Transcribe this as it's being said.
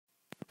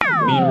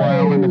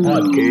Meanwhile, in the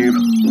pod cave.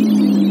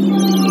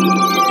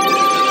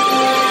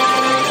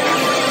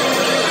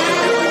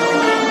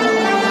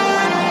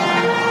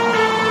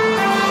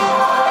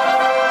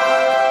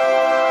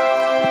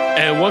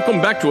 And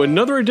welcome back to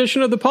another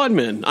edition of the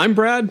Podmen. I'm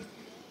Brad.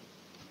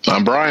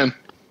 I'm Brian.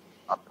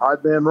 I'm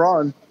Podman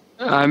Ron.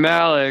 I'm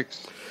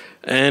Alex.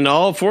 And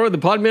all four of the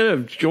Podmen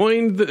have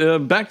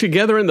joined back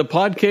together in the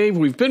pod cave.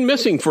 We've been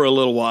missing for a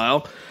little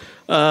while.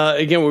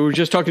 Again, we were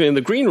just talking in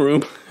the green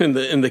room in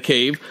the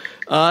cave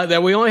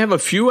that we only have a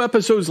few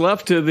episodes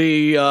left to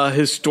the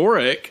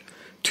historic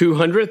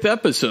 200th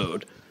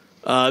episode.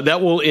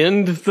 That will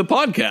end the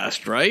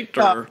podcast, right?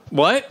 Or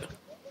what?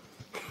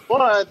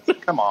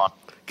 What? Come on.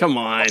 Come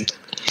on.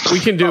 We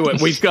can do it.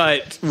 We've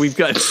got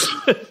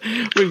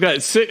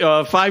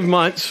 5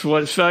 months,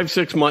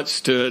 6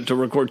 months to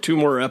record 2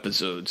 more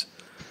episodes.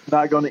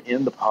 Not going to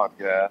end the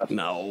podcast.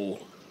 No.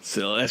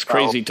 So that's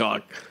crazy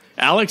talk.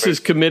 Alex is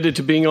committed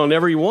to being on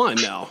every one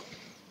now.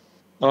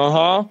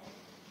 Uh-huh.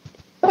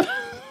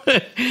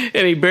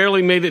 And he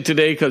barely made it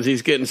today because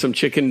he's getting some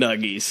chicken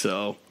nuggies.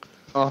 So,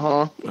 Uh-huh.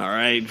 all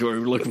right, we're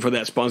looking for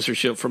that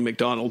sponsorship from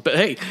McDonald's. But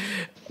hey,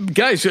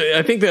 guys,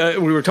 I think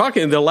that we were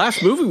talking. The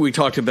last movie we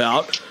talked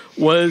about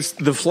was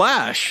The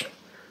Flash,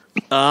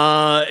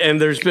 and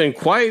there's been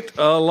quite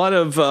a lot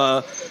of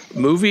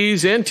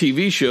movies and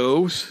TV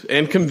shows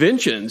and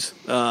conventions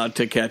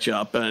to catch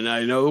up. And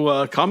I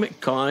know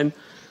Comic-Con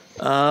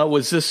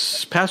was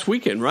this past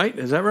weekend, right?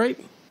 Is that right?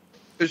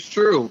 It's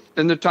true.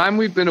 In the time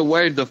we've been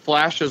away, The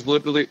Flash has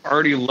literally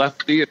already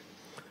left theater.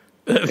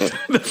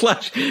 The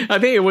Flash. I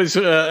think it was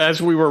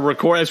as we were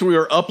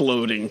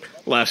uploading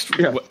last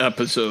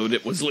episode.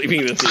 It was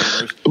leaving the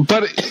theaters.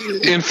 But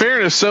in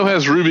fairness, so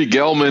has Ruby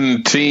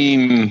Gelman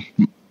Teen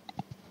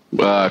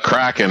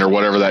Kraken or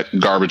whatever that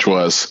garbage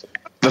was.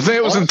 The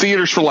thing was in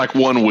theaters for like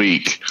 1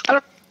 week. I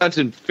don't know if that's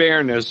in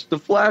fairness. The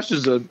Flash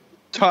is a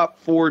top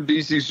 4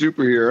 DC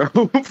superhero.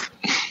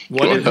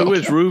 Who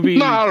is Ruby?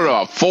 No, I don't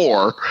know.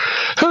 4.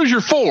 Who's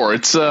your 4?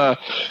 It's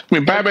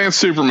Batman,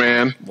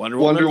 Superman,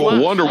 Wonder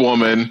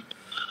Woman.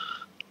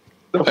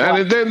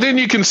 And then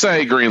you can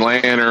say Green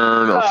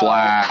Lantern or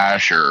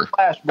Flash or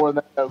Flash more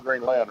than no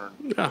Green Lantern.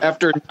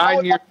 After a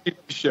 9-year TV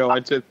show,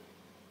 I'd say.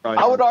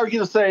 I would argue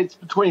to say it's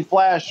between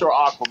Flash or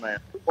Aquaman.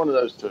 One of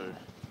those two.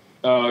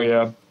 Oh,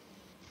 yeah.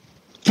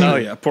 Oh,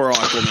 yeah, poor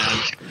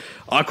Aquaman.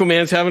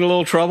 Aquaman's having a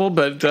little trouble,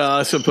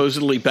 but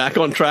supposedly back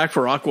on track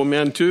for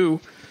Aquaman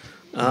 2.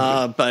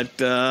 But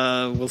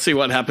we'll see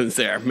what happens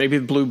there. Maybe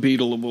the Blue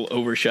Beetle will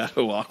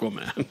overshadow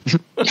Aquaman.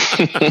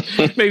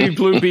 Maybe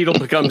Blue Beetle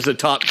becomes the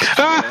top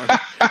star.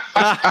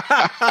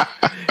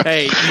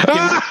 Hey,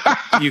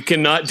 you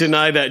cannot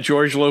deny that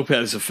George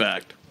Lopez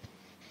effect.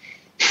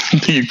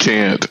 You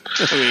can't.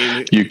 I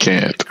mean, you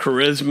can't.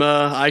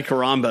 Charisma, ay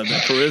caramba, the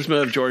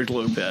charisma of George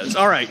Lopez.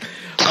 All right.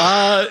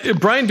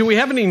 Brian, do we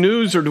have any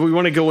news or do we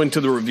want to go into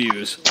the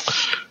reviews?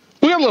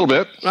 We got a little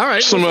bit. All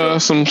right.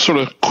 Some sort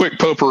of quick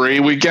potpourri.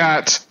 We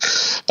got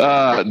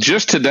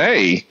just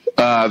today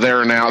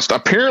they're announced.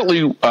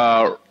 Apparently,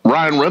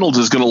 Ryan Reynolds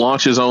is going to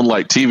launch his own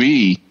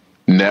TV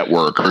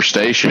network or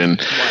station,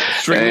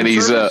 and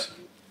he's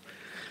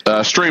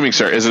streaming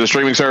service. Is it a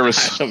streaming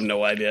service? I have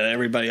no idea.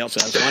 Everybody else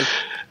has one.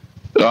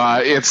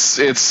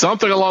 It's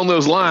something along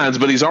those lines,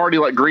 but he's already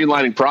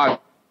greenlighting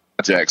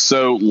projects.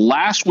 So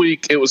last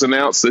week it was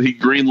announced that he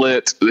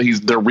greenlit.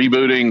 They're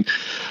rebooting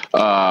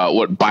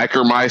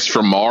Biker Mice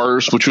from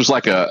Mars, which was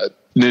like a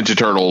Ninja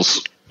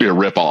Turtles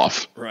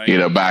ripoff,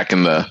 right? Back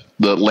in the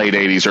late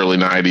 80s, early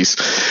 90s.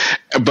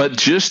 But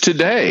just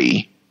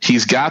today,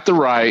 he's got the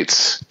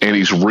rights and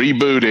he's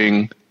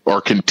rebooting or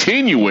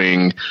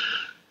continuing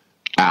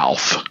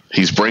Alf.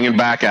 He's bringing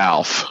back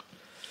Alf.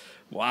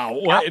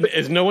 Wow.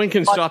 No one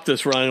can stop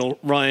this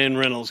Ryan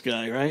Reynolds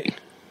guy, right?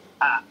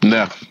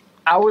 No.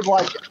 I would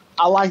like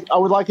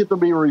it to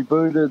be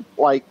rebooted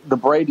like the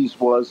Brady's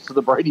was to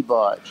the Brady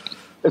Bunch.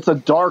 It's a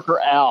darker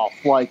Alf.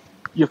 Like,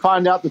 you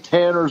find out the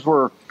Tanners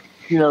were,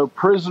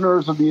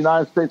 prisoners of the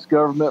United States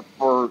government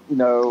for,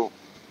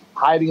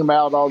 hiding them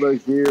out all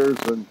those years,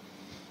 and,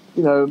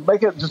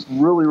 make it just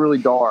really, really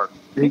dark.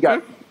 He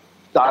got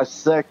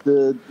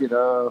dissected,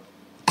 all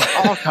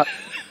kinds.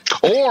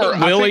 Or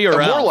Willie, or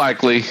more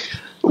likely,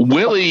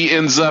 Willie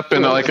ends up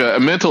in a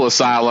mental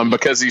asylum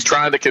because he's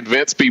trying to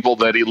convince people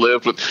that he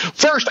lived with.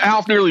 First,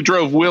 Alf nearly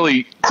drove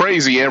Willie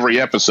crazy every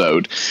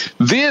episode.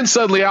 Then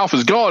suddenly Alf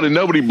is gone and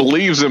nobody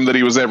believes him that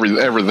he was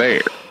ever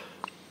there.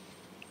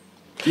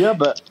 Yeah,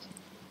 but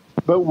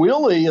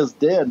Willie is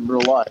dead in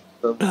real life.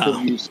 So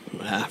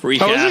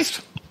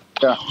recast.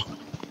 Yeah.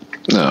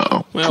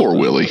 No, poor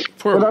Willie.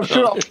 But I'm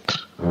sure.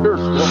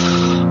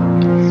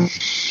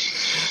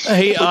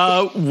 Hey,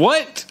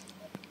 what?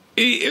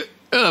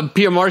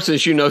 PMR,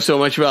 since you know so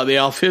much about the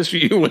Alf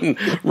history, you and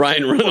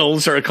Ryan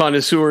Reynolds are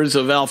connoisseurs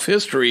of Alf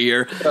history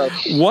here.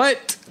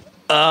 What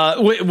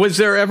was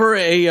there ever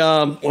a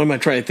what am I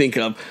trying to think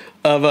of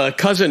a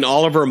Cousin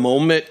Oliver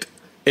moment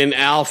in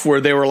Alf where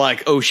they were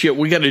like, "Oh shit,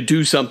 we got to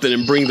do something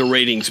and bring the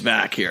ratings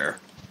back here"?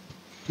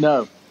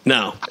 No.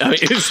 No, I mean,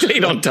 it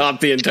stayed on top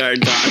the entire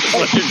time.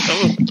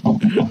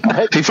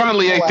 He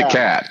finally ate the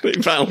cat.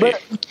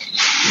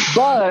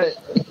 But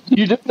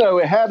you do know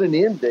it had an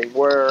ending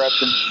where at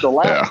the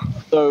last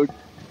episode,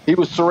 he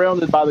was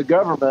surrounded by the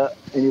government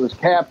and he was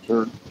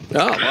captured.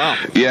 Oh wow!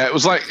 Yeah, it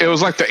was like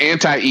the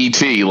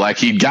anti-ET. Like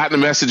he'd gotten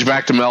a message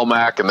back to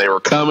Melmac, and they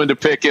were coming to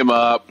pick him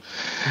up.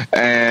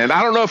 And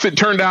I don't know if it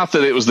turned out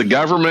that it was the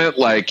government,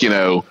 like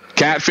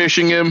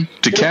catfishing him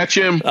to catch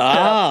him.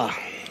 Ah,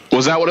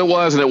 was that what it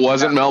was? And it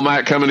wasn't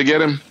Melmac coming to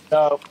get him.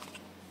 No.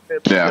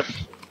 Yeah.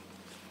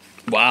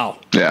 Wow.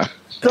 Yeah.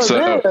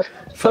 So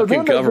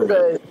fucking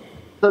government.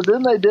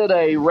 Then they did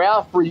a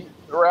Ralph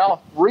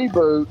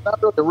reboot,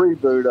 not really a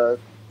reboot, a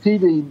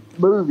TV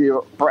movie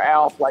for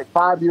Alf like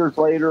 5 years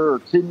later or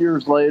 10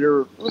 years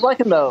later. It was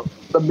like in the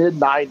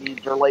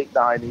mid-90s or late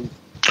 90s.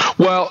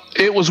 Well,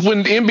 it was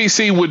when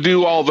NBC would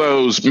do all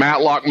those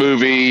Matlock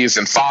movies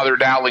and Father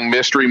Dowling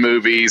mystery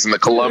movies and the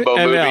Columbo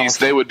movies. Alf.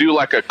 They would do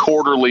like a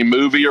quarterly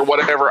movie or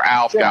whatever.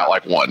 Alf got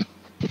like one.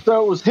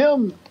 So it was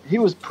him. He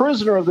was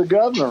prisoner of the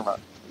government.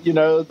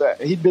 That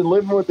he'd been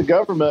living with the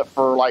government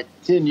for like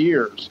 10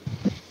 years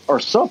or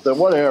something,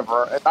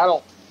 whatever. And I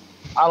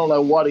don't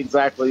know what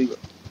exactly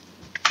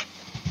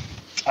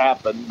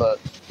happened, but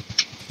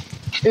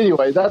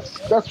anyway,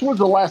 that's when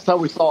the last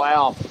time we saw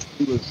Alf.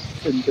 He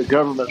was in the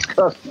government's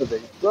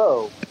custody.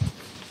 So,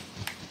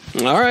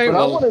 all right.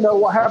 But I want to know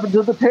what happened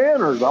to the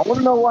Tanners. I want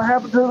to know what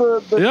happened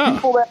to the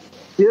people that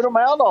hid them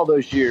out all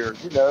those years.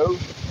 The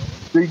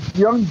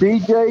young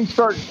BJ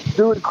start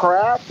doing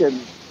crack and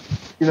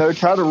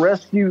try to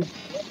rescue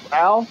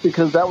Alf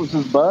because that was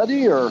his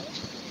buddy, or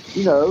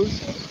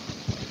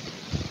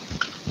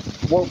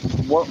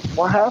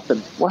what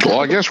happened? Well,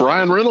 I guess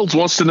Ryan Reynolds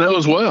wants to know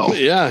as well.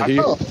 Yeah,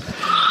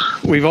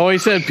 we've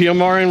always said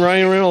PMR and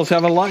Ryan Reynolds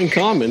have a lot in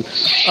common.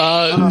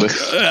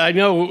 I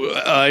know,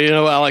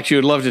 Alex, you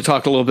would love to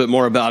talk a little bit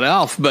more about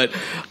Alf, but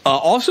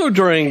also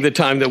during the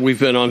time that we've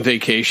been on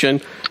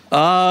vacation,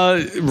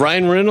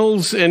 Ryan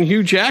Reynolds and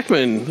Hugh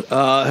Jackman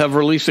have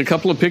released a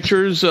couple of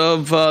pictures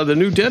of the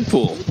new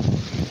Deadpool.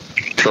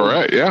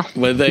 Correct, yeah.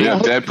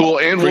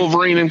 Deadpool and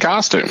Wolverine in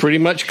costume. Pretty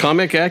much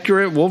comic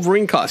accurate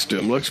Wolverine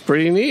costume. Looks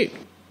pretty neat.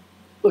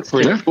 Looks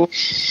pretty cool.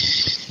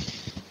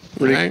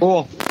 Pretty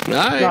cool.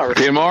 Right.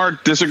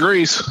 PMR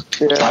disagrees.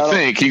 Yeah, I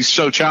think he's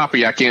so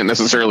choppy I can't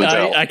necessarily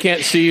tell. I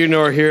can't see you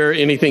nor hear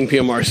anything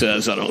PMR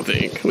says, I don't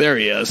think. There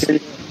he is.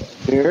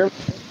 Here?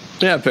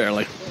 Yeah,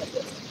 apparently.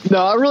 No,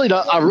 I really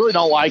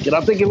don't like it. I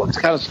think it looks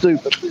kind of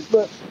stupid.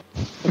 But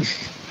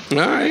all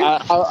right.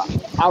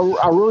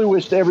 I really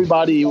wish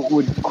everybody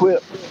would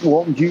quit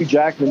wanting Hugh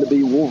Jackman to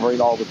be Wolverine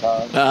all the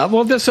time.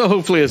 Well, this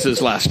hopefully is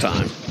his last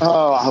time.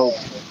 Oh, I hope.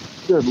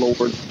 Good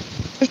Lord.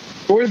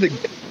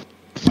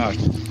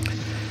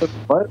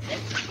 What?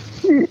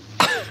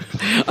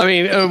 I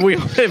mean,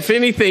 if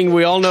anything,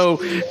 we all know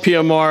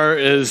PMR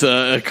is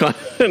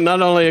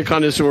not only a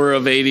connoisseur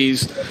of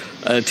 80s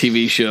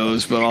TV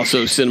shows, but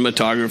also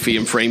cinematography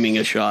and framing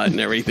a shot and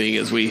everything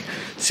as we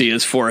see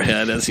his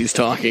forehead as he's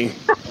talking.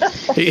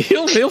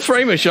 He'll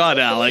frame a shot,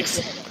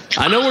 Alex.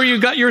 I know where you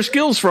got your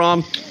skills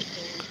from.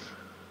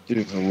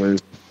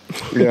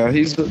 Yeah,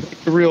 he's a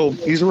real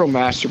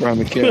master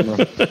behind the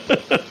camera.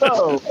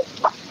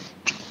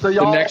 So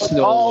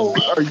y'all,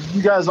 are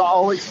you guys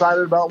all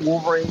excited about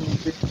Wolverine and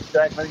Hugh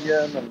Jackman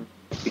again? And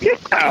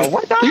yeah,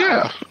 why not?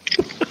 Yeah.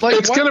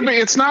 It's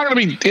not gonna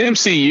be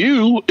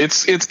MCU.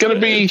 It's gonna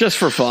be just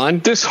for fun.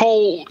 This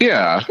whole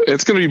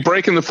it's gonna be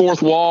breaking the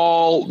fourth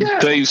wall. Yeah.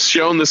 They've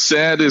shown the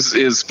set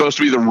is supposed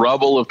to be the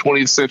rubble of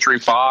 20th Century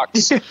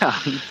Fox. Yeah.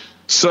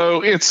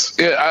 So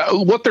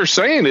what they're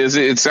saying is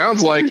it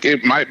sounds like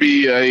it might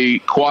be a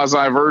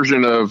quasi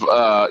version of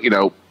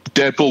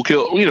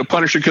Deadpool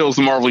Punisher kills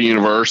the Marvel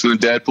Universe, and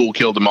then Deadpool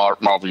killed the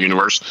Marvel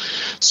Universe.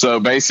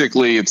 So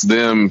basically, it's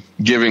them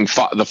giving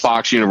the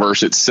Fox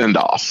Universe its send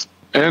off.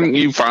 And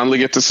you finally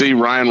get to see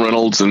Ryan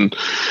Reynolds and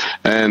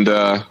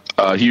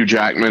Hugh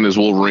Jackman as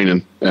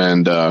Wolverine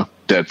and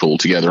Deadpool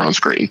together on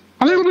screen.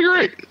 I think it'll be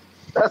great.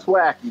 That's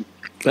wacky.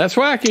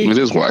 It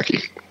is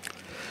wacky.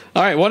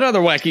 All right, what other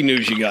wacky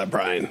news you got,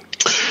 Brian?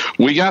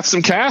 We got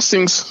some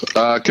castings,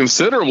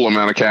 considerable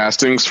amount of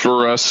castings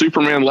for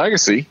Superman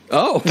Legacy.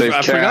 Oh,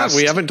 I forgot.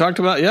 We haven't talked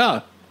about,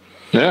 Yeah,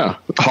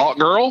 Hawk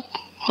Girl.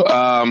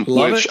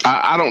 Which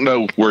I don't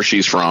know where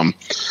she's from,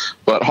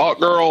 but Hawk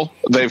Girl,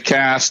 they've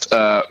cast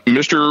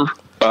Mr.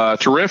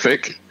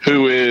 Terrific,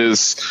 who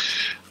is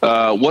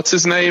what's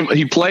his name?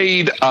 He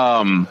played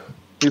Darwin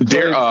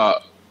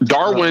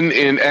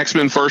in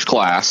X-Men First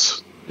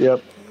Class.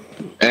 Yep.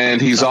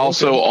 And he's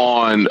also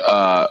on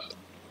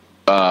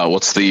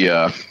what's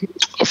the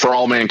For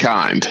All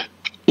Mankind.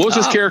 What was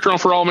his character on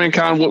For All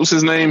Mankind? What was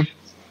his name?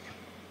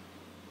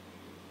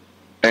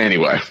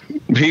 Anyway,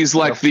 he's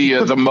like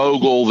the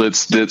mogul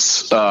that's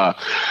yeah.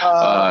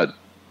 I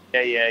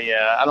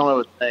don't know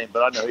his name,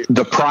 but I know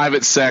the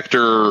private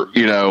sector,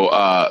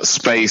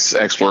 space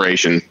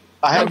exploration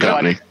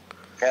company.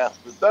 Yeah,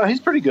 he's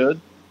pretty good.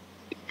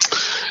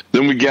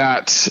 Then we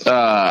got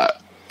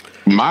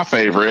my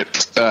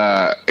favorite,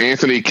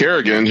 Anthony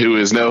Kerrigan, who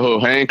is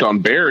NoHo Hank on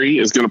Barry,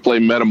 is going to play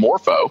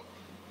Metamorpho.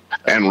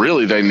 And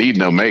really, they need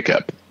no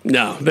makeup.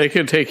 No, they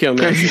could take him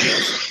as he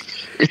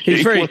is.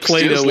 He's very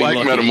Play-Doh like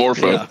looking.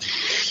 Metamorpho.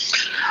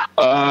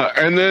 Yeah.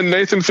 And then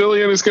Nathan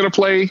Fillion is going to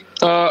play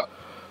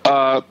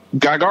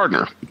Guy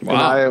Gardner. And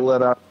I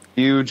let out a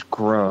huge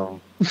groan.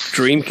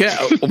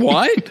 Dreamcast?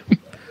 What?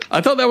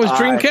 I thought that was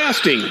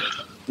Dreamcasting.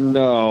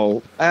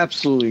 No,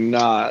 absolutely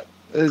not.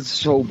 It's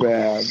so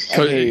bad.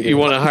 You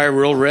want to hire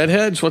real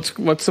redheads? What's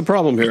the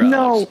problem here,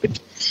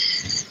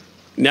 Alex?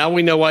 No. Now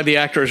we know why the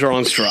actors are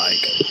on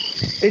strike.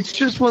 It's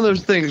just one of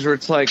those things where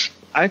it's like,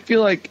 I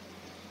feel like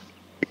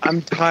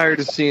I'm tired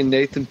of seeing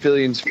Nathan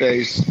Fillion's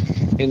face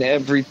in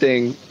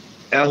everything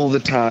all the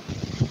time.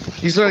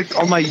 He's like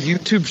on my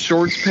YouTube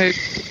Shorts page,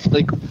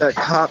 like that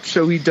cop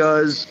show he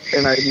does,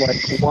 and I'm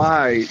like,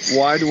 why?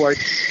 Why do I?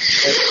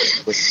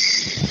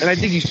 And I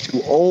think he's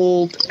too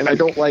old, and I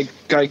don't like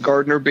Guy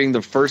Gardner being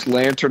the first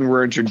Lantern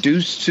we're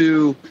introduced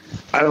to.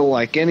 I don't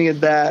like any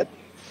of that.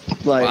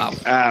 Like, wow.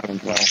 I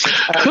don't know.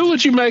 Who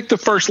would you make the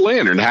first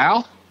Lantern?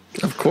 Hal?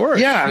 Of course.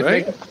 Yeah,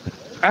 right?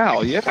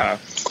 Hal, yeah.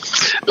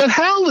 But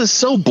Hal is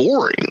so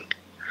boring.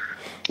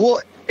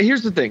 Well,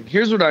 here's the thing.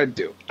 Here's what I'd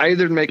do. I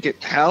either make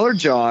it Hal or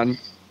John,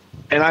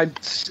 and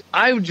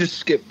I would just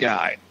skip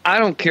Guy. I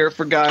don't care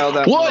for Guy all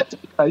that much.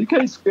 What? You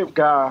can't skip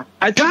Guy.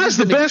 Guy's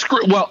the best.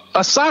 Well,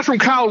 aside from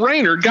Kyle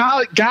Rayner,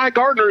 Guy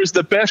Gardner is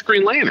the best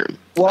Green Lantern.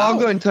 Well, I'm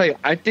going to tell you,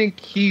 I think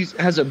he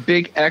has a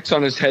big X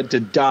on his head to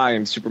die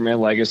in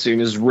Superman Legacy,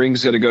 and his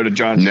ring's going to go to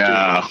John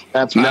No. Stewart.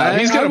 That's no,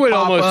 he's going to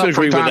pop up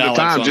from time to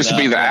time just to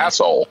be the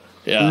asshole.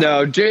 Yeah.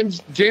 No, James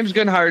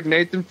Gunn hired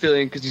Nathan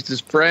Fillion because he's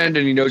his friend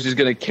and he knows he's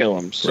going to kill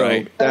him. So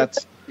he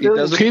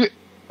doesn't.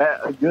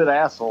 A good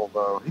asshole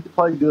though. He could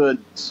play good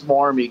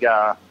smarmy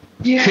guy.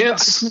 Yeah.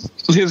 Hence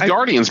his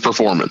Guardians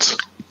performance.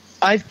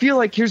 I feel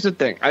like here's the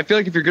thing. I feel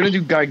like if you're going to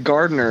do Guy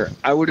Gardner,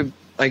 I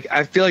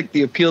feel like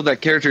the appeal of that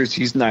character is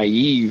he's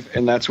naive,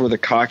 and that's where the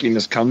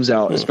cockiness comes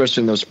out,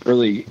 especially in those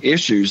early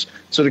issues.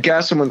 So to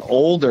cast someone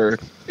older,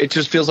 it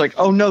just feels like,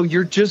 oh no,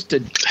 you're just a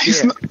dick.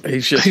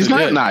 He's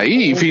not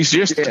naive. He's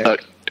just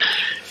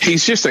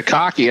a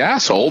cocky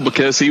asshole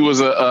because he was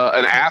an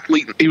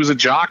athlete. He was a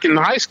jock in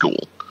high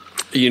school.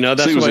 You know,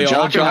 that's he was a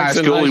jock in high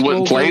school. He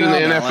wouldn't play in the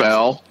NFL.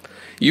 Alex.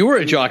 You were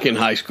a jock in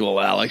high school,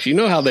 Alex. You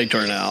know how they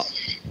turn out.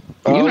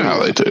 You know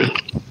how they do.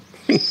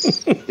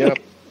 Yep.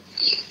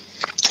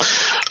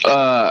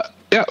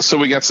 Yeah, so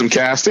we got some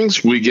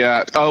castings. We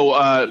got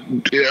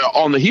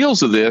on the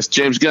heels of this,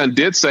 James Gunn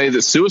did say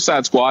that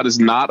Suicide Squad is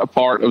not a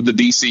part of the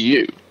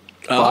DCU.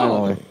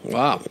 Oh,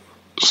 wow.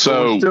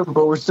 So,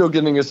 but we're still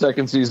getting a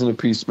second season of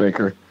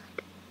Peacemaker.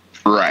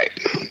 Right.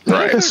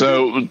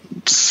 So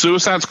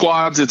Suicide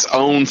Squad's its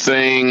own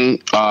thing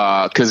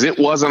because it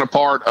wasn't a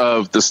part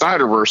of the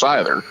Snyderverse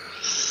either.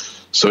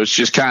 So it's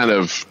just kind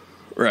of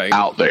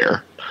out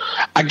there.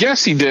 I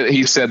guess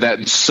he said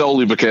that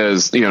solely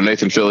because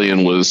Nathan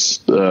Fillion was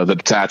the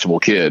detachable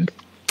kid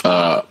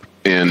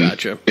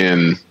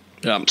in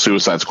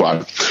Suicide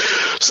Squad.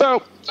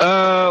 So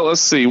let's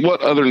see,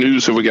 what other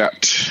news have we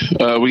got?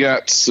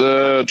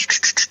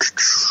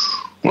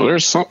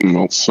 There's something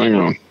else. Hang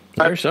on.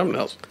 There's something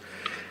else.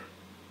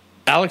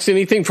 Alex,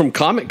 anything from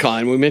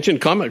Comic-Con? We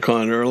mentioned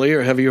Comic-Con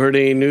earlier. Have you heard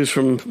any news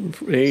from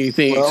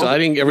anything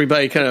exciting?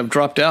 Everybody kind of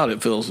dropped out,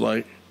 it feels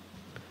like.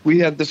 We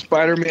had the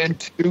Spider-Man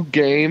 2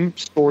 game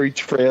story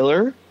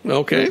trailer.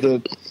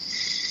 Okay.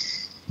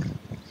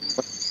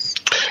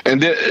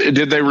 And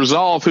did they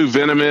resolve who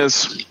Venom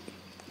is?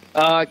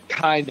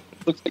 Kind of.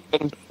 Looks like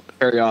Venom's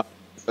carry on,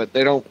 but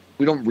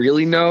we don't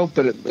really know,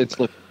 but it's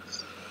It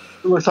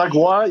looks like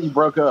what? You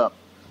broke up.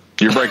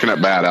 You're breaking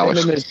up bad,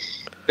 Alex.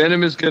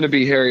 Venom is going to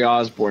be Harry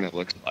Osborn, it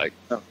looks like.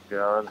 Oh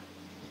God.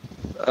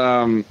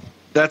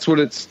 That's what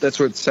it's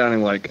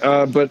sounding like.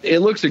 But it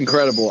looks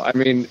incredible. I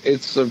mean,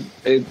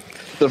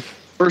 the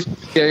first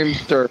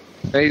games are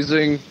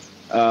amazing.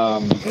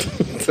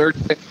 Third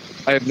game,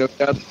 I have no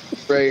doubt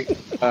it's great.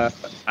 I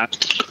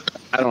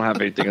don't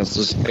have anything else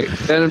to say.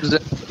 Venom's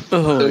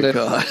my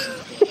God.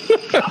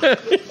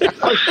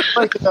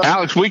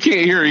 Alex, we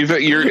can't hear you.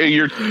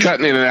 You're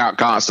cutting in and out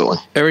constantly.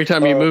 Every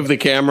time you move the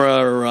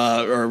camera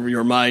or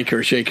your mic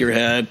or shake your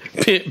head,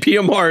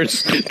 PMR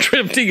is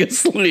drifting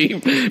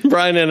asleep.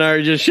 Brian and I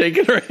are just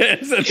shaking our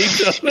heads at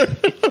each other.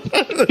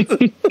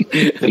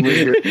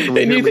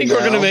 And you think we're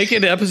going to make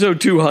it to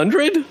episode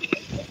 200?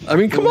 I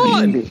mean, come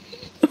on.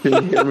 Can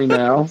you hear me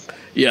now?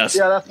 Yes.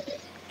 Yeah,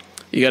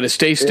 you got to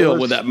stay still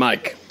with that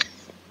mic.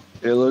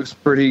 It looks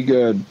pretty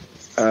good.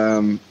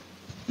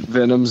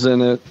 Venom's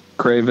in it.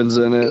 Kraven's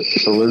in it.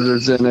 The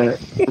Lizard's in it.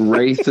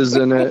 Wraith is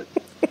in it.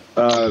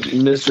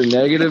 Mr.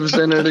 Negative's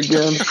in it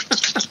again.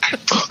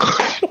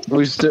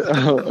 We still.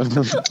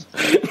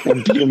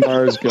 And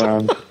PMR's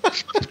gone.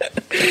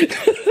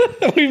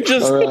 We've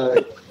just. All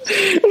right.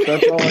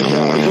 That's all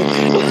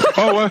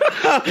I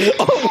got.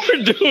 All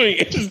we're doing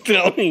is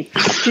telling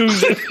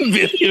who's in the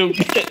video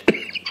game.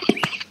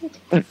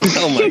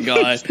 Oh my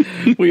God.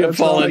 We have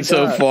fallen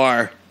so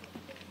far.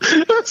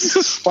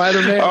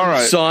 Spider-Man. All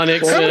right.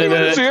 Sonic's How many in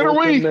minutes in are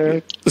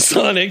we?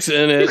 Sonic's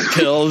in it.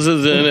 Tails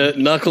is in it.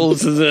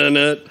 Knuckles is in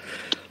it.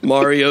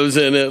 Mario's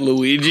in it.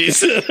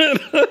 Luigi's in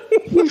it.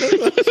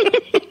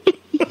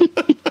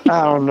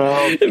 I don't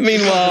know.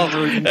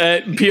 Meanwhile,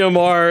 at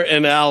PMR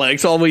and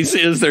Alex, all we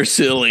see is their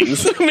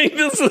ceilings. I mean,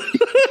 this is...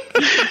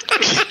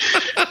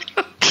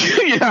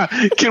 Yeah,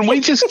 can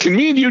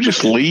me and you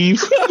just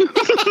leave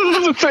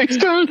the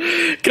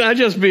FaceTime? Can I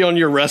just be on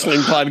your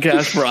wrestling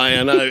podcast,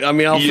 Brian? I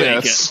mean, I'll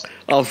fake it.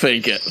 I'll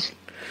fake it.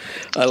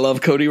 I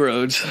love Cody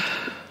Rhodes.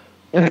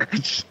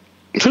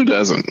 Who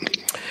doesn't?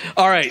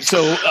 All right,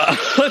 so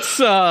let's.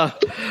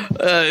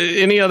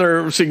 Any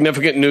other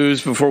significant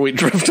news before we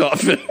drift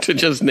off into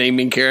just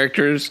naming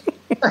characters?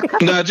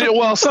 No,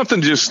 well,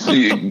 something just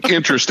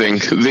interesting.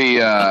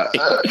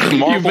 The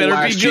Marvel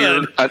last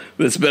year.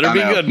 This better be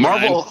good.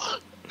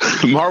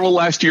 Marvel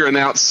last year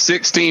announced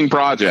 16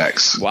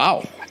 projects.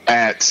 Wow.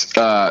 At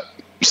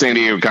San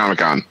Diego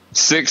Comic-Con.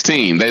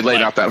 16. They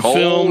laid out that whole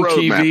film,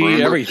 roadmap.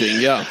 TV,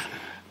 everything. Yeah.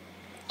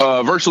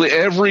 Virtually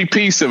every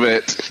piece of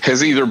it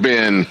has either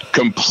been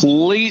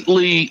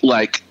completely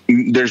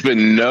there's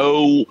been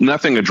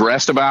nothing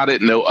addressed about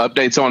it, no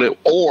updates on it,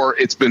 or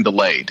it's been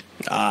delayed.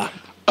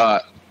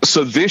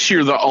 So this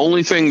year, the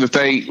only thing that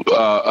they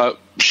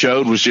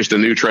showed was just a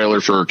new trailer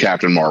for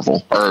Captain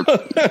Marvel or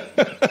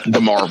the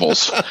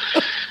Marvels.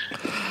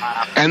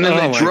 And then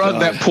they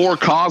drugged that poor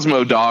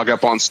Cosmo dog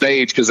up on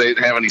stage because they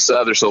didn't have any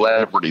other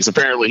celebrities.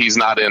 Apparently, he's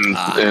not in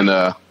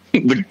the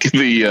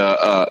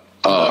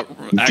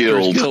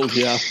guild,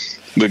 yeah,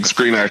 the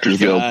Screen Actors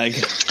Guild.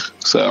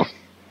 So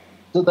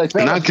they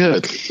found not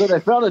good. So they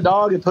found a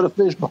dog and put a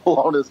fishbowl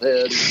on his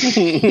head.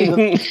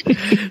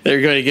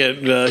 They're going to get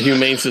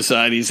humane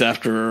societies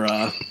after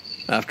Bob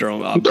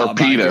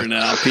Iger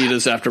now.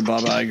 PETA's after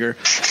Bob Iger.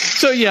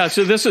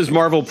 So this is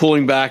Marvel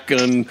pulling back,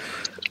 and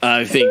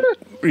I think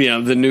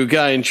the new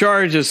guy in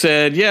charge has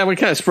said, we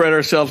kind of spread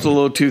ourselves a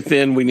little too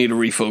thin. We need to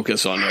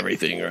refocus on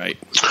everything, right?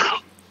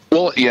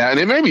 Well, yeah, and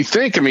it made me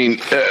think. I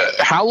mean,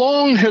 how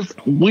long have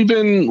we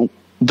been?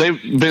 They've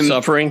been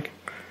suffering.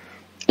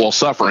 Well,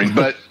 suffering,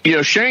 but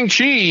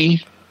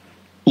Shang-Chi.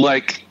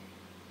 When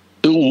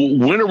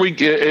are we?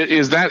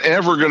 Is that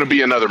ever going to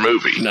be another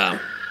movie? No.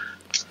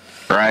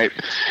 Right.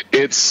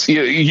 It's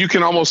you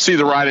can almost see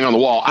the writing on the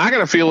wall. I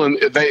got a feeling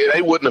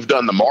they wouldn't have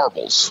done the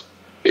Marvels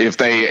if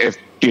they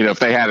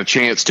had a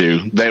chance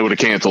to. They would have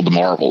canceled the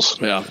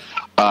Marvels. Yeah.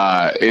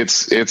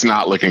 It's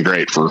not looking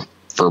great for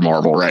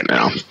Marvel right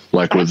now,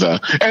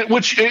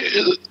 which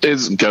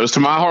goes to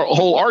my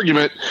whole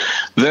argument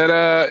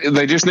that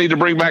they just need to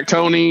bring back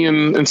Tony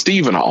and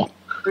Steve and all.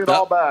 Bring it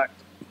all back.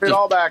 Bring it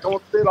all back. I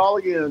want to see it all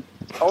again.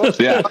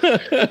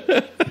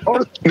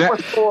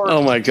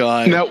 Oh my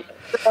God. Now,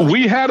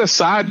 we had a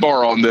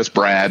sidebar on this,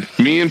 Brad.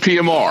 Me and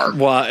PMR.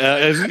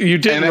 Well, you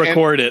didn't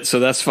record it, so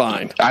that's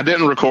fine. I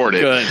didn't record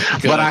it, Good.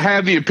 But I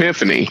had the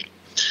epiphany.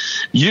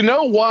 You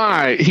know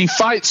why he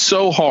fights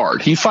so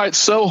hard? He fights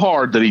so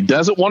hard that he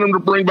doesn't want him to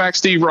bring back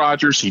Steve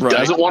Rogers. He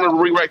doesn't want him to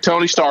bring back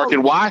Tony Stark.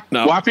 And why?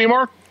 No. Why,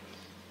 PMR?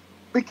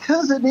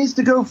 Because it needs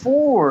to go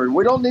forward.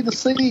 We don't need to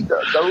see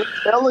the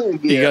telling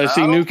again. You got to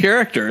see new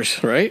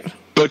characters, right?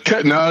 But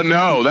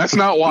no, that's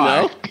not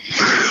why. No?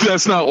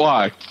 That's not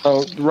why.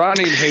 Oh,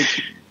 Ronnie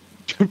hates.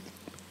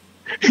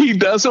 He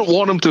doesn't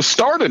want him to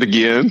start it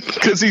again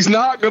because he's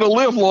not going to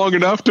live long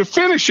enough to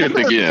finish it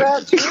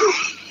again.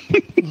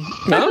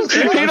 No?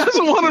 He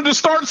doesn't want him to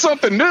start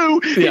something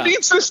new. Yeah. He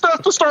needs this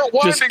stuff to start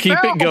winding Just keep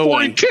down it going.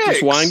 before he kicks.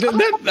 Just wind it.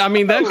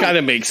 That kind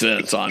of makes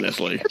sense,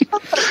 honestly.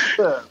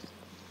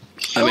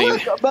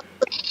 Think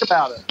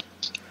about it.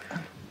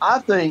 I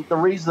think the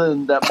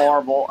reason that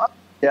Marvel,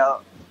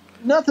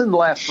 nothing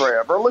lasts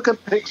forever. Look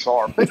at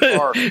Pixar.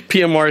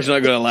 PMR is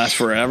not going to last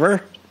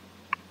forever.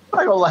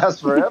 Not going to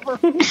last forever.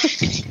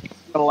 It's going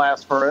to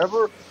last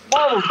forever.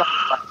 Marvel's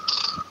not.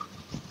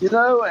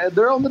 And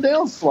they're on the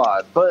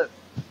downslide. But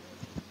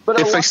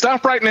if they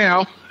stop right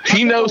now,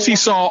 he knows he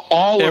saw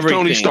all of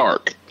Tony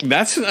Stark.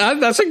 That's all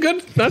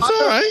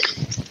right.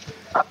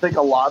 I think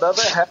a lot of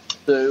it has to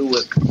do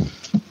with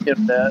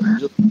internet and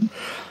just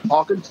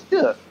talking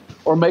shit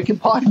or making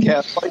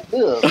podcasts like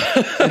this.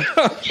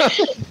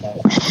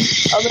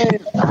 I mean,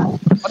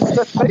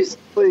 that's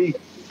basically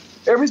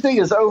everything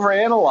is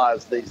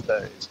overanalyzed these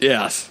days.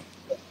 Yes.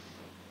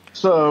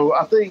 So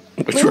I think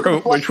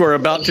which we're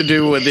about to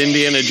do with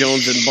Indiana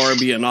Jones and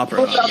Barbie and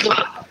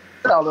Oppenheimer.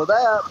 Out of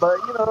that, but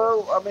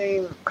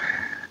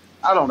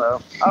I don't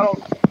know.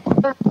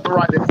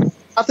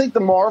 I think the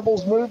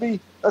Marvels movie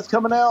that's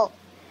coming out,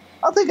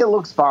 I think it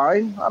looks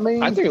fine. I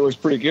think it looks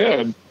pretty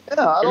good.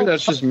 Yeah, maybe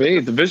that's just me.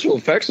 The visual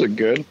effects look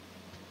good.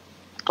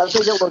 I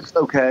think it looks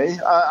okay.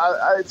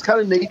 It's kind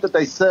of neat that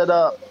they set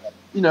up.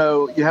 You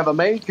have a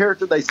main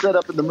character they set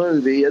up in the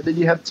movie, and then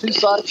you have two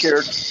side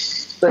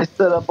characters they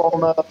set up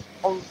on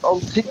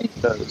TV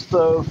shows.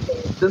 So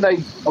then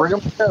they bring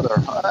them together.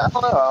 I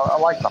don't know. I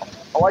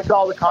like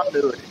all the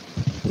continuity.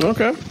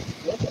 Okay.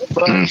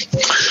 But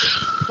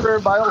for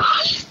everybody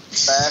else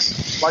back,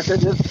 like they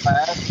did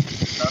back,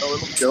 it'll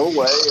go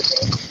away.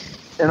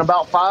 In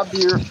about 5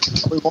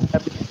 years, we won't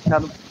have any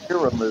kind of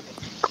hero movie.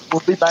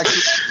 We'll be back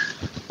to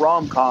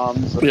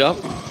rom-coms. Yep.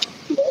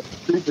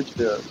 Stupid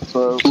shit.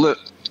 So, Look,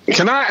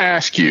 can I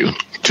ask you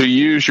to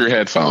use your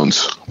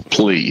headphones,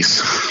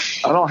 please?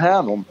 I don't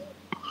have them.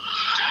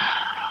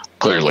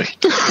 Clearly.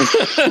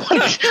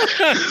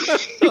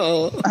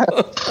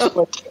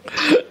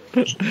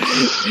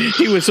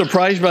 He was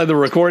surprised by the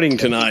recording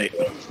tonight.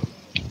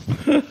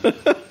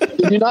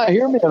 Did you not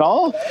hear me at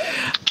all?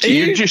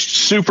 You're just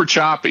super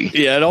choppy.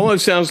 Yeah, it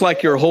almost sounds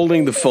like you're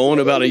holding the phone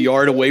about a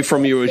yard away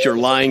from you as you're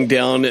lying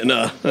down in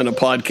a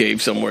pod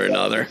cave somewhere or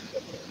another.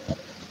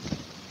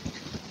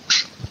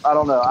 I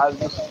don't know. All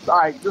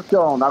right, just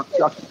go on. I'll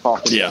keep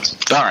talking. Yeah.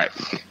 All right.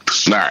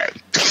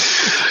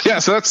 Yeah,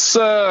 so that's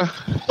the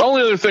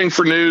only other thing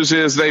for news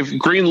is they've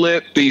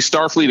greenlit the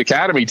Starfleet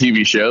Academy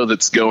TV show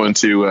that's going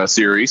to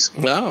series.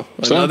 Oh,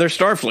 another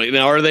Starfleet.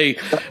 Now, are they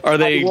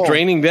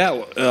draining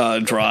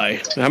that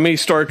dry? How many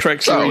Star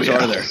Trek series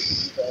are there?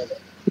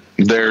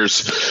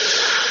 There's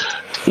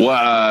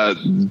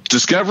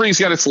Discovery's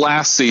got its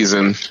last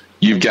season.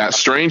 You've got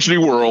Strange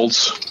New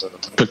Worlds.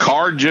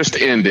 Picard just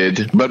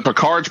ended, but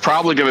Picard's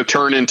probably going to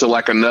turn into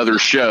like another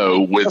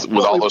show with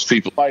all those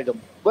people.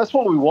 That's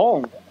what we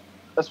want.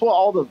 That's what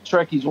all the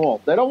Trekkies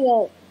want. They don't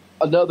want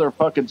another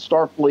fucking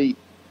Starfleet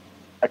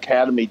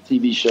Academy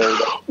TV show.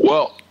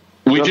 Well,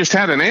 we just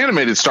had an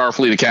animated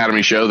Starfleet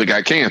Academy show that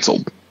got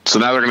canceled. So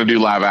now they're going to do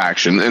live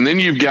action. And then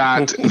you've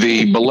got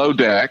the Below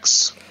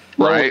Decks,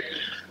 right?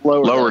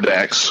 Lower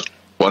decks,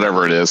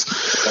 whatever it is.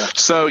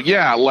 So,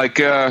 yeah, like...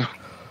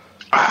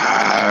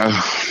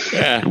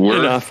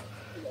 enough.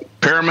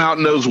 Paramount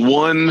knows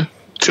one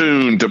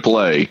tune to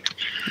play.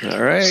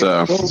 All right.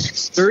 So Well,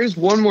 there is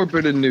one more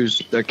bit of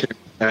news that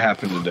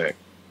happened today.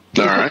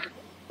 all right.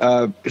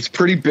 It's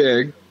pretty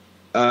big.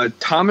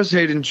 Thomas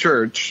Hayden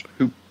Church,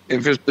 who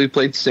infamously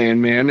played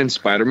Sandman in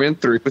Spider-Man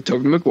 3 with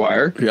Tobey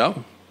Maguire. Yeah.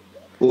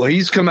 Well,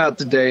 he's come out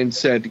today and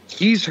said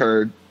he's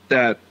heard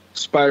that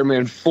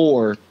Spider-Man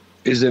 4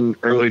 is in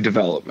early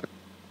development.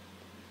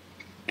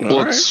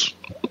 Well,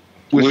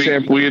 we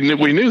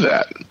knew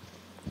that.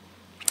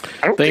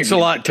 Thanks a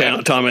lot,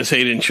 Thomas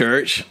Hayden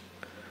Church.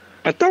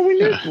 I thought we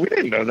knew. We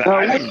didn't know that.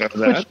 I didn't know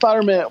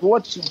that.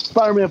 What's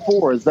Spider-Man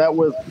 4? Is that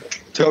with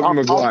Tobey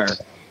Maguire?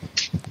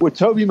 With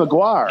Tobey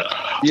Maguire.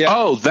 Yeah.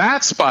 Oh,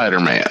 that's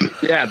Spider-Man.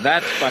 Yeah,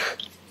 that's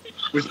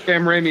with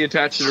Sam Raimi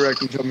attached to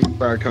directing Tobey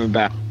Maguire coming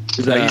back.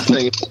 Is that you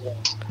saying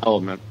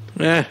element?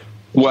 Yeah.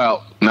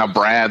 Well, now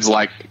Brad's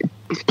like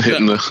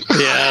hitting the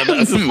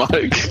that's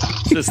mic.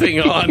 this thing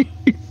on.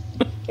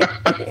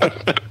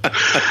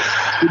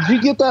 Did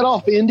you get that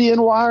off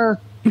Indian Wire?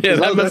 Yeah,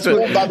 that must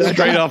have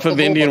straight off of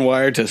Indian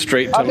Wire to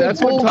straight to. I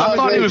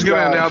thought he was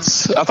going to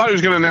announce. I thought he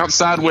was going to announce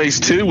Sideways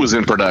 2 was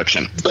in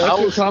production. That's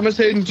what Thomas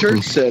Hayden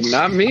Church said,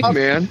 not me,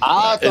 man.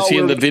 Is he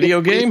in the video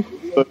game?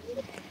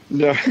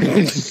 No.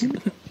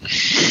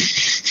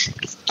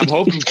 I'm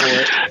hoping for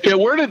it. Yeah,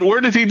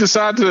 where did he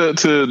decide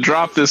to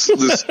drop this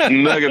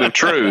nugget of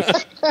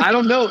truth? I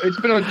don't know. It's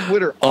been on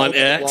Twitter. On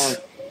X?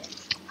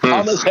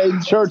 Thomas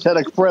Hayden Church had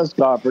a press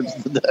conference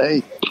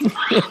today.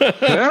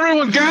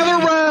 Everyone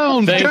gather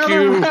round.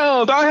 Gather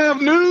round. I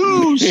have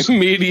news.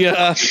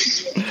 Media.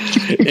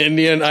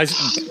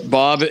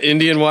 Bob,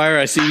 Indian Wire,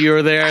 I see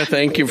you're there.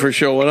 Thank you for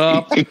showing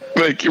up.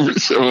 Thank you for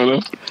showing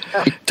up.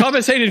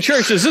 Thomas Hayden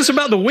Church, is this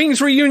about the Wings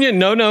reunion?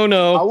 No.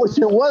 I wish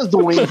it was the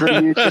Wings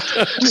reunion.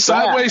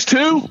 Sideways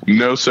 2?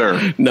 No,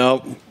 sir.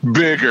 No.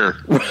 Bigger.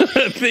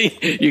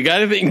 You got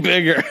to think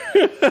bigger.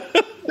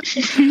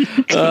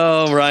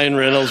 Oh, Ryan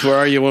Reynolds, where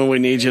are you when we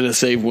need you to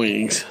save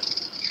Wings?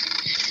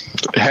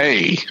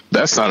 Hey,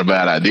 that's not a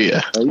bad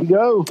idea. There you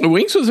go.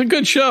 Wings was a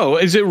good show.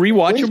 Is it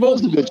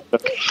rewatchable? Wings was a good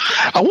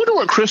show. I wonder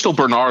what Crystal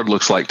Bernard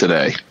looks like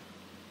today.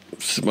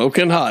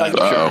 Smoking hot,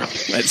 I'm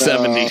sure, at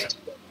 70. I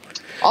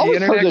always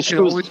The heard internet that she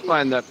can was. always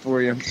find that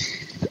for you.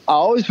 I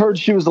always heard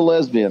she was a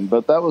lesbian,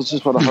 but that was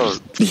just what I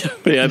heard.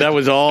 Yeah, that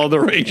was all the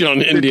rage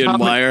on Indian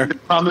Wire.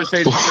 Thomas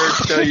Hayden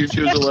Church tell you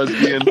she was a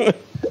lesbian.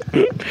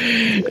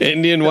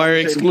 Indian Wire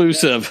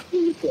exclusive.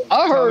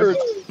 I heard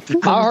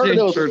it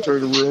was, Church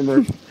heard a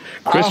rumor.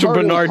 Crystal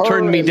heard it was Bernard her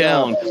and me and,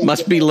 down.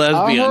 Must be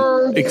lesbian.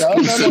 heard-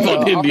 Exclusive no,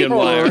 on Indian I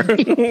Wire.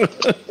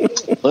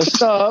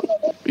 listen up.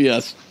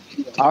 Yes.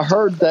 I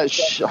heard that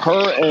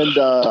her and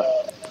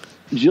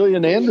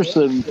Gillian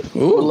Anderson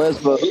were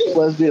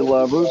lesbian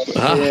lovers,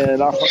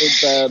 and I heard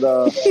that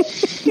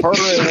her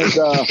and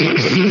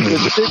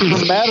the chick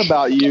from Mad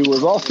About You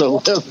was also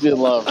lesbian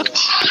lovers.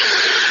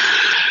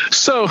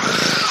 So,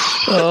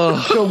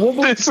 So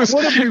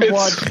what have we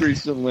watched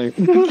recently?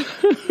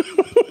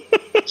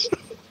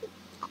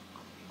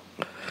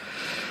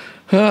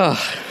 Yeah,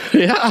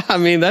 I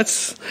mean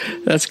that's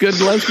good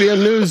lesbian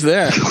news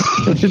there.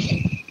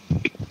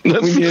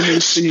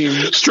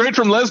 that's straight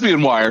from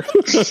Lesbian Wire.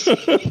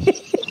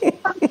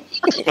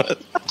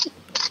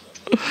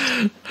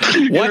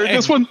 You heard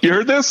this one? You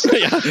heard this?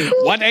 Yeah.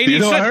 What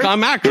 80s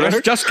sitcom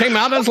actress just came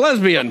out as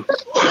lesbian?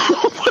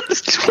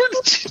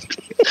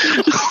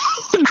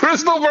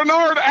 Crystal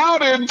Bernard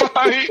outed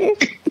by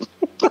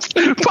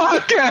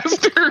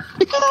podcaster.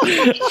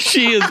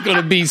 She is going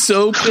to be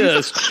so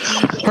pissed.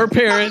 Her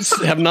parents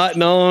have not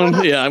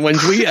known. Yeah, when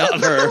we out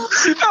her.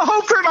 I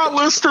hope they're not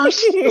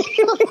listeners.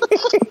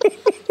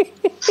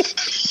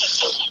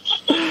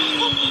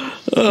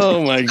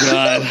 Oh my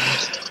God.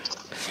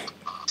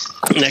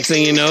 Next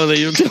thing you know, that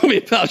you're telling me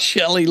about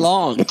Shelley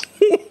Long.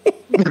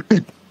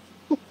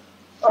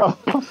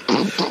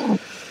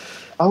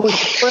 I was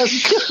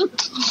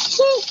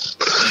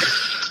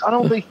I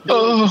don't think.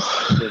 Oh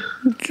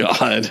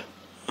God.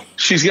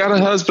 She's got a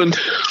husband.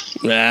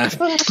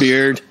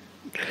 Beard.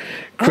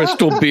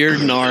 Crystal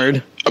Beard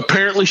Nard.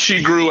 Apparently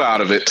she grew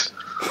out of it.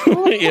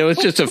 It was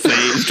just a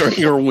phase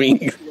during her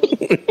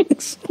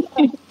wings.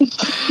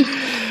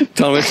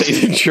 Thomas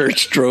Hayden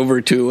Church drove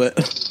her to it.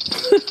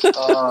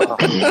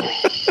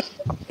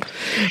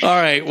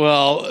 All right,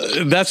 well,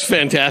 that's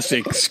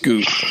fantastic,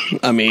 Scoop.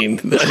 I mean,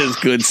 that is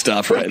good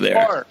stuff right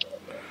there.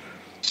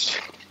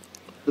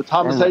 The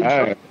Thomas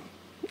Hayden.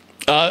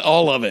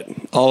 All of it.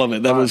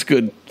 That was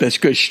good. That's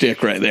good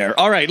shtick right there.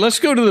 All right, let's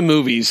go to the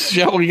movies,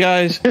 shall we,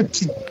 guys?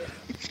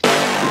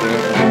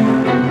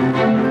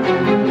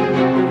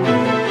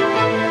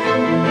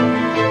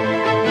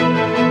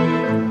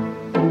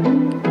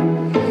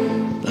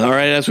 All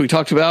right, as we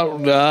talked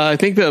about, I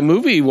think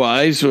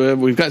movie-wise,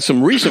 we've got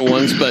some recent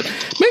ones, but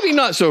maybe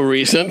not so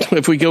recent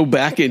if we go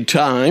back in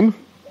time.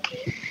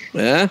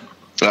 Yeah.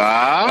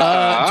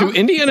 To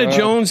Indiana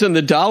Jones and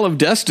the Dial of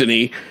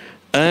Destiny.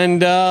 And,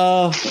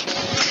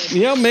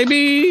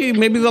 maybe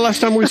the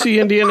last time we see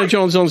Indiana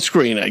Jones on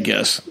screen, I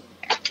guess.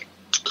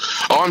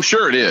 Oh, I'm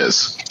sure it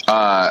is.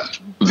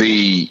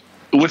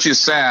 Which is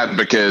sad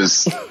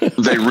because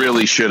they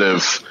really should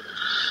have...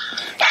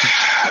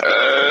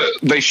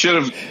 they should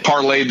have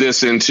parlayed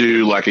this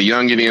into like a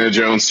Young Indiana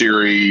Jones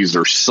series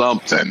or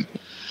something.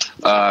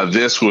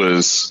 It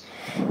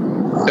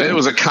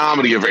was a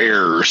comedy of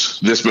errors.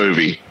 This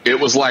movie, it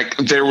was like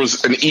there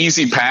was an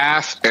easy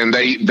path, and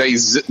they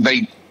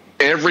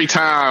every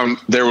time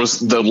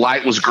the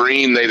light was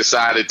green, they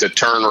decided to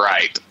turn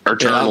right or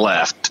turn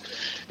left.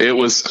 It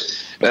was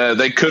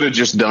they could have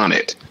just done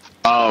it.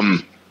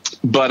 And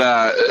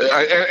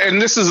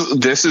this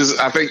is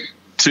I think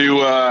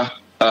to.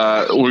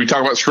 When we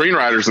talk about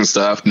screenwriters and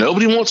stuff,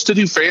 nobody wants to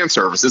do fan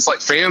service. It's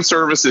like fan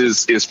service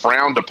is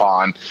frowned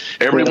upon.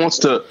 Everybody wants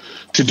to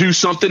do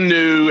something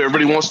new.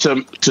 Everybody wants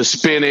to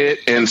spin it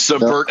and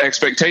subvert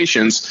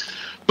expectations.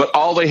 But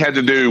all they had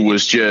to do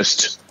was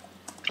just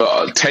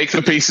take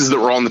the pieces that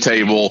were on the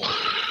table,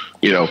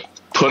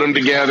 put them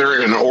together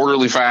in an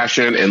orderly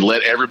fashion and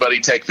let everybody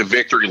take the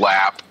victory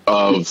lap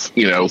of,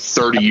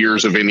 30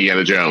 years of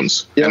Indiana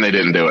Jones. Yep. And they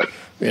didn't do it.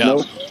 Yeah.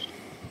 Nope.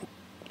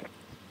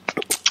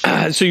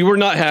 So you were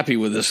not happy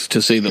with this,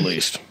 to say the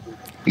least.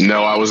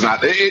 No, I was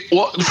not.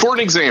 Well, for an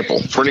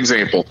example,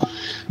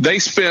 they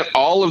spent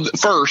all of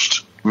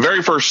the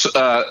very first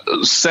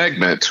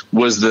segment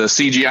was the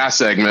CGI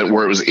segment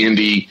where it was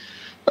Indy,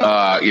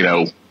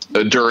 during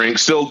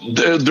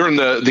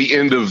the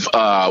end of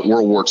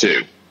World War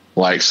II.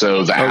 Like,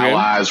 so the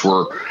Allies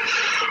were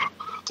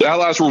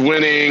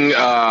winning.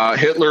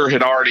 Hitler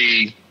had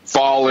already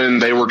fallen.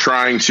 They were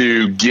trying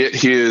to get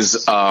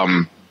his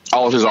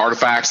all of his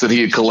artifacts that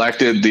he had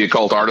collected, the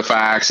occult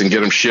artifacts, and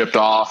get them shipped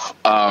off.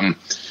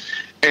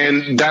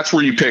 And that's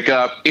where you pick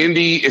up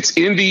Indy. It's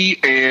Indy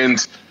and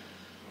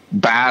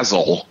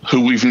Basil,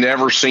 who we've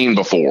never seen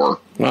before.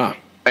 Wow.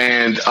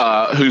 And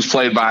who's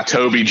played by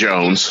Toby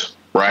Jones,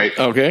 right?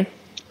 Okay.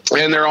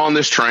 And they're on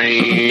this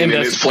train. And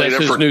that's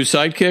his new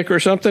sidekick or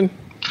something?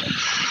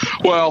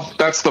 Well,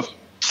 that's the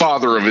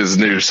father of his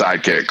new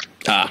sidekick.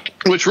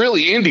 Which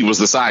really, Indy was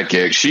the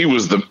sidekick. She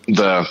was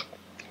the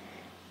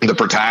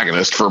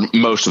protagonist for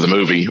most of the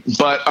movie.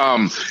 But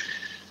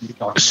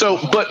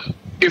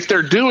if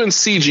they're doing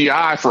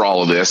CGI for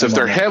all of this, if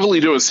they're heavily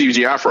doing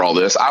CGI for all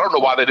this, I don't know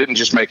why they didn't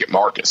just make it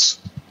Marcus.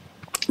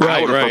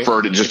 I would have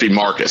preferred it just be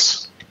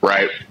Marcus.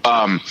 Right.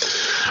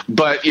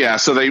 But yeah,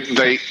 so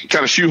they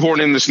kind of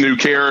shoehorn in this new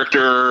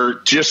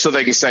character just so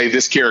they can say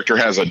this character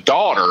has a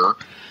daughter,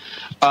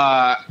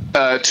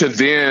 to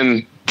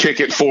then kick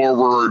it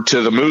forward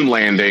to the moon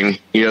landing.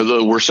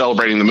 We're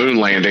celebrating the moon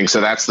landing. So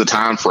that's the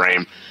time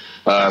frame.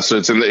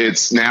 So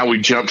it's now we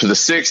jump to the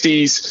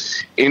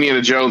 60s.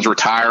 Indiana Jones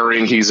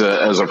retiring. He's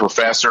as a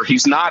professor.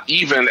 He's not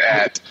even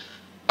at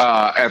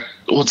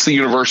what's the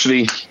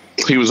university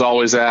he was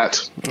always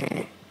at?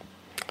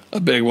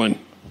 A big one.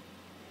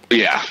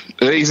 Yeah,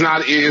 he's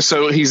not.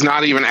 So he's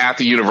not even at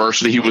the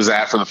university he was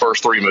at for the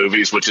first three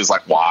movies, which is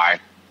like why?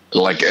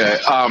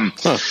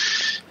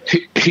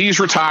 He's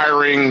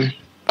retiring.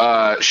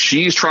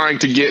 She's trying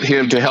to get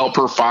him to help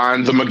her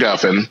find the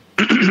MacGuffin,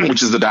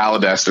 which is the Dial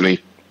of Destiny.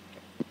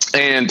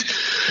 And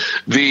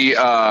the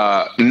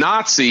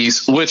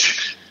Nazis,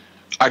 which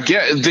I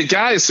get, the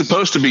guy is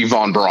supposed to be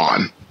von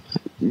Braun.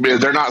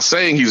 They're not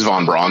saying he's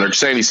von Braun. They're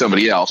saying he's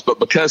somebody else. But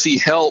because he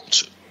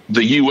helped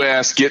the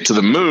U.S. get to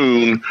the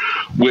moon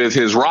with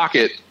his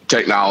rocket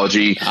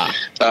technology.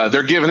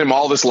 They're giving him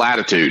all this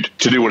latitude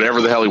to do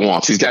whatever the hell he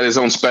wants. He's got his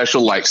own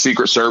special like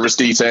Secret Service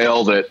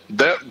detail that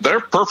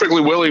they're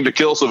perfectly willing to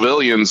kill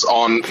civilians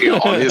on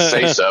his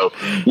say so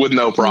with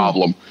no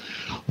problem.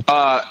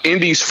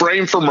 Indy's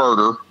framed for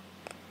murder,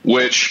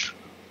 which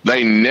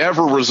they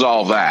never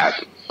resolve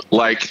that.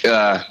 Like,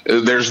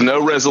 there's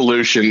no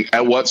resolution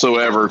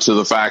whatsoever to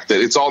the fact that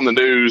it's on the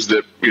news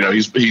that,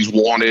 he's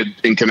wanted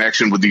in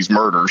connection with these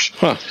murders.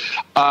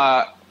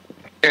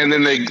 And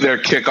then they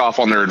kick off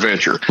on their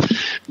adventure.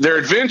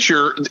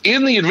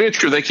 In the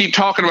adventure, they keep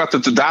talking about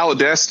that the Dial of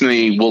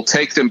Destiny will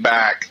take them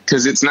back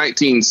because it's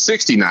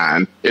 1969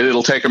 and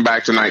it'll take them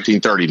back to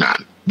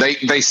 1939.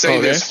 They say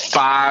this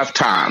 5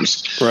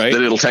 times, right,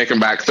 that it'll take them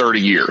back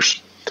 30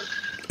 years.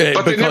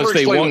 But because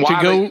they want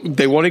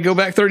to go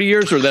back 30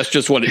 years, or that's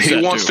just what it said.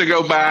 He wants to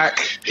go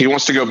back. He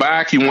wants to go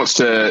back. He wants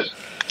to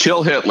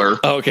kill Hitler.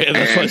 Okay,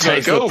 that's what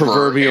takes the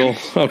proverbial.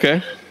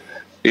 Okay.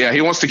 Yeah,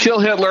 he wants to kill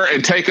Hitler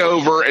and take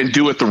over and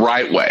do it the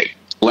right way,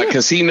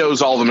 because he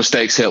knows all the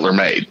mistakes Hitler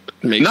made.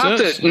 Not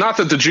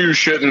that the Jews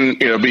shouldn't,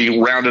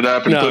 be rounded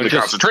up and put in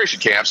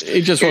concentration camps.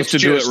 He just wants to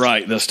do it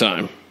right this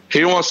time.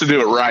 He wants to do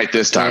it right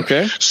this time.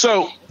 Okay.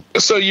 So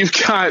you've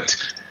got.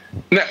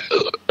 Now,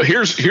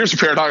 here's a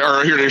paradox,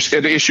 or here's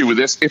an issue with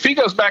this. If he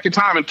goes back in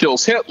time and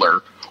kills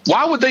Hitler,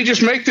 why would they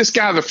just make this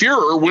guy the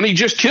Fuhrer when he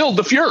just killed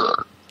the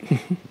Fuhrer?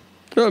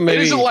 It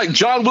isn't like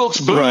John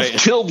Wilkes Booth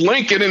killed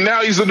Lincoln and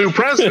now he's the new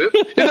president.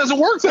 It doesn't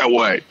work that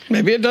way.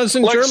 Maybe it does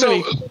in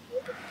Germany.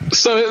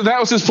 So that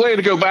was his plan,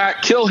 to go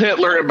back, kill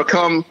Hitler, and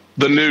become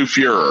the new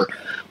Fuhrer.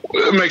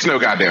 It makes no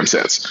goddamn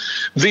sense.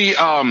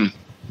 But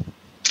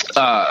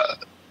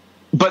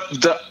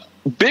the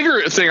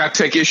bigger thing I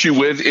take issue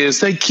with is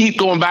they keep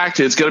going back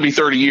to, it's going to be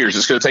 30 years.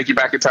 It's going to take you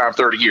back in time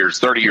 30 years,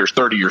 30 years,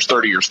 30 years,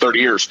 30 years, 30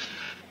 years.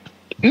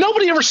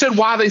 Nobody ever said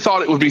why they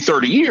thought it would be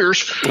 30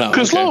 years,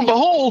 because lo and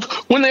behold,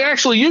 when they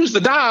actually use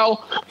the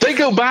dial, they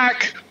go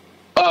back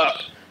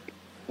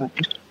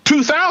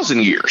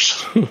 2,000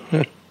 years.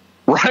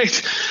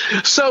 Right?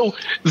 So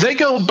they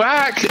go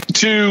back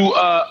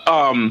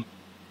to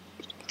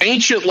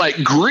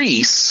ancient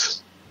Greece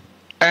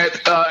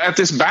at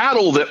this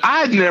battle that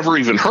I'd never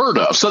even heard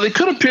of. So they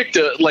could have picked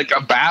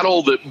a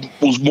battle that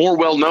was more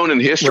well known in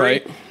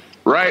history,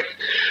 right?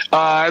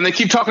 And they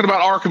keep talking about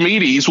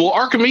Archimedes. Well,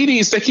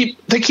 Archimedes, they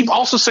keep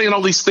also saying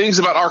all these things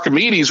about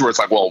Archimedes, where it's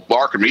like, well,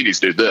 Archimedes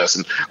did this,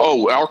 and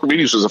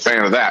Archimedes was a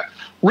fan of that.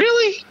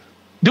 Really?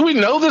 Do we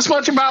know this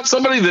much about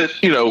somebody that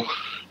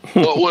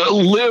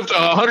lived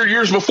 100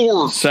 years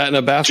before? Sat in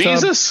a bathtub?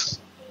 Jesus?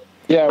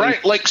 Yeah. Right.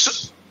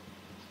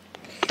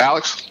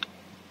 Alex?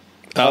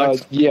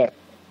 Yeah.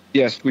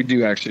 Yes, we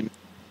do actually.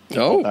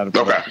 Oh,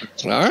 okay.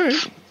 All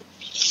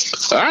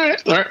right.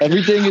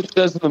 Everything it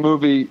says in the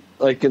movie,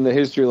 in the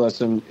history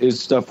lesson, is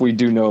stuff we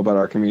do know about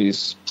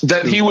Archimedes.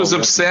 That he was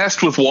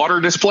obsessed with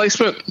water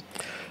displacement?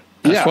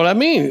 That's what I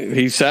mean.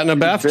 He sat in a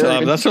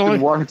bathtub. That's all.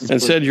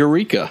 And said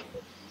 "Eureka."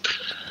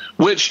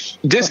 Which,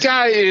 this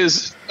guy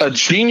is a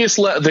genius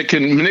that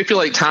can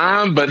manipulate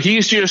time, but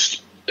he's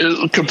just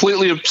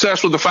completely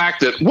obsessed with the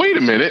fact that, wait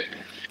a minute,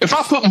 if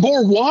I put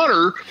more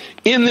water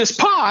in this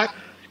pot,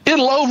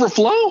 it'll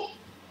overflow.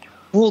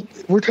 Well,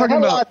 we're talking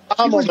about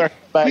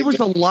he was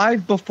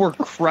alive before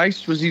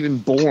Christ was even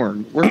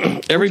born.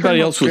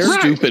 Everybody else was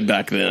stupid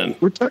back then.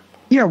 We're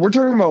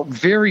talking about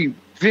very,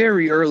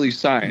 very early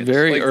science.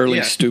 Very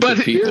early stupid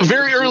people.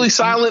 Very early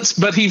science,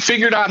 but he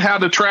figured out how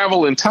to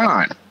travel in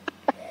time.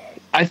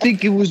 I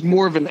think it was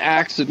more of an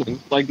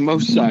accident, like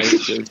most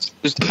scientists.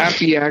 Just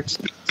happy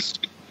accidents.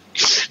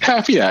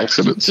 Happy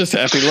accidents. Just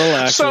happy little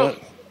accident.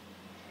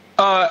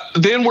 So,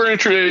 then we're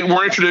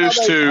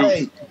introduced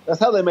to. That's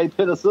how they made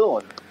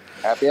penicillin.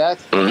 Happy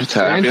accident.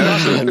 Happy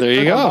accident. There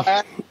you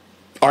go.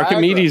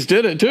 Archimedes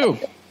did it too.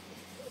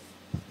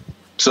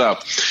 So,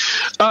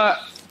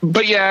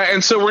 but yeah,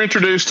 and so we're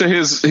introduced to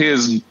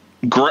his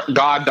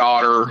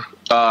goddaughter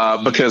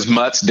because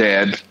Mutt's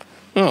dead.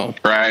 Oh,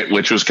 right,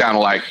 which was kind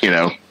of like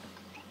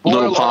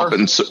little pomp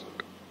and.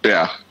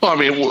 Yeah, well, I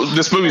mean,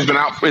 this movie's been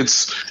out.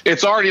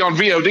 It's already on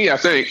VOD, I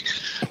think.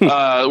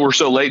 We're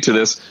so late to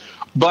this,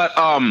 but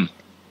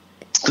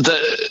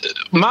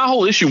my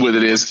whole issue with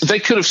it is they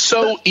could have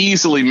so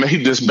easily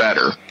made this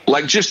better,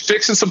 just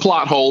fixing some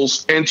plot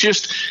holes and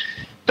just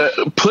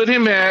put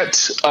him at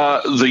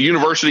the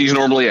university he's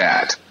normally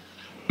at.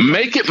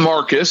 Make it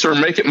Marcus, or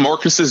make it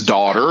Marcus's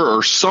daughter,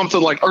 or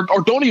something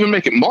or don't even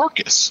make it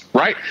Marcus.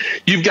 Right?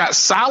 You've got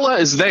Sila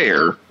is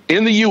there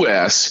in the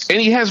U.S. and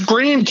he has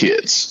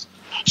grandkids.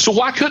 So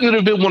why couldn't it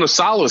have been one of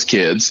Sila's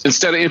kids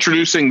instead of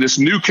introducing this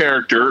new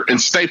character and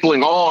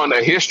stapling on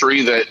a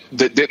history that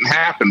didn't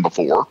happen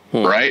before,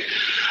 right?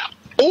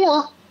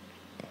 Or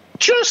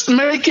just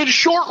make it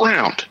Short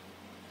Round.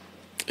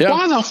 Yeah.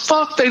 Why the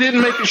fuck they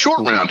didn't make it Short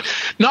Round?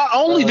 Not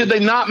only did they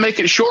not make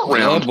it Short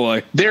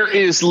Round, there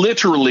is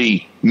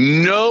literally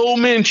no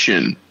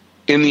mention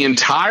in the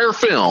entire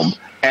film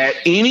at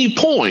any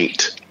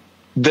point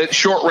that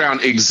Short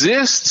Round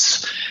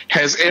exists,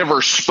 has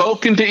ever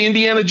spoken to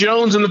Indiana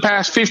Jones in the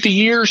past 50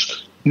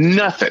 years.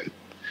 Nothing.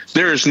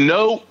 There is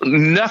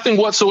nothing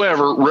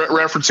whatsoever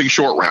referencing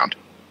Short Round.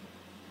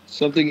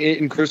 Something it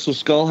and Crystal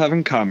Skull have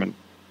in common.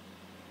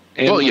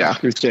 And Well, yeah.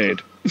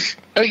 Crusade.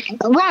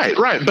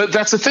 Right. But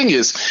that's the thing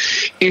is,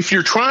 if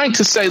you're trying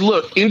to say,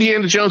 look,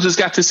 Indiana Jones has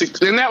got this,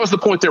 and that was the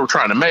point they were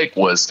trying to make,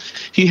 was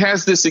he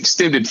has this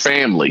extended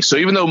family. So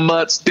even though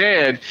Mutt's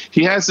dead,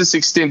 he has this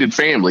extended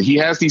family. He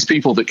has these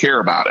people that care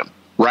about him,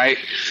 right?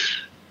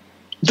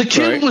 The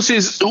kid was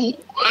his.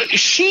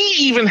 She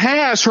even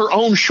has her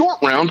own Short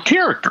Round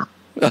character,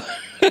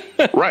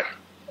 right?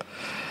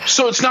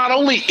 So it's not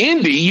only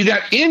Indy. You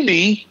got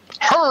Indy,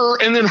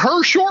 her, and then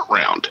her Short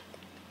Round.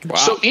 Wow.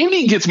 So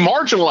Indy gets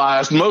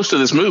marginalized most of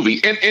this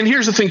movie. And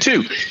here's the thing,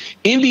 too.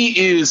 Indy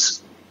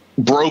is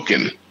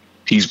broken.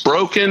 He's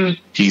broken.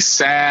 He's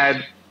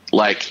sad.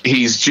 Like,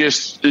 he's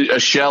just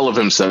a shell of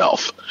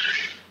himself.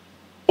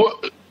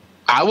 Well,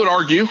 I would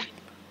argue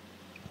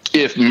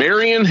if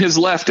Marion has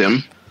left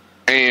him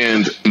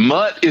and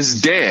Mutt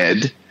is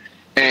dead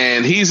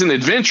and he's an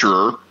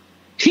adventurer,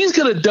 he's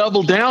going to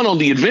double down on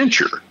the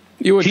adventure.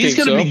 He's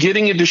going to be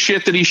getting into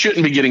shit that he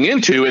shouldn't be getting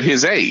into at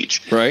his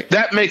age. Right.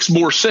 That makes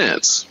more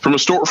sense from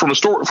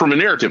a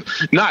narrative.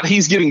 Not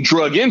he's getting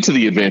drug into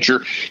the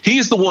adventure.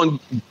 He's the one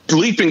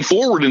leaping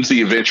forward into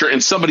the adventure,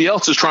 and somebody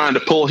else is trying to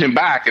pull him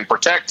back and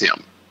protect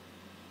him.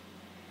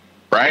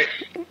 Right.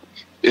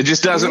 It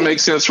just doesn't make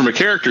sense from a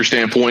character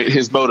standpoint.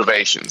 His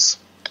motivations.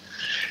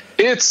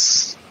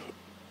 It's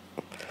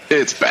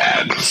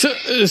bad.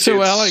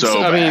 So Alex,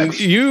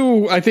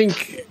 I think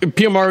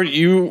PMR,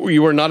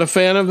 you were not a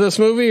fan of this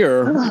movie,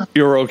 or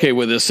you were okay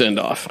with this send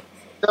off?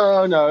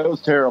 No, it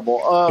was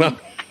terrible.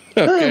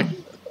 Okay.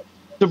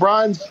 To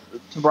Brian's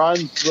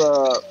rant.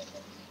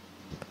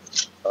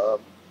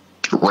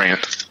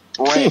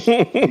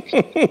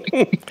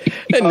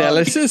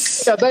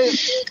 Analysis.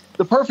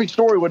 The perfect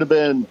story would have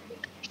been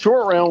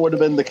Short Round would have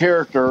been the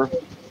character,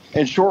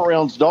 and Short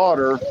Round's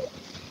daughter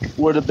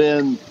would have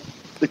been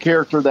the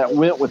character that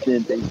went with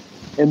Indy.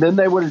 And then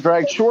they would have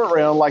dragged Short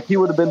Round like he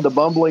would have been the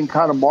bumbling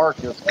kind of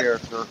Marcus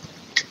character.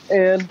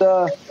 And,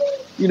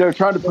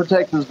 trying to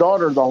protect his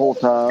daughter the whole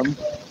time.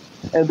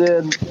 And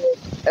then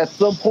at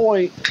some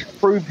point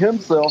prove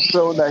himself,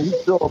 showing that he's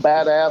still a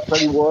badass that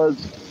he was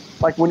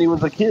like when he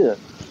was a kid.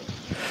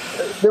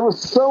 There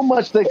was so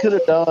much they could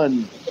have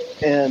done.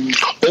 And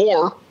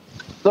or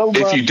so if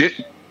much, you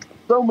did,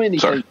 so many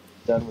things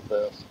done with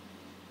this.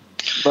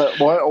 But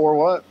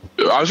what?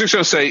 I was just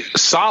going to say,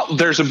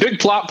 there's a big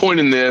plot point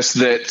in this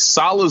that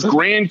Salah's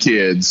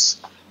grandkids,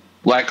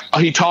 like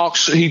he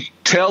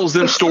tells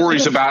them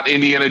stories about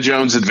Indiana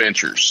Jones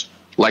adventures.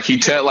 Like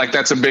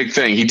that's a big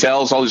thing. He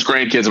tells all his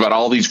grandkids about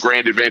all these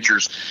grand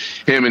adventures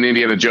him and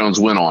Indiana Jones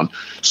went on.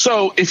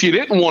 So if you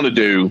didn't want to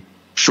do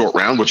Short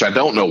Round, which I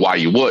don't know why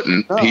you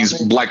wouldn't,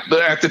 he's like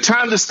at the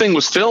time this thing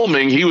was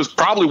filming, he was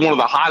probably one of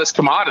the hottest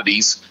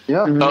commodities.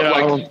 Yeah.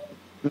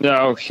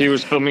 No, he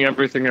was filming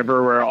Everything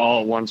Everywhere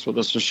All at Once with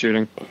us was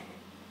shooting.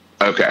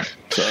 Okay.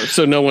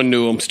 So no one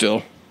knew him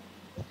still.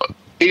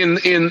 In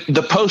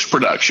the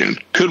post-production,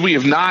 could we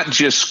have not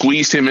just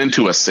squeezed him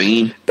into a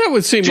scene? That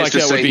would seem like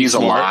that would be he's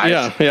smart.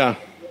 alive. Yeah.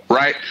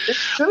 Right? It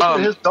could have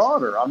been his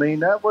daughter. I mean,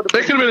 that would have been...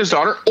 It could have been his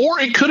daughter,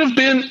 or it could have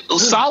been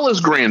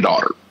Salah's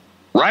granddaughter.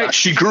 Right?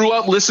 She grew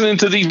up listening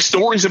to these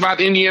stories about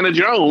Indiana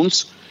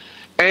Jones,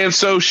 and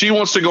so she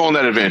wants to go on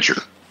that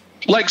adventure.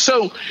 Like,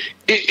 so,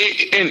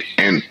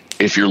 and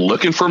if you're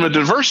looking from a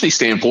diversity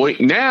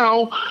standpoint,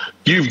 now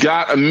you've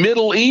got a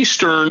Middle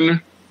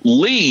Eastern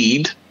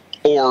lead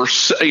or,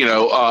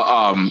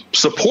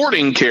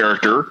 supporting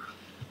character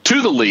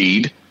to the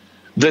lead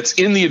that's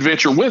in the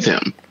adventure with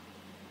him.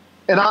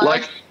 And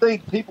I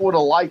think people would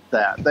have liked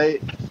that.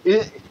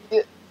 If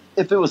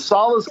it was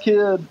Salah's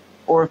kid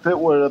or if it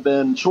would have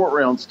been Short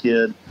Round's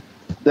kid,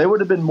 they would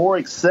have been more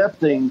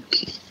accepting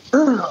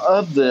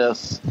of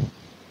this,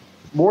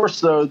 more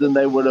so than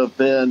they would have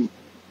been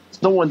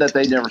someone that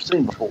they'd never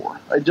seen before.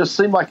 It just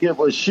seemed like it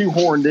was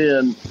shoehorned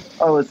in.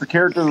 Oh, it's the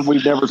character that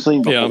we've never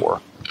seen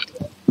before.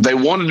 Yeah. They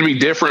wanted to be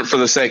different for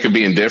the sake of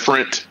being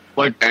different.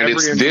 Like, and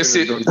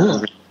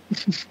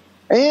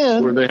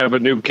and where they have a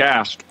new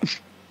cast.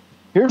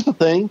 Here's the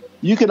thing.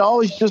 You can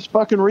always just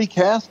fucking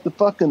recast the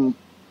fucking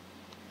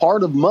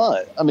part of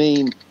Mutt. I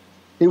mean,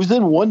 he was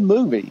in one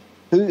movie.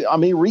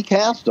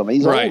 Recast him.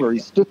 He's older.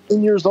 He's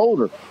 15 years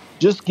older.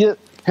 Just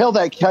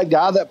that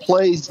guy that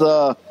plays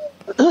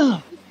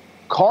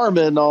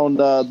Carmen on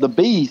the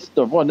Beast,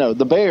 the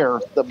Bear,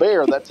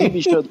 that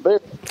TV show, The Bear,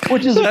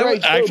 which is a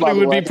great show.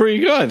 Actually, would be pretty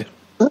good.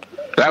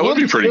 That would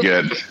be pretty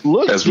good.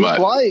 Looks just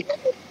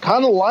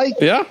kind of like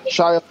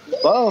Shia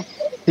LaBeouf.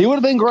 He would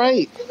have been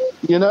great.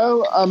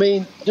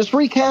 Just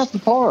recast the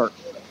part.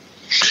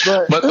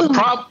 But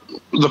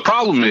the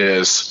problem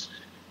is,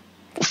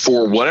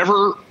 for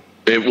whatever,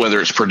 whether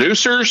it's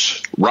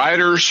producers,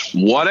 writers,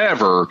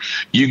 whatever,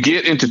 you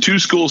get into two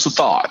schools of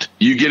thought.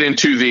 You get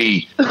into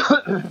the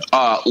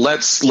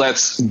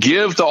let's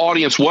give the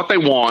audience what they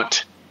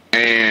want,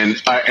 and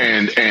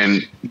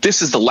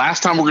this is the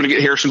last time we're going to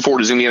get Harrison Ford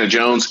as Indiana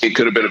Jones. It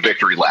could have been a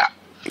victory lap.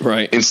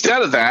 Right.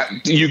 Instead of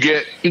that, you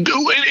get and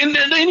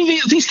any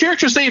of these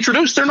characters they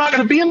introduced, they're not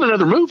going to be in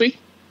another movie.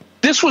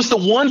 This was the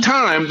one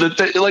time that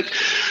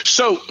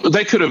so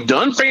they could have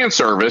done fan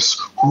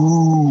service,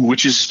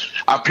 which is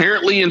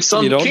apparently in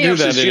some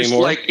camps is just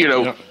anymore.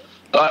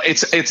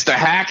 It's the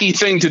hacky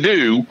thing to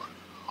do,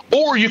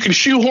 or you can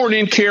shoehorn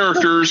in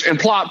characters and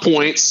plot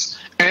points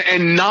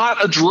and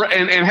not address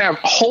and have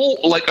whole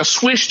like a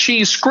Swiss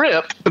cheese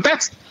script, but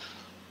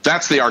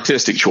that's the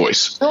artistic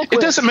choice.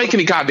 It doesn't make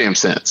any goddamn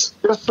sense.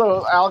 Just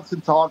so Alex can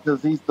talk,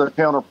 because he's the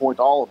counterpoint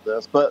to all of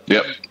this. But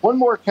one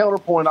more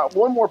point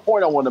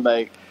I want to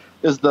make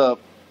is the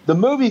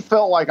movie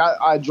felt like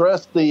I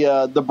addressed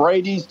the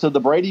Brady's to the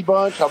Brady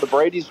Bunch, how the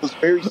Brady's was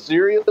very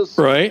serious.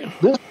 Right.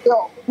 This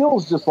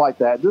feels just like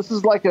that. This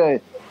is like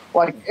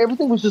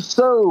everything was just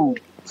so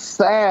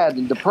sad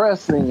and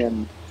depressing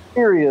and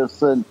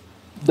serious, and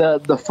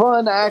the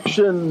fun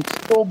action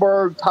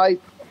Spielberg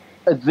type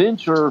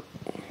adventure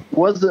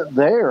wasn't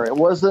there.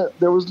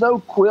 There was no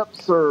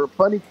quips or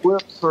funny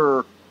quips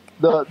or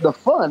the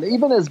fun.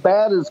 Even as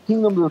bad as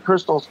Kingdom of the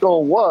Crystal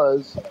Skull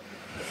was,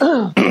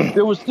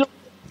 there was still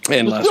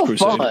Last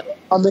Crusade. Fun.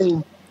 I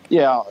mean,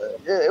 yeah,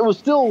 it was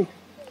still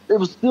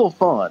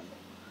fun.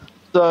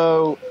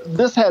 So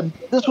this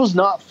was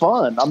not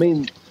fun. I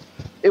mean,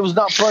 it was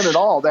not fun at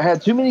all. They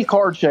had too many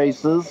car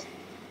chases.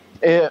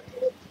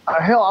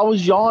 Hell, I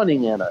was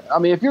yawning in it. I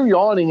mean, if you're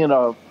yawning in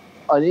an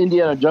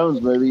Indiana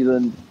Jones movie,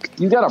 then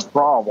you got a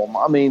problem.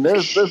 I mean,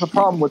 there's a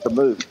problem with the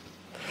movie.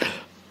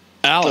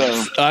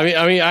 Alex, so,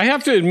 I mean, I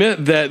have to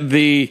admit that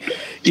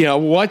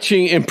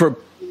watching in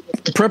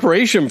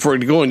preparation for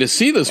going to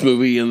see this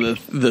movie in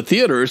the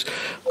theaters,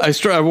 I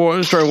started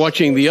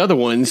watching the other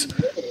ones,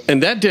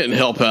 and that didn't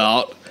help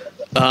out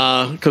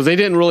because they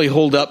didn't really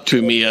hold up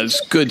to me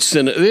as good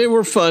They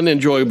were fun,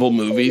 enjoyable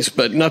movies,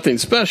 but nothing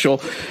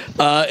special.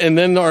 And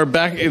then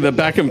the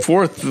back and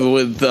forth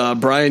with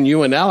Brian,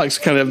 you and Alex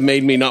kind of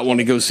made me not want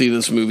to go see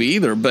this movie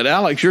either. But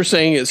Alex, you're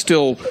saying it's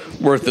still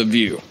worth a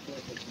view.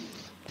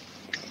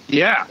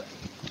 Yeah,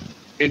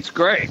 it's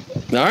great.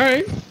 All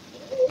right.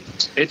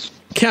 It's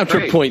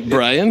counterpoint, great.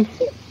 Brian.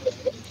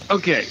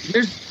 Okay,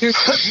 here's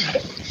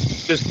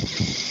just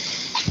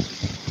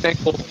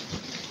thankful.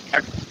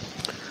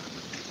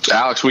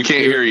 Alex, we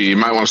can't hear you. You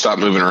might want to stop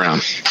moving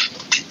around.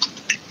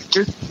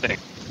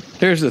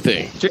 Here's the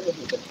thing.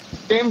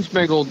 James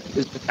Mangold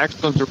is an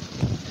excellent.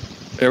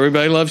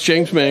 Everybody loves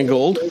James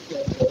Mangold.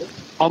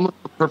 Almost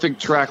a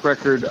perfect track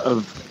record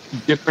of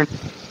different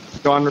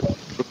genres.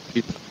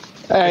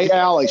 Hey,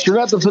 Alex, you're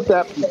going to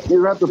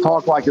have to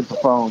talk like it's a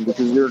phone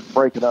because you're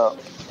breaking up.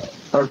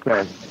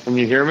 Okay. Can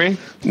you hear me?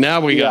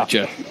 Now we got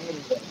you.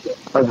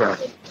 Okay.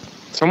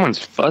 Someone's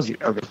fuzzy.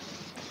 Okay.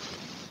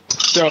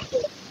 So,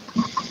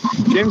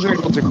 James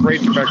Mangold's a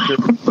great director.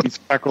 He's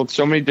tackled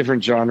so many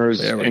different genres,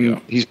 and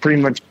he's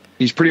pretty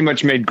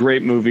much made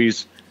great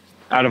movies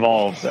out of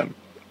all of them.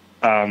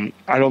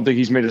 I don't think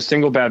he's made a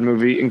single bad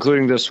movie,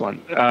 including this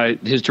one.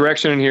 His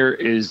direction in here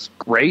is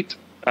great.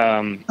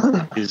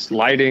 His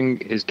lighting,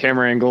 his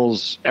camera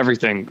angles,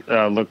 everything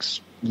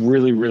looks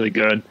really, really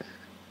good.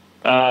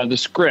 The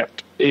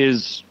script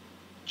is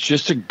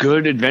just a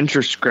good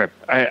adventure script.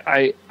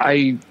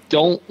 I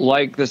don't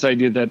like this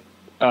idea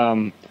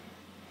that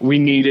we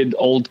needed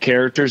old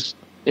characters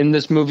in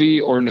this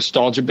movie or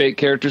nostalgia bait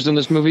characters in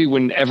this movie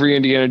when every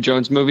Indiana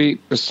Jones movie,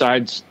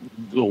 besides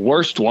the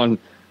worst one,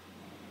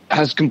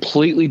 has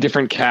completely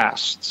different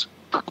casts.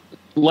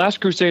 Last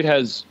Crusade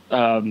has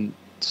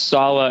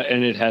Sala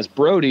and it has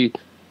Brody,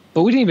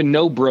 but we didn't even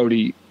know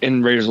Brody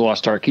in Raiders of the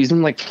Lost Ark. He's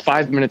in like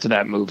 5 minutes of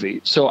that movie.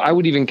 So I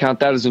would even count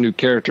that as a new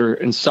character,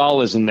 and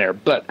Sala's in there.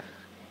 But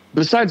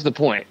besides the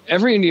point,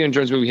 every Indiana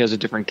Jones movie has a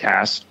different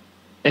cast,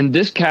 and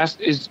this cast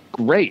is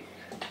great.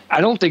 I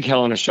don't think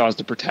Helena Shaw is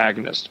the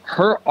protagonist.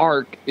 Her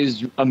arc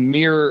is a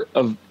mirror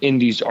of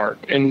Indy's arc,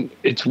 and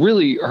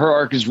her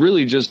arc is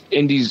really just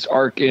Indy's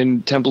arc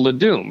in Temple of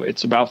Doom.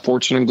 It's about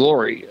fortune and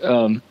glory,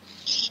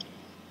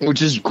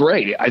 which is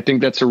great. I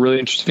think that's a really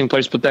interesting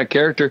place to put that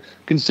character,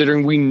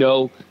 considering we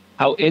know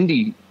how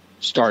Indy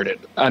started.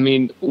 I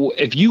mean,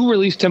 if you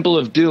release Temple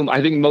of Doom,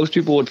 I think most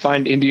people would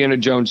find Indiana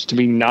Jones to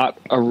be not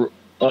a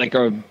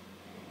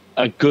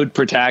good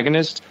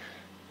protagonist,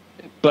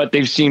 but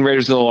they've seen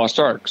Raiders of the Lost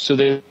Ark, so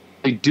they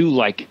do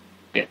like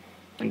it.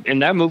 And in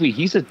that movie,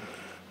 he's a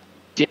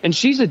dick, and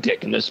she's a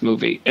dick in this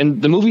movie,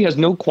 and the movie has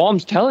no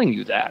qualms telling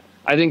you that.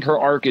 I think her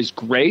arc is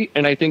great,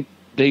 and I think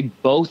they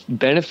both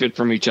benefit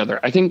from each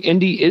other. I think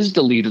Indy is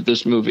the lead of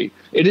this movie.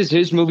 It is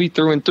his movie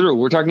through and through.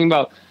 We're talking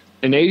about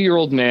an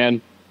 80-year-old man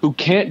who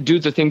can't do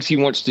the things he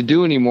wants to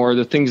do anymore,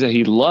 the things that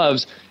he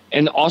loves,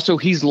 and also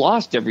he's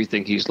lost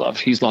everything he's loved.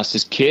 He's lost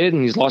his kid,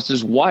 and he's lost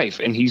his wife,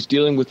 and he's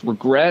dealing with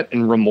regret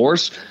and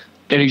remorse,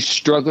 and he's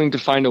struggling to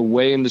find a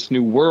way in this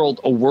new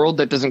world, a world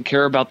that doesn't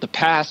care about the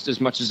past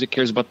as much as it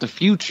cares about the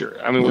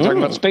future. I mean, we're talking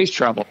about space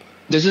travel.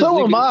 This is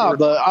so am I,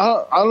 but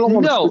I don't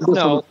want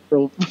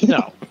to...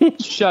 No,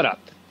 shut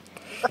up.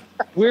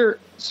 We're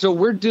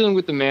dealing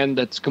with the man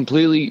that's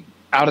completely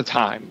out of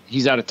time.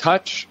 He's out of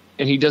touch,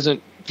 and he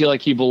doesn't feel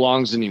like he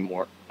belongs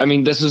anymore. I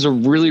mean, this is a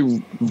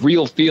really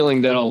real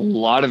feeling that a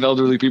lot of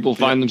elderly people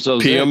find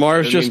themselves in.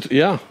 PMR is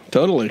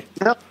totally.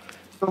 Yep.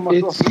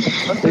 It's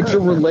a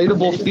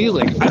relatable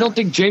feeling. I don't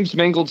think James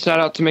Mangold set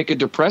out to make a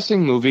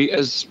depressing movie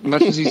as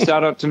much as he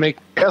set out to make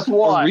Guess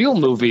what? a real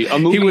movie.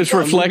 He was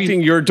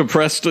reflecting your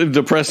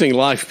depressing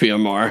life,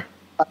 PMR.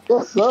 I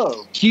guess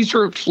so. He's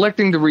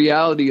reflecting the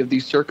reality of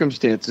these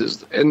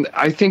circumstances, and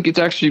I think it's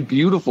actually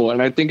beautiful,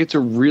 and I think it's a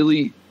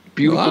really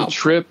beautiful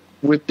trip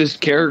with this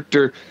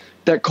character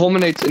that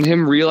culminates in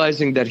him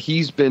realizing that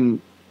he's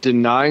been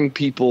denying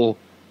people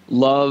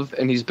love,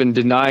 and he's been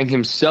denying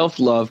himself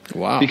love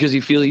because he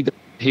feels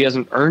he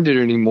hasn't earned it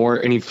anymore,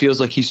 and he feels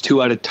like he's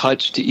too out of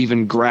touch to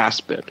even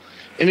grasp it.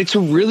 And it's a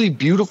really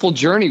beautiful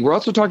journey. We're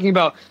also talking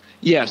about,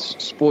 yes,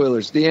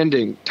 spoilers, the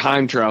ending,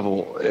 time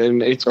travel,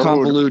 and it's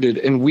convoluted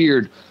and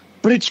weird,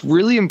 but it's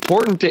really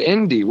important to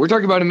Indy. We're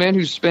talking about a man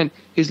who's spent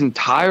his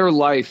entire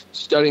life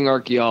studying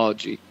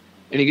archaeology,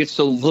 and he gets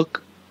to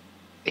look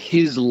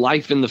his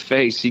life in the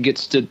face. He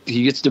gets to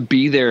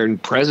be there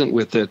and present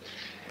with it,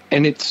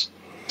 and it's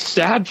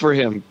sad for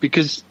him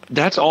because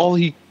that's all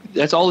he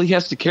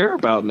has to care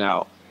about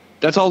now.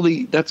 That's all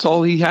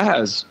he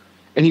has.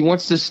 And he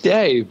wants to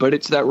stay, but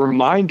it's that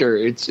reminder.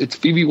 It's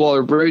Phoebe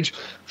Waller-Bridge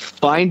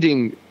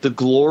finding the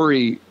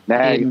glory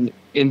in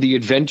the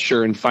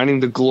adventure, and finding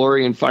the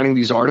glory and finding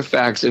these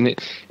artifacts and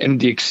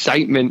the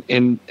excitement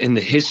and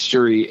the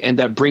history, and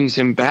that brings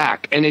him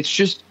back. And it's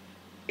just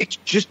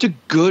a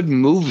good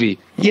movie.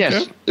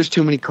 Yes, there's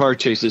too many car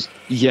chases.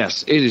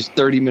 Yes, it is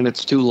 30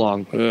 minutes too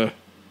long.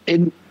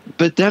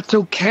 But that's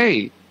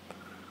okay.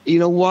 You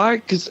know why?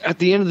 Because at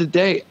the end of the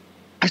day,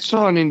 I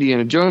saw an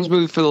Indiana Jones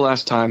movie for the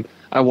last time.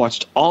 I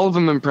watched all of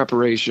them in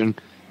preparation,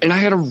 and I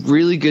had a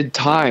really good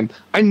time.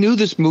 I knew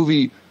this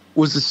movie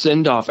was a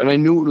send-off, and I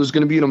knew it was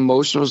going to be an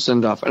emotional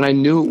send-off, and I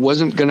knew it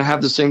wasn't going to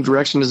have the same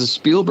direction as a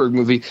Spielberg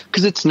movie,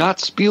 because it's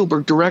not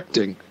Spielberg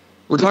directing.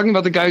 We're talking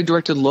about the guy who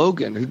directed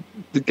Logan,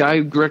 the guy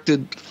who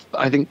directed,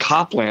 I think,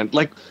 Copland.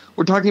 Like,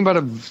 we're talking about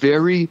a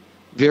very,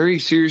 very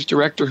serious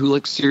director who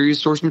likes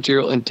serious source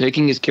material and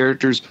taking his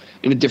characters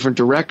in a different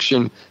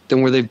direction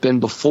than where they've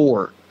been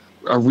before.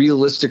 A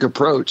realistic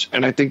approach,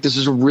 and I think this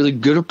is a really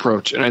good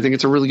approach, and I think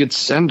it's a really good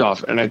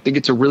send-off, and I think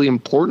it's a really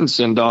important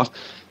send-off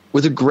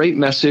with a great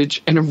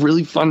message and a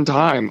really fun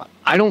time.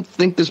 I don't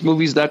think this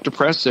movie's that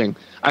depressing.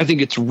 I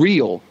think it's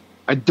real.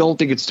 I don't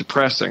think it's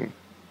depressing.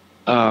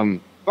 I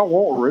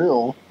want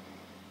real.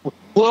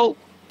 Well,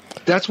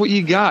 that's what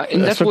you got,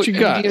 and that's what you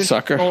got,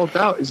 sucker. All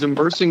about is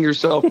immersing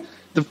yourself.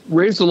 The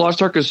Raiders of the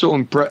Lost Ark is so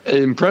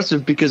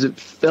impressive because it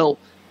felt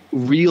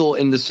real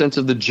in the sense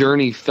of the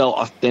journey felt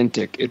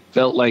authentic. It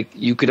felt like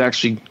you could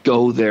actually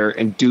go there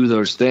and do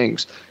those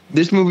things.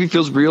 This movie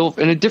feels real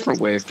in a different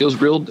way. It feels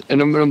real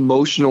in an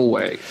emotional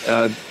way.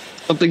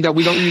 Something that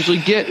we don't usually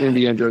get in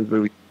Indiana Jones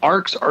movie.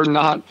 Arcs are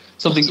not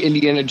something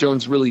Indiana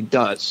Jones really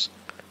does.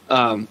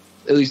 At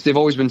least they've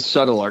always been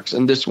subtle arcs,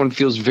 and this one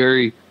feels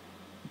very,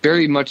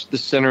 very much the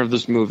center of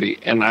this movie,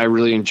 and I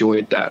really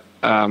enjoyed that.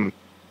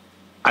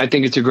 I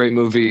think it's a great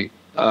movie.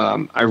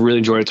 I really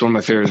enjoyed it. It's one of my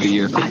favorite of the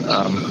year.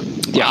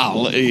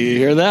 Wow, you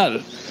hear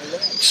that?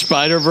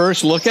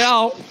 Spider-Verse, look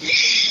out.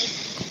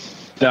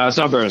 No, it's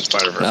not better than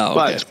Spider-Verse,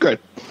 but it's good.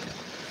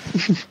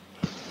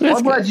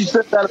 I'm glad you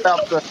said that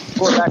about the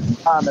going back in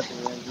time at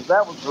the end, because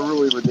that was the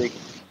really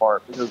ridiculous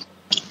part. Because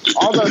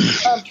although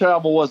time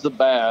travel wasn't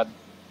bad,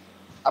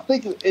 I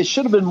think it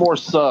should have been more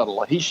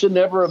subtle. He should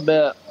never have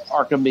met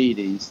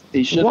Archimedes.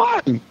 He should.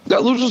 Why?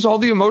 That loses all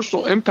the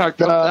emotional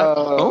impact of that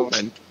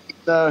moment.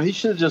 No, he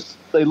should have just.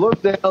 They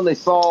looked down. They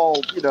saw,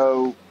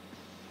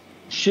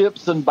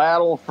 ships in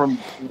battle from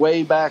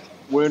way back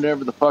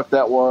whenever the fuck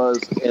that was,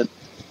 and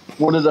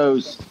one of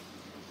those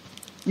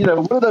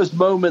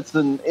moments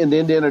in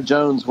Indiana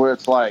Jones where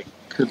it's like,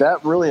 could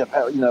that really have,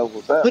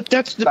 was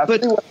that?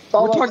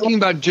 But we're talking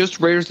about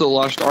just Raiders of the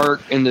Lost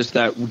Ark in this.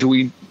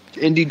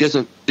 Indy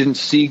didn't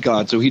see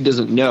God, so he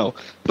doesn't know.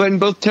 But in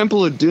both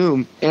Temple of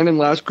Doom and in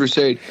Last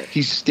Crusade,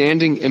 he's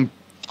standing in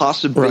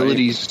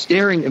possibilities,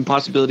 staring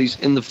impossibilities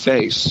in the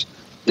face.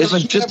 This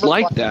is just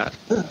like that.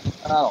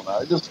 I don't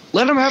know. Just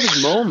let him have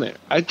his moment.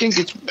 I think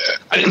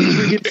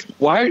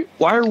why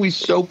are we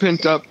so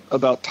pent up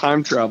about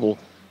time travel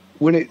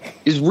when it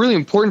is really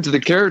important to the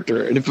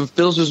character and it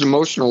fulfills his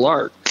emotional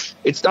arc?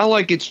 It's not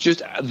like it's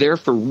just there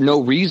for no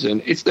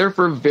reason. It's there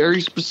for a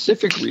very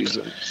specific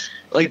reason.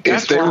 Like,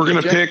 if they were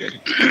going to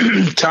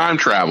pick time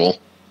travel,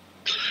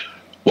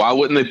 why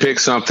wouldn't they pick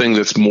something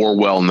that's more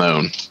well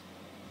known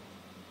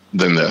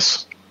than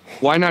this?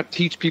 Why not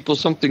teach people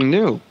something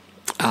new?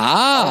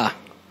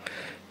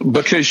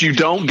 Because you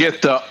don't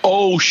get the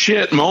oh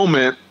shit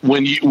moment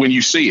when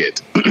you see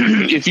it.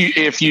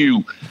 if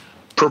you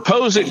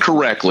propose it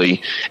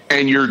correctly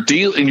and you're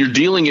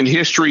dealing in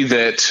history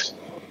that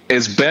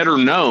is better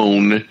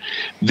known,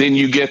 then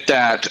you get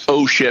that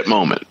oh shit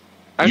moment.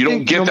 You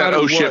don't get that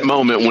oh shit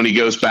moment when he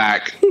goes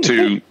back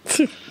to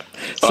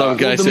some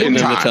guy sitting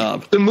in the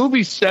tub. The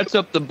movie sets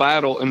up the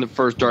battle in the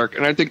first arc,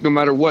 and I think no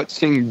matter what,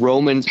 seeing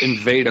Romans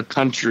invade a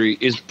country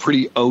is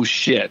pretty oh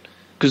shit,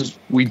 because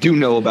we do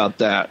know about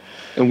that.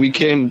 and we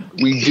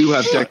do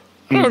have tech.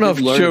 I don't know if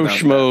Joe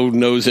Schmo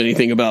knows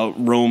anything about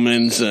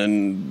Romans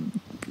and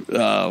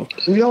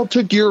we all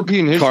took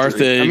European history.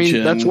 Carthage. I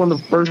mean, that's one of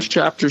the first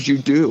chapters you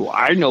do.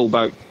 I know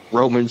about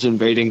Romans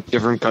invading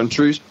different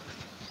countries.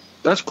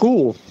 That's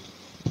cool.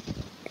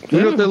 You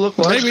know what they look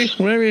like?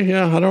 Maybe,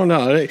 yeah. I don't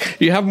know.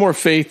 You have more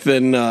faith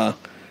than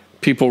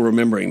people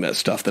remembering that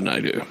stuff than I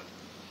do.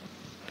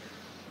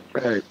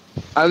 Right.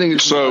 I think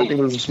it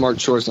was a smart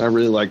choice, and I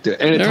really liked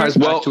it. And it ties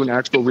back to an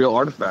actual real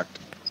artifact.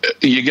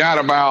 You got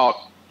about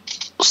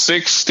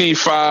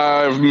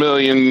 $65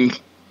 million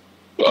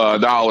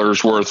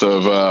worth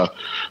of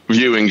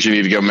viewings you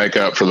need to go make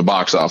up for the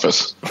box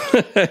office.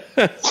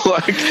 It's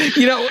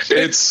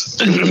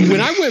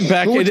when I went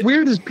back. What's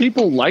weird is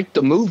people like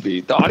the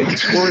movie. The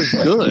audience score is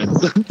good.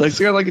 Like, it's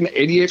got like an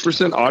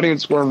 88%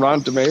 audience score on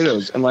Rotten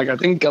Tomatoes, and like I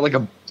think it got like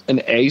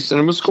an A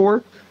cinema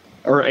score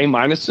or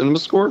A- cinema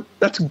score.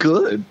 That's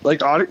good.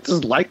 Like,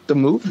 audiences like the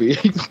movie.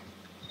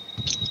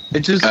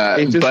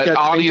 But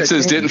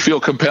audiences didn't feel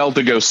compelled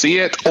to go see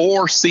it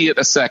or see it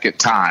a second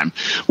time.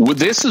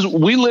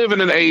 We live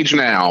in an age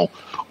now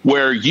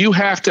where you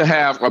have to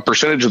have a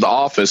percentage of the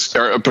office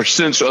or a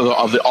percentage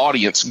of the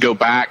audience go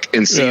back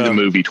and see the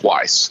movie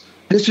twice.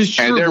 This is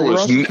true. And we're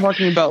also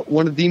talking about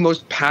one of the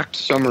most packed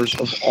summers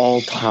of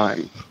all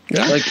time.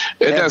 Yeah. Like,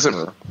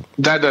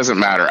 that doesn't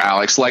matter,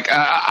 Alex. Like,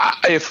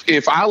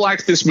 if I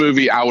liked this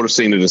movie, I would have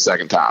seen it a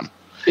second time.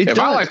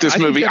 I liked this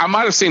movie, I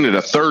might have seen it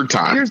a third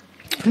time.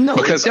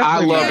 Because I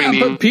love Indy.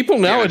 But people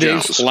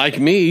nowadays, like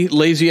me,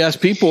 lazy ass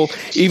people,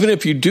 even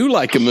if you do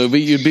like a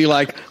movie, you'd be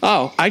like,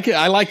 "Oh,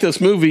 I like this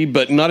movie,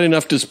 but not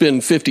enough to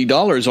spend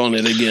 $50 on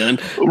it again.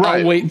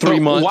 Right. I'll wait 3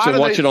 months and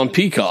watch it on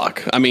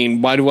Peacock." I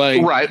mean, why do I?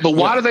 Right, but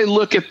why do they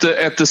look at the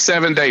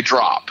 7-day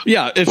drop?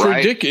 Yeah, it's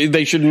ridiculous.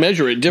 They should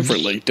measure it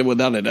differently,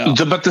 without a doubt.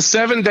 But the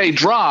 7-day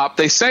drop,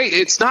 they say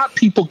it's not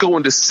people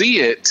going to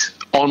see it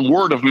on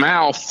word of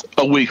mouth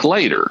a week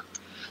later.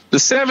 The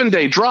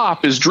 7-day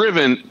drop is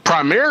driven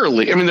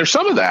primarily, I mean, there's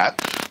some of that,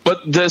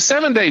 but the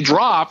 7-day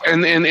drop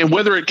and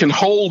whether it can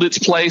hold its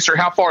place or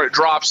how far it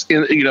drops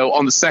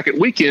on the second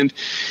weekend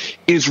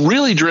is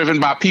really driven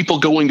by people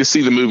going to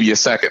see the movie a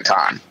second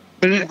time.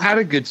 But it had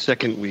a good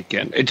second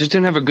weekend. It just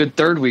didn't have a good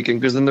third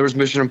weekend because then there was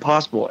Mission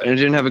Impossible, and it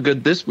didn't have a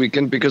good this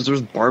weekend because there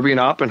was Barbie and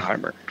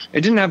Oppenheimer.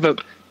 It didn't have it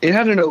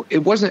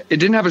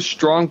didn't have a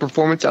strong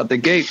performance out the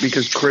gate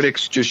because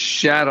critics just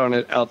shat on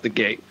it out the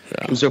gate.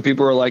 Yeah. And so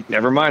people were like,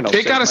 never mind.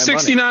 It got a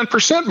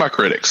 69% by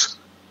critics.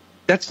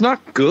 That's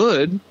not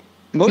good.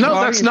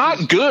 That's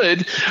not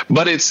good,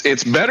 but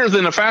it's better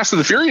than a Fast and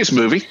the Furious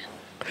movie.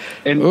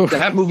 And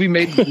that movie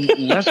made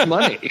less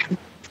money.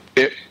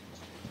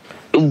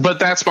 But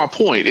that's my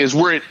point, is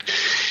where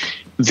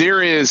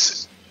there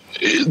is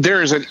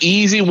an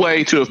easy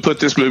way to have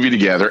put this movie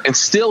together and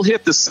still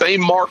hit the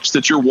same marks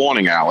that you're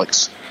wanting,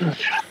 Alex.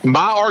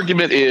 My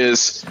argument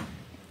is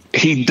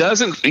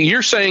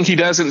you're saying he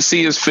doesn't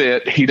see his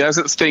fit. He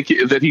doesn't think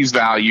that he's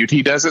valued.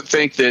 He doesn't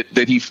think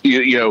that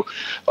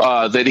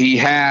he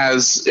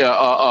has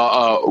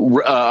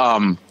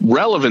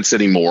relevance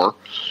anymore.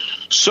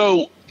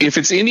 So if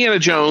it's Indiana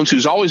Jones,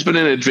 who's always been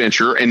an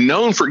adventure and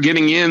known for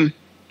getting in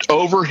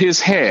over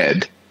his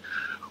head,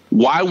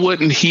 why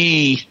wouldn't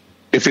he,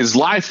 if his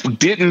life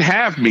didn't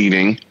have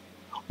meaning,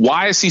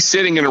 why is he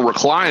sitting in a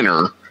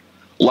recliner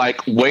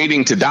like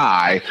waiting to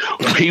die?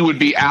 He would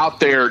be out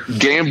there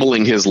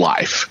gambling his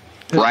life,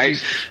 right?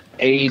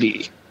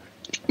 80.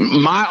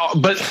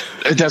 But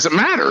it doesn't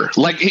matter.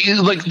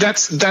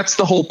 That's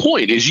the whole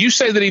point. Is you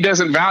say that he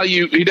doesn't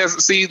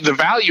see the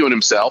value in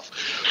himself.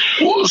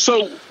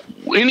 So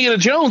Indiana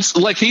Jones,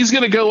 he's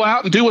going to go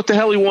out and do what the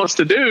hell he wants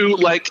to do.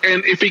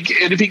 And if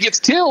he gets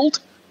killed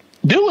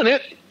doing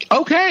it,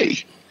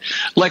 okay.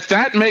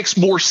 That makes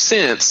more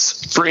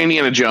sense for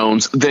Indiana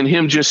Jones than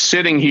him just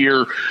sitting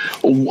here,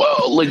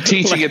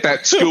 teaching at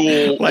that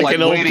school, like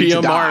an old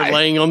PMR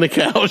laying on the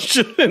couch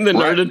in the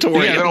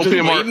nerdatorium,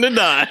 just waiting to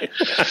die.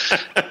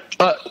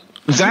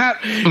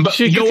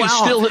 You go can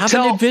out, still have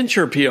tell an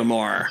adventure,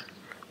 PMR.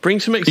 Bring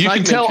some excitement.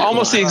 You can tell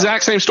almost the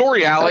exact same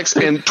story, Alex,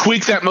 and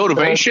tweak that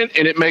motivation,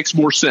 and it makes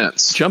more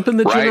sense. Jump in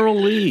the General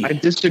League. I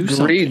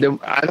disagree.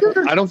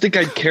 I don't think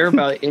I'd care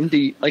about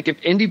Indy. If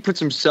Indy puts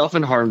himself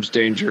in harm's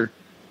danger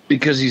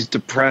because he's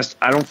depressed,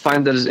 I don't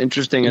find that as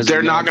interesting as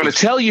they're not going to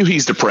tell you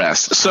he's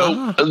depressed.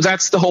 So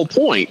that's the whole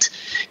point.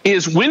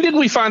 Is when did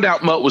we find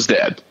out Mutt was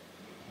dead?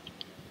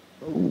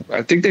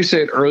 I think they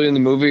say it early in the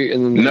movie,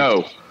 and then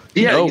no.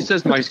 Yeah, no. He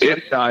says my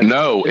son died.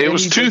 No, it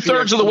was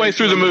 2/3 of the way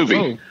through the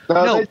movie.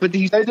 But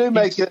they do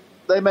make it.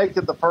 They make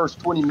it the first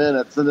 20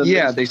 minutes. And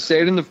then they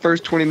say it in the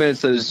first 20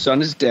 minutes that his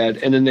son is dead,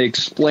 and then they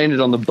explain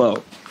it on the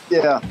boat.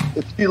 Yeah,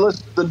 if you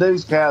listen to the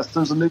newscast,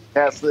 there's a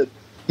newscast that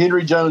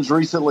Henry Jones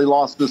recently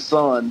lost his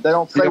son. They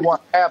don't say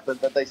what happened,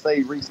 but they say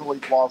he recently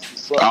lost his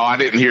son. Oh, I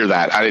didn't hear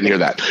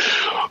that.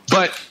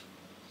 But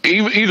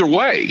Either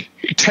way,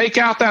 take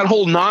out that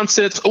whole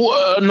nonsense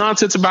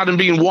about him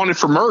being wanted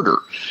for murder.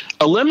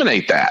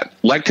 Eliminate that,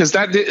 because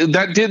that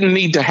didn't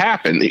need to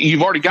happen.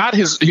 You've already got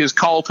his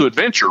call to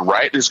adventure,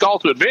 right? His call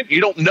to adventure. You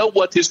don't know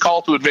what his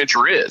call to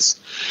adventure is.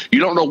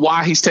 You don't know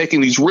why he's taking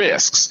these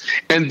risks.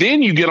 And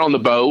then you get on the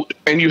boat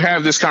and you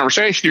have this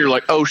conversation. You're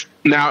like, oh,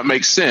 now it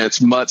makes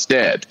sense. Mutt's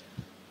dead.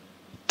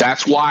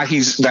 That's why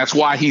he's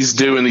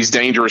doing these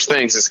dangerous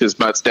things. Is because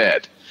Mutt's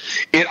dead.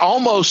 It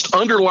almost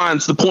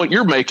underlines the point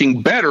you're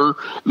making better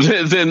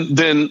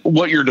than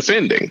what you're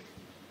defending,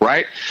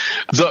 right?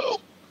 I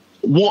don't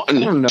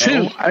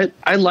know.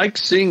 I like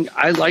seeing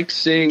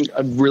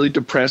a really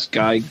depressed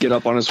guy get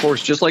up on his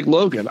horse, just like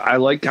Logan. I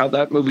like how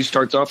that movie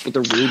starts off with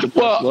a really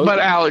depressed Logan. But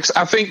Alex,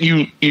 I think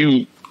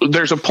you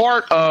there's a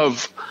part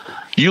of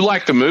you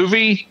like the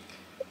movie,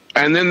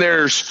 and then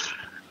there's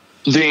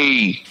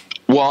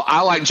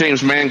I like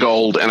James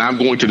Mangold, and I'm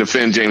going to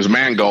defend James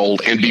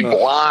Mangold and be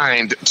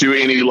blind to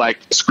any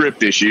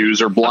script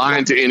issues or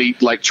blind to any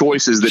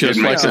choices that just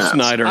didn't make sense.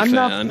 Snyder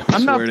fan.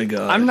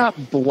 I'm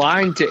not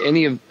blind to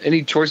any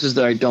choices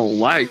that I don't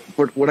like.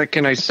 What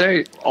can I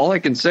say? All I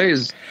can say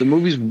is the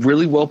movie's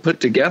really well put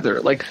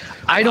together.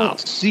 I don't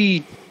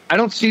see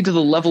to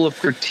the level of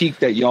critique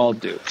that y'all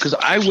do, because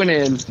I went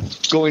in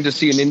going to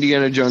see an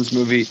Indiana Jones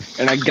movie,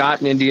 and I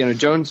got an Indiana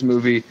Jones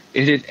movie.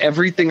 It hit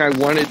everything I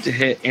wanted to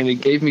hit, and it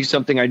gave me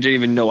something I didn't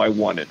even know I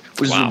wanted,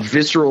 which was a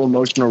visceral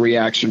emotional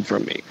reaction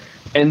from me.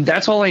 And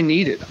that's all I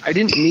needed. I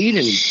didn't need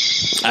any.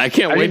 I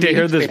can't wait to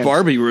hear this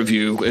Barbie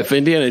review if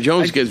Indiana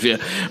Jones gives you.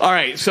 All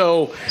right,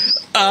 so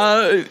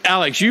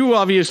Alex, you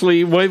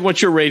obviously,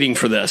 what's your rating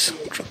for this?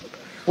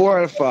 4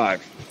 out of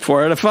 5.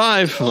 4 out of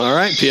 5. All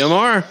right,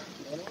 PMR.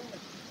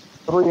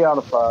 3 out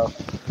of 5.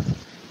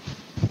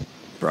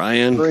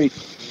 Brian? 3.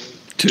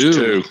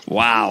 2.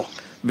 Wow.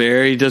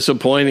 Very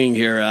disappointing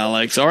here,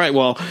 Alex. All right,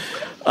 well,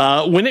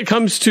 when it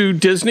comes to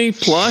Disney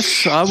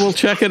Plus, I will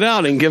check it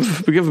out and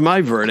give my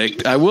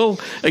verdict. I will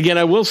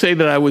say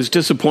that I was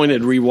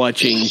disappointed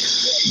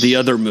rewatching the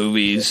other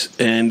movies,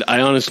 and I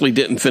honestly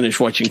didn't finish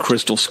watching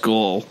Crystal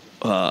Skull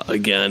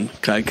again.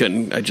 I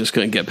just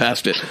couldn't get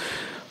past it.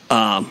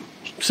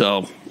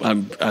 So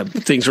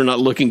things are not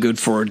looking good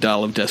for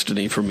Dial of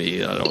Destiny for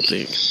me, I don't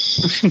think.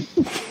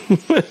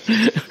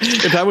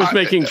 If I was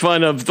making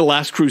fun of The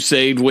Last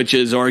Crusade, which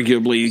is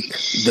arguably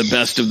the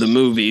best of the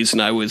movies,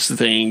 and I was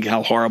saying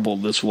how horrible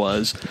this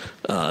was,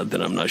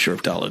 then I'm not sure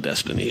if Dial of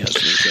Destiny has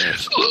any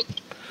chance.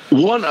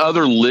 One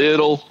other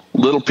little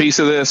piece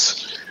of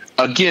this.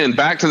 Again,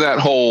 back to that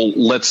whole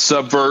let's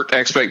subvert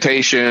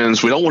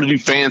expectations. We don't want to do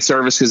fan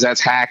service because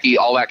that's hacky,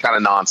 all that kind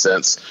of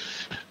nonsense.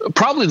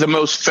 Probably the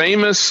most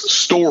famous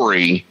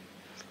story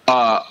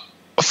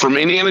from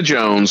Indiana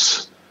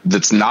Jones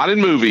that's not in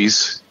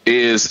movies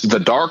is the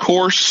Dark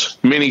Horse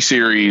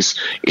miniseries,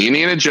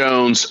 Indiana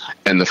Jones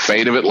and the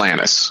Fate of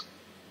Atlantis.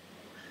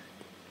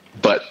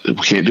 But we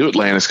can't do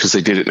Atlantis because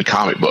they did it in a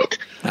comic book.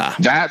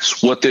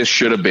 That's what this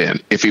should have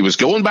been. If he was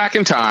going back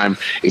in time,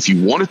 if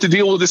you wanted to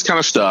deal with this kind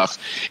of stuff,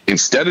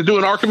 instead of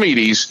doing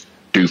Archimedes,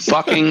 do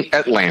fucking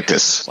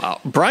Atlantis.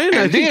 Wow. Brian,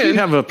 I think you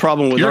have a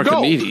problem with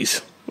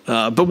Archimedes.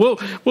 But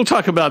we'll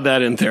talk about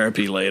that in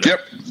therapy later. Yep.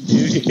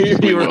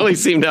 You really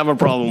seem to have a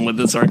problem with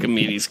this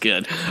Archimedes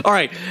kid. All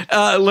right,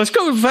 let's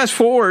go fast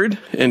forward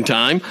in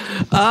time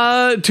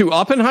to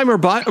Oppenheimer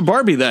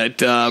Barbie that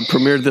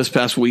premiered this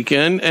past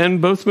weekend,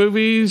 and both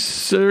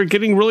movies are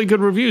getting really good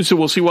reviews. So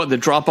we'll see what the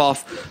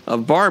drop-off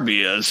of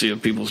Barbie is, see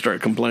if people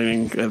start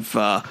complaining, if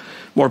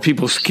more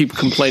people keep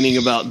complaining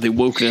about the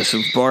wokeness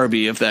of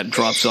Barbie, if that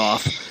drops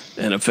off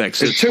and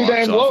affects its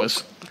box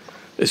office.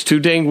 It's too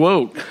dang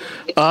woke.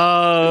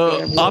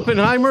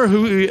 Oppenheimer,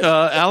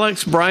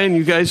 Alex, Brian,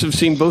 you guys have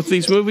seen both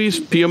these movies?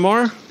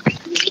 PMR?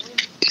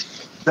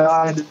 No,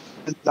 I did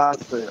not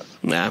see it.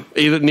 Nah,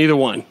 neither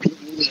one.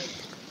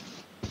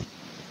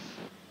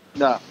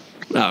 No.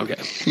 Oh,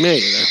 okay. Me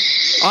either.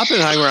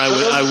 Oppenheimer,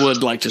 I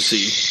would like to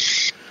see.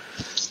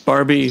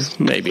 Barbie,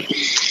 maybe.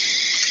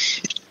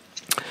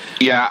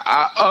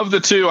 Yeah, of the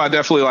two, I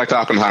definitely liked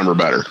Oppenheimer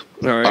better.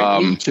 All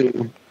right. Me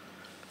too.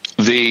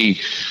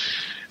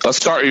 Let's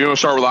start. You want to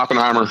start with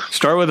Oppenheimer?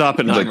 Start with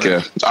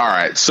Oppenheimer. All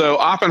right. So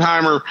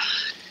Oppenheimer,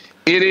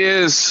 it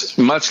is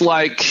much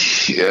like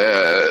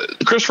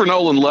Christopher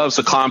Nolan loves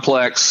a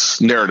complex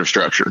narrative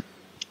structure.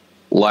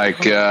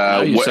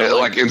 You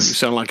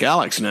sound like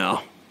Alex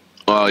now.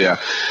 Well, yeah.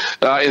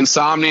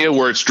 Insomnia,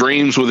 where it's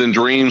dreams within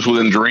dreams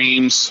within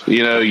dreams.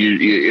 In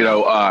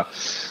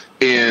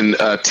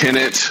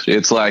Tenet,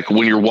 it's like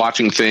when you're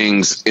watching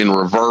things in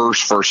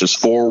reverse versus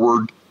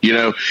forward.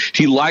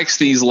 He likes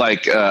these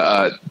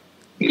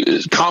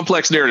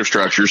complex narrative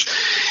structures,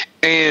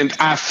 and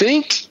I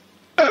think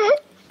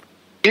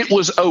it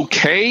was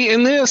okay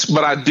in this,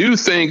 but I do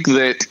think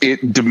that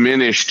it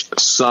diminished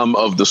some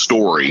of the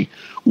story,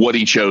 what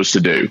he chose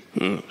to do.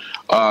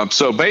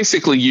 So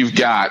basically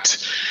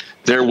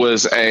there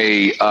was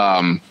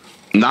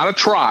not a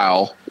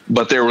trial,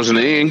 but there was an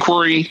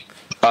inquiry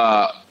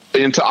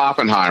into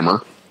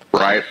Oppenheimer,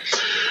 right?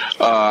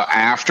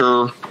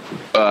 After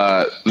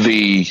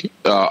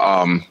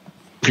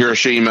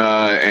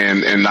Hiroshima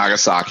and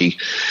Nagasaki.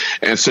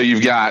 And so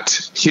you've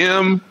got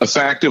him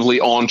effectively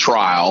on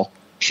trial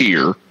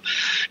here.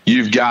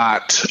 You've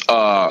got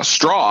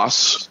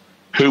Strauss,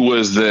 who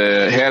was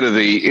the head of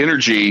the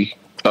Energy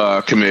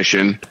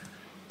Commission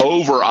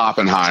over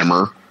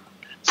Oppenheimer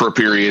for a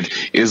period,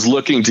 is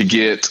looking to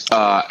get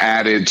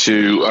added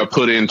to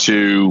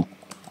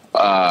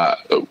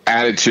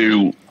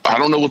I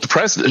don't know what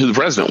who the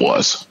president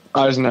was.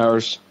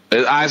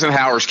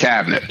 Eisenhower's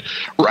cabinet,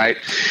 right?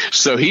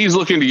 So he's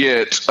looking to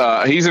get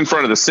he's in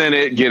front of the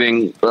Senate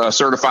getting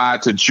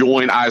certified to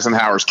join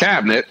Eisenhower's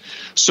cabinet.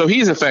 So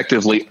he's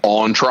effectively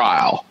on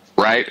trial,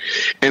 right?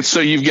 And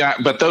so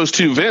but those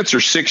two events are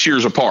 6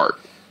 years apart,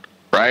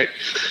 right?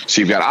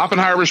 So you've got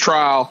Oppenheimer's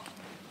trial,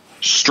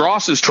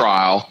 Strauss's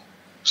trial,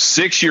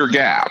 6-year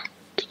gap.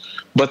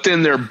 But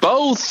then they're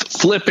both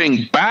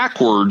flipping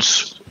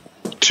backwards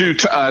to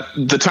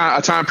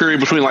a time period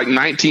between like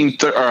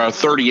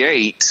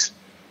 1938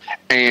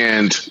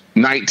 and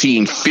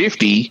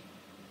 1950,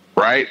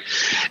 right?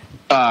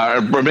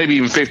 Or maybe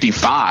even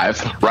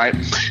 55, right?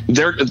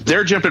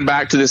 They're jumping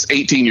back to this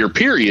 18-year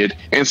period,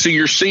 and so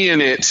you're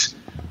seeing it,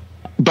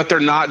 but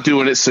they're not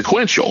doing it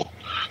sequential.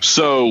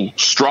 So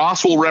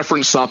Strauss will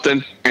reference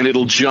something, and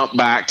it'll jump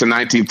back to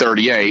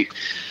 1938.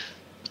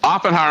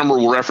 Oppenheimer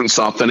will reference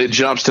something, it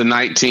jumps to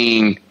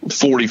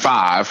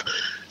 1945.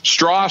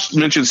 Strauss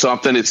mentioned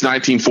something, it's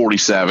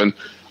 1947.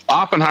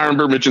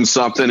 Oppenheimer mentioned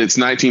something, it's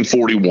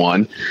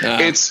 1941.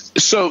 It's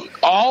so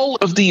all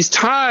of these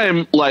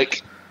time,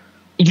 like,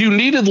 you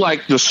needed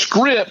like the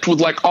script with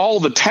like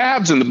all the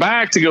tabs in the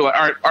back to go like,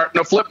 all right,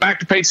 now flip back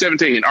to page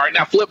 17. All right,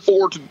 now flip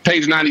forward to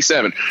page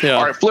 97. Yeah.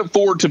 All right, flip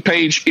forward to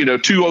page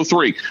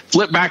 203.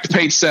 Flip back to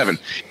page 7.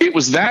 It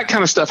was that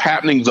kind of stuff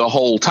happening the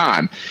whole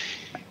time.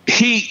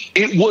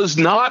 It was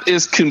not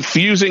as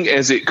confusing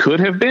as it could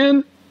have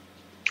been.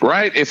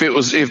 Right. If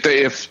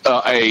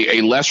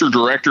a lesser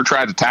director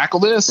tried to tackle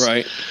this.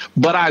 Right.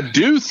 But I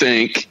do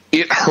think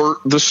it hurt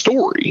the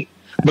story,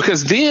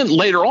 because then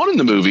later on in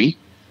the movie,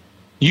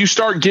 you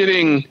start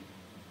getting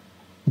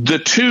the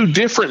two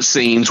different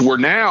scenes where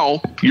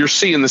now you're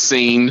seeing the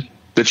scene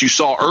that you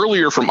saw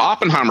earlier from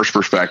Oppenheimer's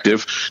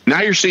perspective.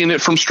 Now you're seeing it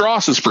from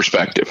Strauss's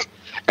perspective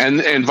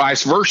and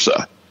vice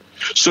versa.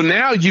 So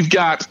now you've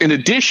got, in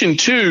addition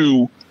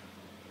to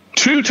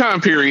two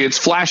time periods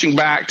flashing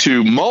back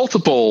to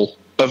multiple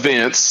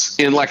events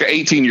in like an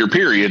 18-year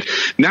period,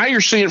 now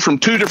you're seeing it from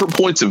two different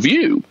points of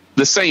view,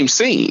 the same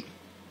scene.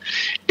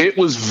 It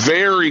was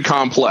very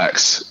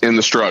complex in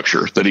the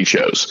structure that he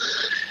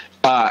chose.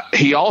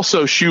 He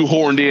also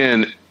shoehorned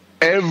in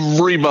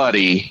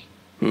everybody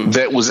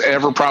that was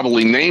ever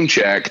probably name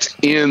checked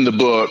in the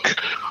book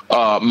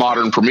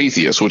Modern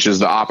Prometheus, which is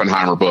the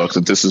Oppenheimer book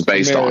that this is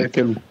based on.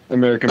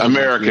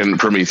 American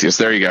Prometheus.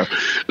 There you go.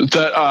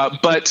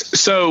 But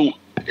so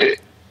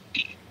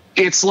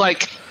it's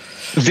like,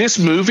 this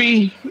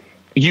movie,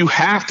 you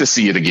have to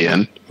see it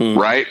again,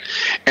 right?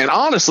 And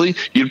honestly,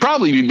 you'd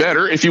probably be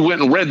better if you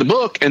went and read the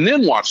book and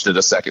then watched it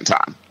a second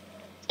time.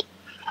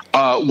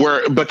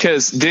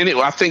 Because then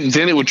I think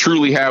it would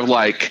truly have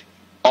like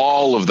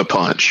all of the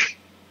punch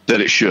that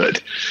it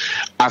should.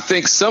 I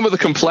think some of the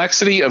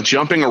complexity of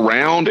jumping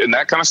around and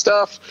that kind of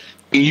stuff,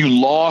 you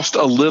lost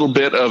a little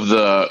bit of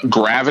the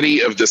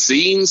gravity of the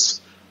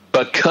scenes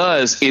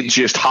because it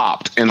just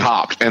hopped and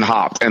hopped and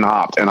hopped and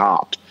hopped and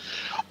hopped.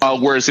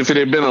 Whereas if it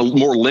had been a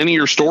more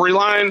linear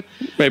storyline,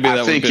 maybe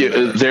I think it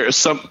would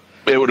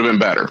have been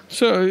better.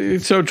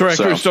 So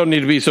directors don't need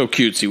to be so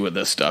cutesy with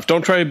this stuff.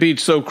 Don't try to be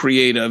so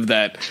creative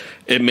that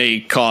it may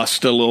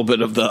cost a little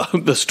bit of the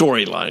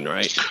storyline,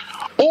 right?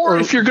 Or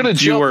if you're going to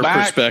jump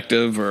back,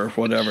 perspective or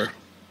whatever.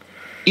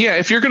 Yeah,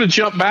 if you're going to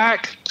jump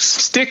back,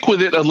 stick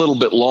with it a little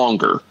bit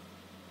longer.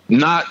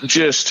 Not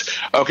just,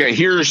 okay,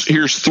 here's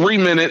 3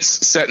 minutes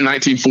set in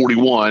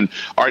 1941.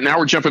 All right, now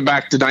we're jumping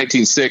back to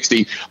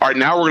 1960. All right,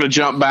 now we're going to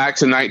jump back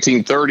to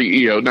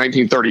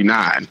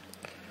 1939.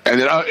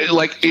 And then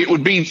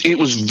it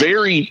was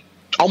very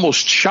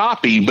almost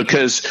choppy,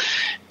 because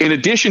in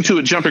addition to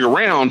it jumping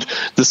around,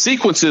 the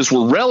sequences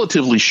were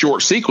relatively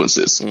short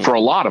sequences for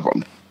a lot of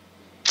them.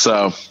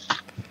 So,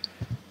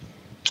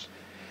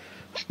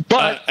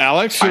 but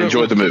Alex, I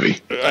enjoyed the movie.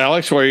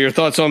 Alex, what are your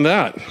thoughts on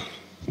that?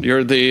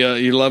 You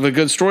love a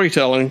good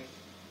storytelling.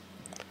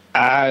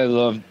 I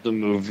loved the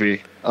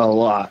movie a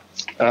lot.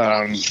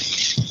 I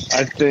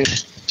think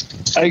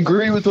I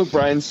agree with what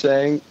Brian's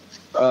saying,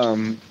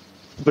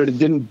 but it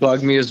didn't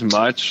bug me as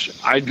much.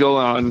 I'd go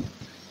on,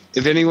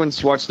 if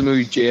anyone's watched the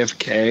movie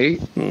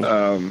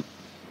JFK,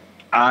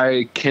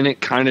 I kin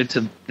it kind of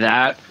to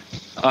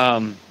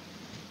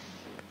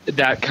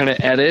that kind of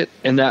edit,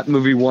 and that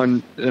movie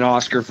won an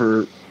Oscar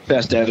for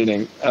best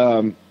editing.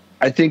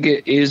 I think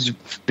it is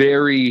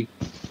very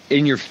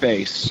in your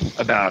face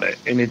about it,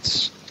 and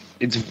it's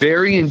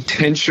very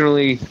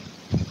intentionally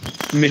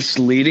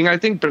misleading, I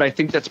think, but I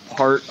think that's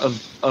part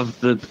of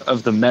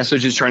the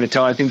message it's trying to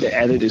tell. I think the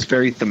edit is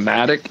very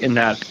thematic in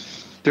that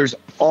there's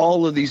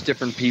all of these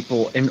different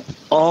people and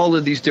all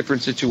of these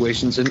different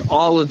situations and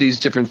all of these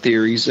different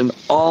theories and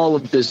all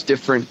of this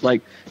different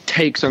like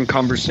takes on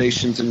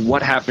conversations and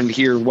what happened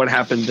here, what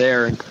happened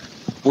there, and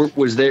were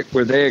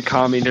they a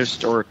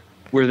communist or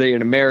were they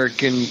an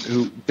American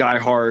who die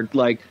hard?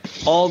 Like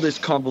all this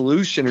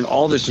convolution and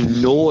all this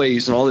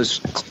noise and all this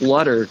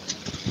clutter.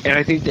 And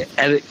I think the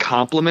edit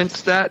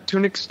complements that to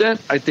an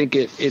extent. I think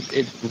it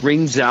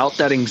brings out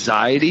that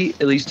anxiety,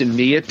 at least in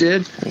me it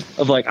did,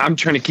 of like, I'm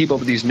trying to keep up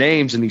with these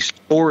names and these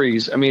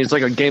stories. I mean, it's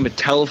like a game of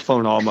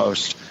telephone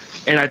almost.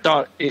 And I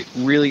thought it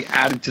really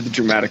added to the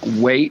dramatic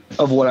weight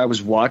of what I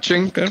was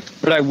watching. Okay.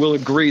 But I will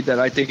agree that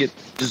I think it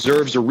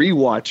deserves a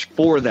rewatch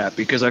for that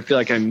because I feel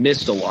like I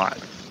missed a lot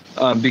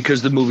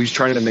because the movie's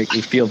trying to make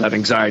me feel that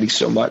anxiety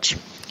so much.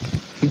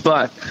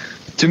 But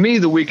to me,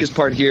 the weakest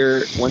part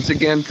here, once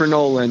again for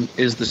Nolan,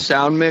 is the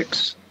sound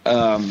mix.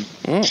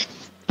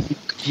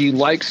 He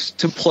likes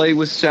to play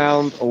with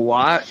sound a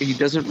lot. He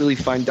doesn't really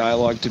find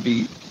dialogue to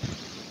be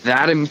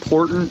that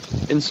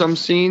important in some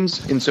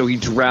scenes, and so he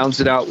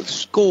drowns it out with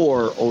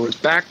score or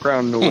with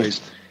background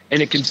noise,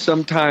 and it can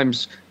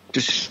sometimes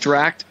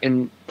distract,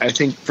 and I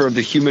think for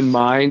the human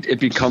mind,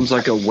 it becomes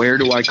like a where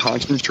do I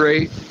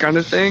concentrate kind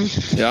of thing.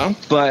 Yeah.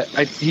 But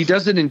he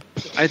does it in,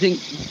 I think,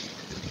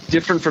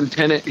 different from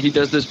Tenet, he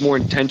does this more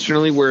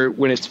intentionally where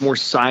when it's more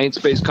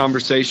science-based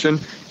conversation,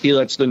 he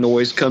lets the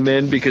noise come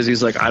in because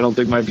he's like, I don't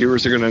think my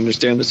viewers are going to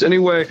understand this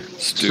anyway.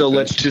 Stupid. So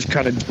let's just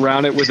kind of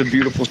drown it with a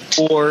beautiful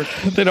score.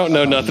 They don't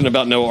know nothing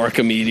about no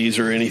Archimedes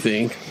or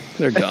anything.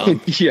 They're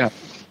dumb. Yeah.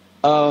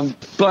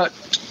 But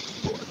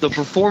the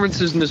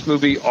performances in this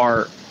movie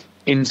are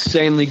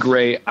insanely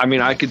great. I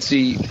mean, I could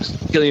see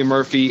Cillian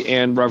Murphy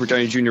and Robert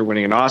Downey Jr.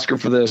 winning an Oscar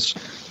for this.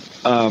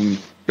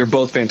 They're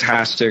both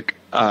fantastic.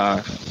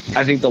 I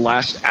think the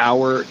last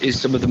hour is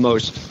some of the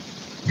most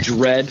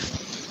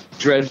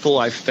dreadful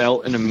I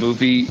felt in a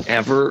movie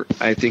ever.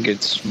 I think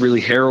it's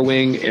really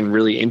harrowing and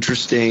really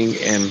interesting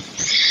and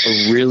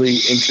a really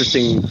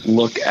interesting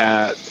look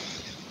at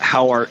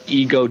how our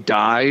ego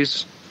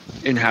dies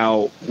and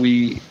how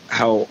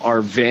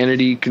our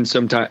vanity can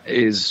sometimes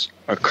is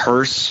a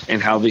curse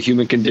and how the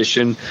human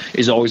condition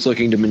is always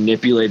looking to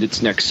manipulate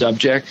its next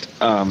subject.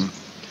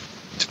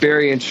 It's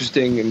very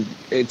interesting and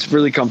it's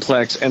really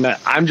complex. And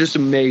I'm just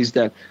amazed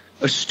that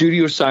a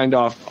studio signed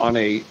off on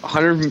a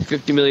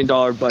 $150 million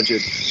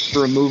budget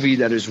for a movie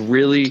that is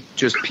really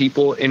just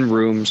people in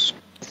rooms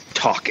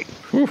talking.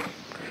 Whew.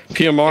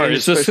 PMR,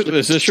 is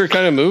this your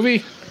kind of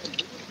movie?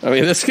 I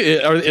mean,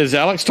 is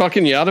Alex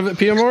talking you out of it,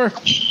 PMR?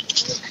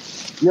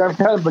 Yeah, I'm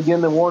kind of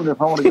beginning to wonder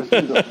if I want to go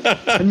through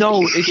them.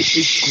 No,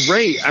 it's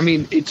great. I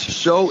mean, it's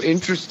so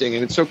interesting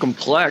and it's so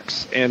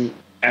complex. And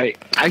I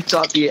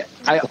thought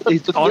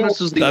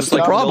honestly, that's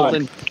the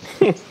problem.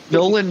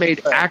 Nolan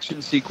made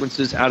action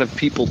sequences out of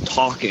people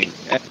talking.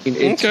 I mean,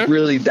 it's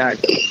really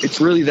that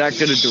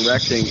good at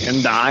directing.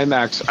 And the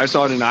IMAX, I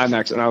saw it in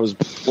IMAX, and I was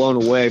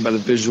blown away by the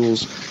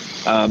visuals.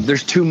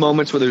 There's 2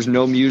 moments where there's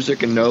no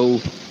music and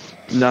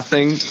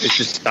nothing. It's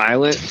just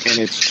silent, and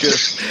it's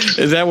just.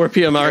 Is that where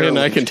PMR and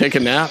I can take a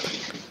nap?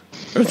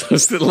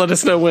 Let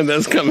us know when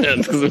those come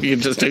in, because we can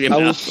just take a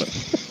nap.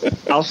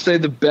 I'll say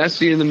the best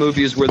scene in the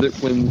movie is when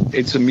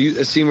it's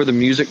a scene where the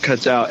music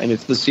cuts out, and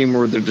it's the scene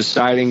where they're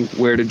deciding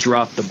where to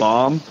drop the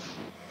bomb.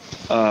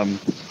 And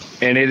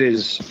it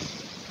is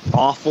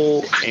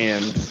awful,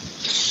 and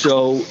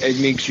so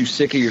it makes you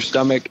sick of your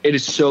stomach. It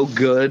is so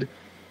good.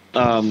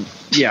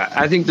 Yeah,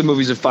 I think the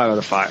movie's a 5 out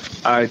of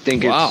 5. I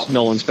think it's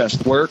Nolan's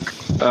best work,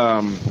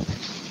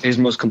 his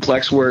most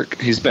complex work,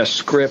 his best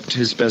script,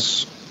 his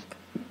best.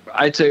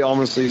 I'd say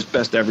honestly his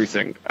best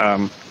everything.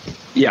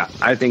 Yeah,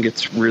 I think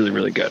it's really,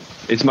 really good.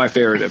 It's my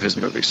favorite of his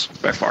movies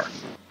by far.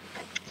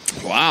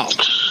 Wow.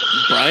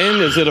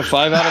 Brian, is it a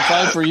 5 out of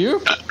 5 for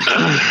you?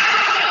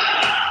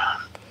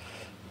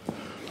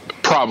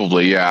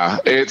 Probably, yeah.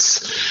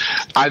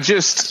 I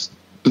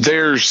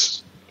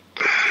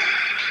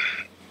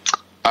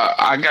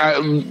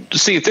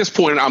see at this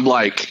point I'm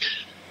like,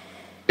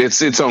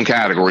 it's its own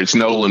category. It's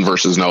Nolan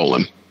versus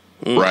Nolan,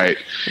 right?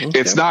 Okay.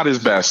 It's not his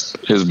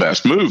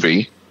best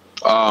movie.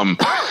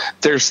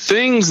 There's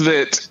things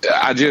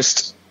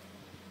that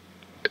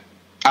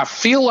I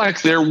feel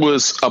like there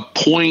was a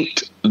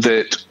point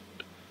that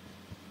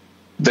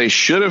they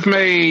should have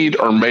made,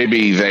 or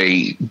maybe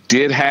they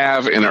did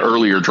have in an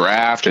earlier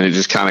draft and it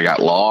just kind of got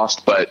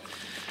lost. But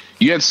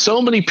you had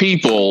so many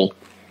people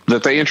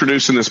that they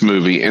introduced in this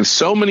movie, and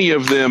so many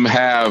of them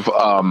have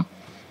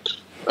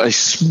a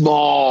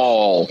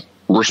small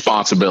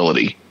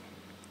responsibility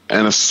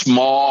and a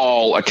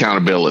small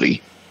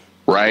accountability,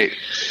 right?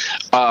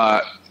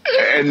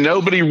 And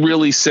nobody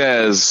really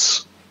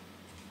says,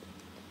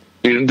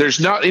 there's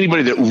not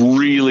anybody that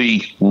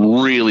really,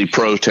 really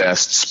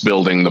protests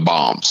building the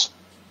bombs,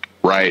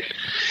 right?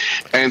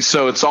 And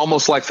so it's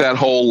almost like that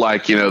whole,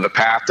 like, the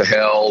path to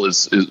hell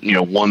is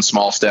one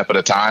small step at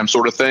a time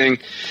sort of thing.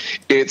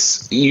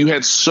 You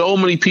had so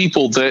many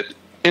people that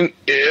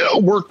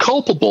were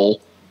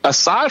culpable,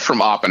 aside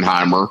from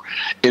Oppenheimer,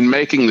 in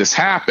making this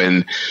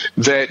happen,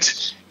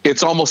 that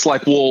it's almost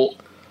like, well,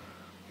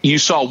 you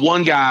saw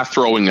one guy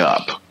throwing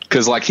up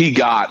because like he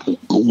got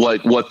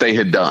what they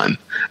had done,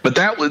 but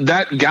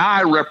that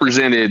guy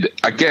represented,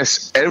 I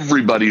guess,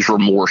 everybody's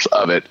remorse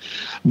of it,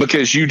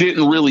 because you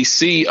didn't really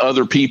see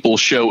other people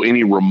show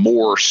any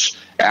remorse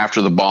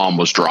after the bomb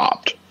was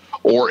dropped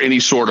or any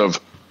sort of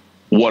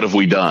what have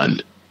we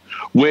done,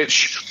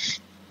 which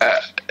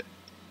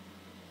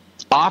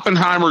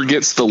Oppenheimer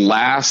gets the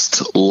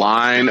last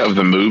line of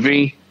the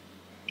movie,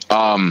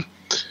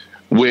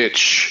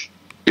 which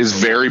is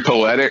very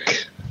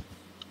poetic.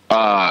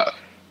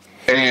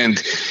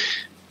 And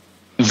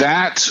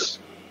that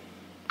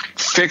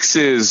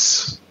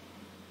fixes,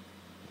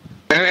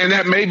 and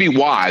that may be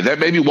why. That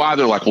may be why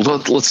they're like,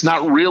 well, let's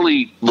not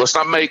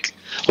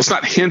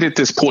hint at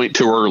this point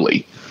too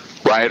early,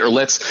 right? Or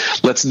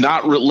let's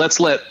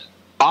let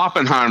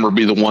Oppenheimer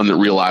be the one that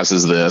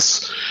realizes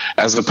this,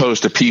 as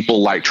opposed to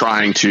people like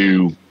trying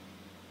to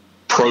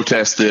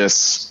protest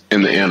this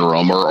in the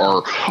interim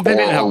or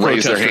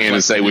raise their hand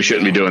and say we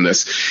shouldn't be doing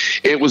this.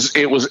 It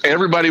was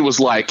everybody was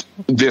like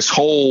this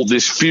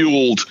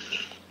fueled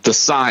the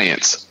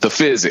science, the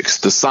physics,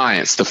 the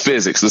science, the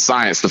physics, the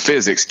science, the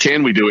physics.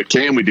 Can we do it?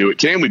 Can we do it?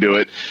 Can we do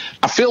it?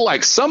 I feel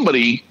like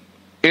somebody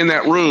in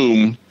that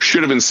room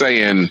should have been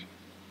saying,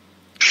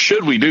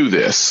 should we do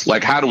this?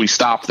 Like, how do we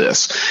stop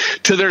this?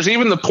 There's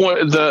even the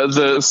point,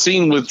 the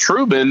scene with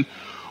Truman,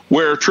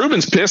 where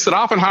Truman's pissed that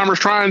Oppenheimer's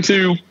trying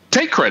to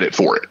take credit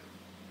for it,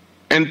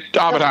 and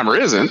Oppenheimer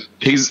isn't.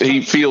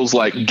 He feels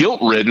like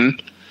guilt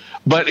ridden,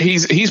 but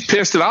he's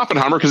pissed at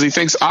Oppenheimer because he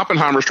thinks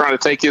Oppenheimer's trying to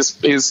take his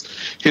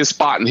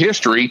spot in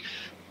history.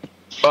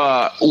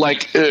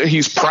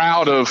 He's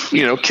proud of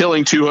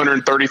killing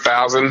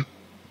 230,000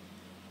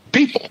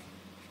 people.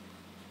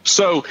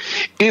 So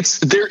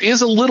that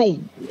gets a little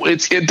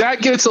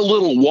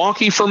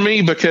wonky for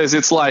me, because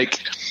it's like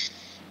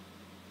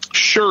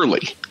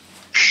surely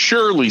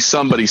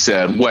somebody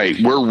said,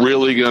 wait, we're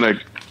really gonna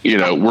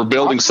we're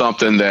building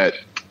something that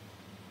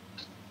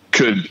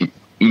could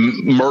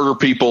murder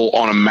people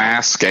on a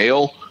mass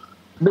scale.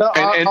 No,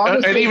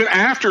 and even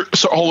after,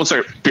 so hold on a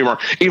second, PMR.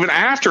 Even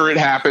after it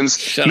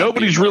happens,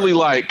 nobody's really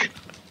like,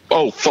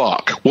 oh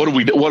fuck, what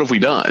have we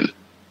done?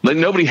 Like,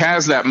 nobody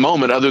has that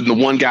moment other than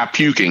the one guy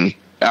puking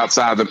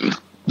outside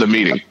the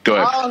meeting. Go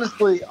ahead.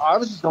 Honestly, I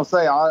was just gonna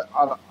say I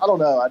don't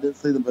know. I didn't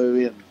see the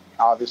movie, and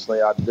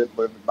obviously I didn't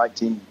live in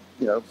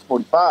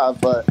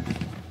 1945. But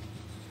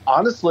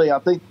honestly, I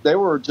think they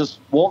were just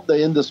wanting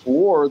to end this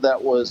war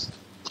that was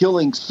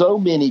killing so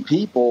many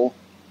people.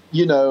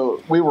 We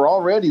were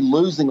already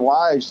losing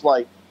lives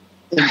like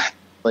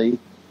instantly.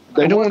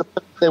 They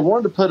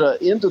wanted to put an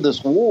end to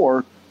this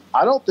war.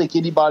 I don't think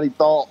anybody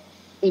thought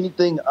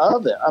anything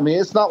of it. I mean,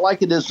 it's not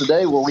like it is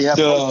today where we have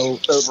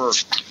over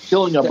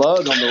killing a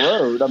bug on the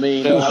road. I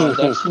mean,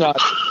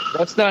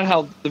 that's not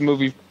how the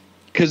movie,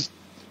 because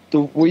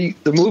the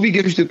movie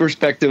gives you the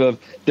perspective of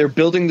they're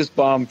building this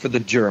bomb for the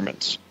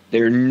Germans.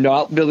 They're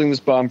not building this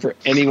bomb for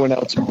anyone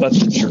else but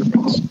the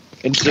Germans.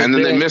 And then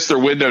they missed their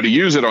window to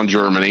use it on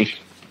Germany.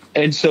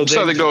 And so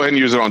they go ahead and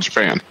use it on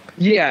Japan.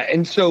 Yeah,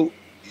 and so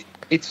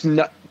it's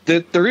not.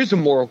 There is a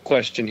moral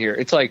question here.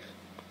 It's like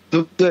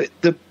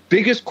the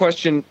biggest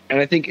question,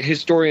 and I think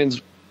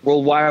historians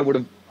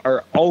worldwide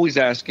are always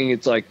asking.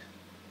 It's like,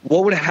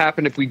 what would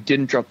happen if we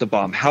didn't drop the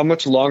bomb? How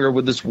much longer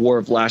would this war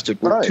have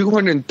lasted? Were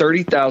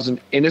 230,000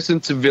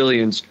 innocent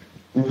civilians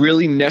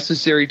really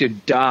necessary to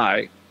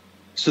die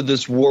so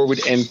this war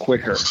would end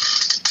quicker?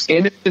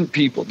 Innocent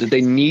people, did they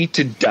need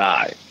to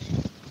die?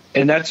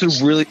 And that's a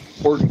really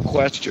important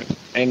question.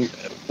 And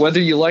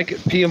whether you like it,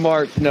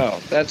 PMR, no,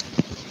 that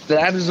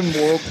is a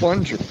moral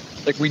plunger.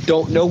 Like, we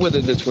don't know whether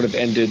this would have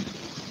ended.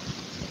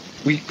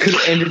 We could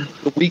have ended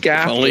the week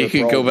after. Only you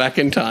could go back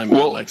in time,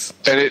 Alex.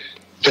 And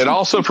it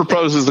also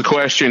proposes the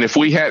question: if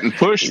we hadn't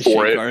pushed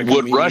for it,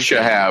 would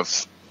Russia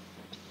have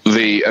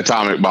the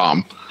atomic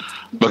bomb?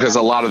 Because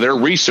a lot of their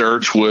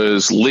research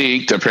was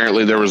leaked.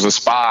 Apparently, there was a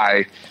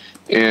spy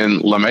in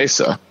La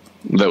Mesa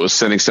that was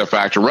sending stuff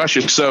back to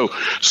Russia. So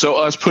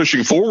us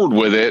pushing forward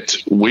with it,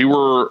 we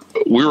were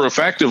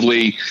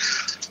effectively,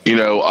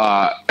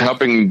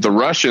 helping the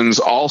Russians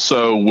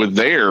also with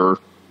their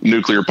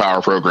nuclear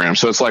power program.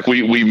 So it's like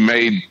we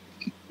made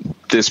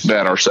this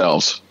bet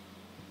ourselves.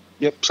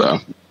 Yep. So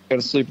got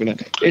to sleep in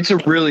it. It's a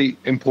really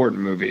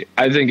important movie.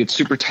 I think it's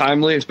super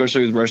timely,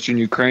 especially with Russia and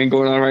Ukraine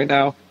going on right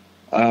now.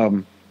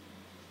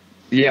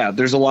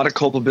 There's a lot of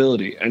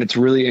culpability, and it's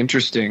really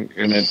interesting,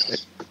 and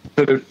it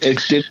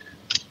did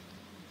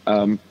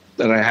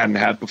that I hadn't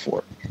had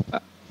before.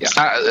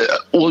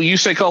 Well, you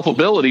say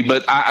culpability,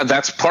 but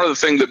that's part of the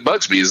thing that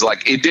bugs me is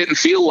like it didn't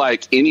feel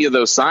like any of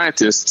those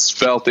scientists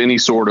felt any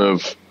sort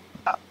of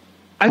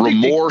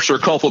remorse or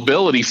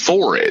culpability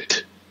for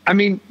it. I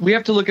mean, we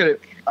have to look at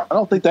it. I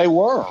don't think they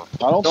were. I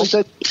don't think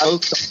they.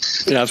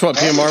 Yeah, that's what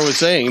PMR was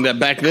saying. That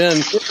back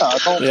then.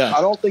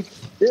 I don't think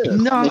it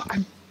did. No,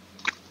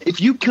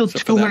 if you killed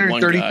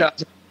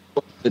 230,000.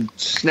 The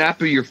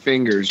snap of your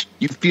fingers,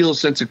 you feel a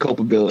sense of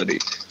culpability.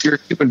 You're a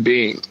human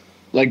being.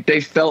 Like, they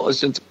felt a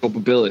sense of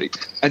culpability.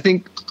 I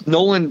think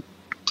Nolan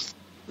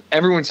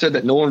everyone said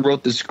that Nolan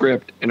wrote the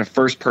script in a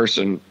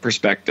first-person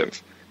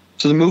perspective.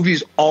 So the movie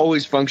is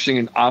always functioning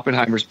in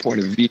Oppenheimer's point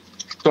of view.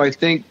 So I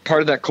think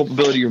part of that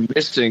culpability you're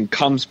missing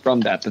comes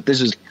from that this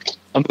is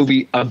a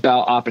movie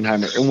about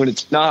Oppenheimer. And when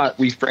it's not,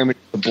 we frame it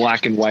as a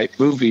black and white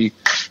movie.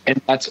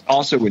 And that's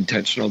also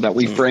intentional, that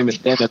we frame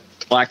it then as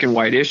a black and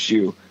white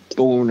issue.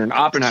 But when we're in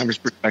Oppenheimer's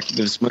perspective,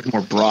 it's much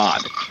more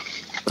broad.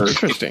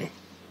 Interesting.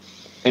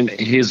 And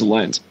his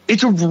lens.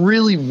 It's a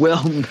really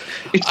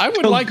I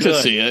would like to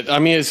see it. I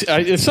mean,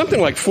 it's something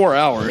like 4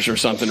 hours or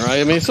something,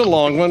 right? I mean, it's a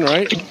long one,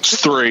 right? It's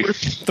 3.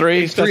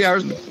 3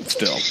 hours.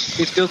 Still.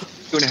 It's still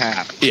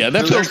 2.5. Yeah,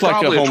 that feels like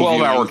probably a home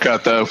 12-hour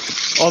cut, though.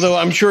 Although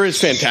I'm sure it's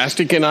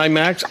fantastic in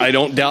IMAX. I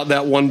don't doubt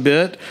that one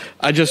bit.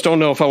 I just don't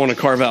know if I want to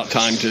carve out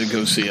time to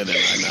go see it in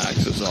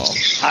IMAX is all.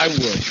 I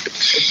would.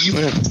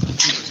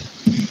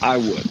 I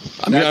would.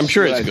 I mean, I'm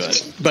sure it's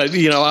good. But,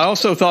 I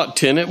also thought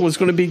Tenet was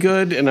going to be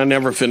good, and I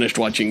never finished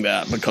watching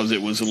that because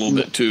it was a little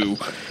bit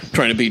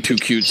trying to be too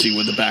cutesy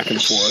with the back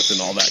and forth and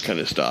all that kind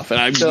of stuff.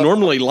 And I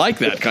normally like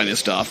that kind of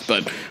stuff,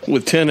 but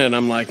with Tenet,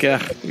 I'm like,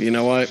 you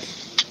know what?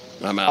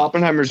 I'm out.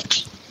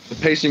 The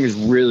pacing is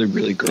really,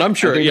 really great. I'm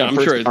sure. Yeah,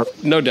 I'm sure.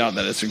 No doubt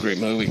that it's a great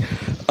movie.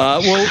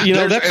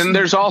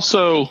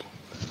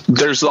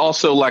 There's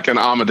also like an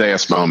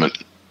Amadeus moment.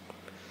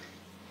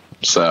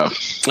 So.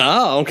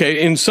 Ah,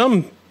 okay. In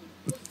some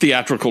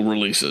theatrical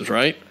releases,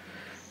 right?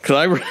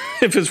 Because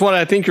if it's what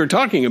I think you're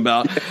talking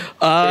about,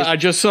 I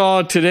just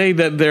saw today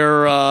that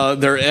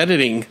they're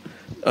editing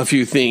a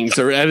few things.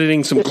 They're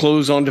editing some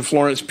clothes onto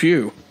Florence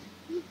Pugh.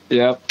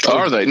 Yeah.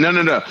 Are they?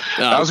 No.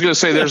 I was going to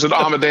say there's an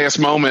Amadeus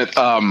moment.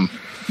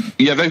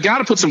 They've got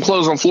to put some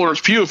clothes on Florence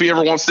Pugh if he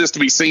ever wants this to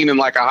be seen in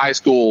like a high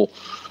school,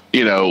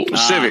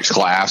 civics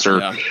class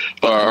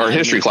or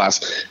history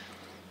class.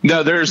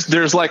 No,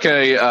 there's like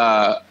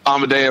a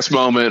Amadeus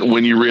moment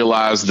when you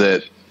realize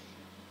that.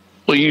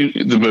 Well,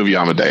 the movie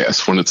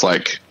Amadeus, when it's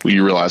like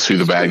you realize who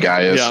the bad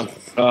guy is.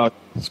 Yeah,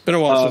 it's been a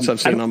while since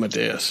I've seen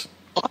Amadeus.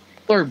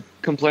 People are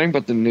complaining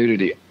about the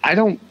nudity. I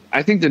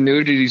think the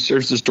nudity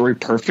serves the story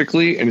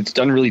perfectly, and it's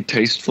done really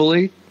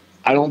tastefully.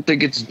 I don't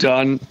think it's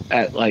done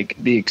at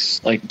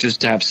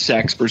just to have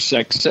sex for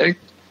sex sake.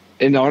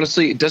 And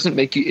honestly, it doesn't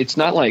make you. It's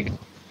not like.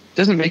 It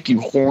doesn't make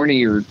you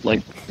horny or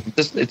like.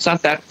 It's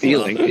not that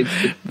feeling.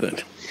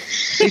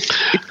 It's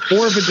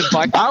more of a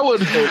device. I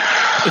would.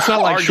 It's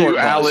not like argue,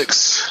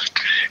 Alex.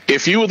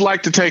 If you would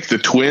like to take the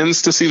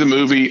twins to see the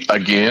movie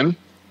again,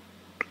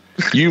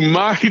 you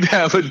might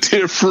have a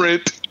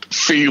different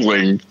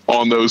feeling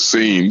on those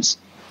scenes.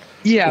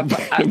 Yeah,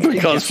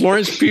 because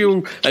Florence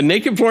Pugh, a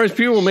naked Florence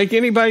Pugh will make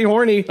anybody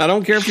horny. I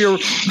don't care if you're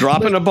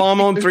dropping a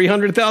bomb on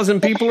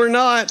 300,000 people or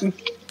not.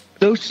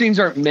 Those scenes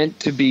aren't meant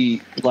to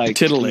be like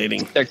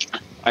titillating.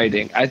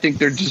 Exciting. I think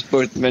they're just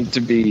both meant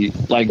to be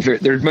like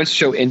they're meant to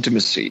show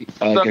intimacy,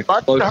 close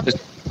to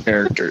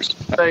characters.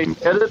 They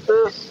edit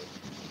this.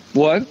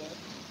 What?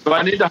 Do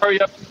I need to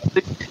hurry up?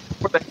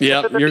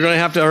 Yeah, you're going to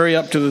have to hurry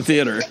up to the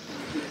theater.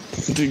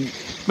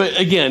 But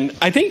again,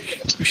 I think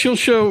she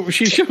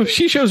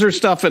shows her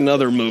stuff in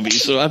other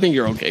movies, so I think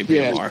you're okay,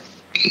 PMR.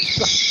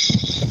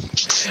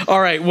 Yeah.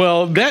 All right,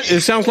 well,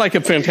 it sounds like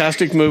a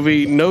fantastic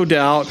movie, no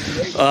doubt.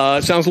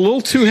 It sounds a little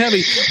too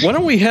heavy. Why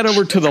don't we head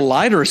over to the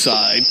lighter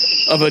side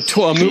of a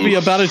movie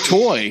about a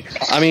toy?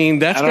 I mean,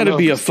 that's got to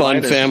be a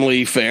fun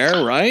family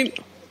fare, right?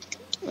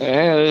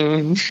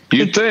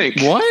 You'd think.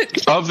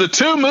 What? Of the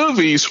two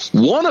movies,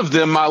 one of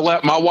them my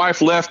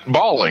wife left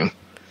bawling.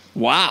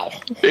 Wow.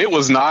 It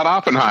was not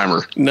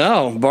Oppenheimer.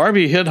 No,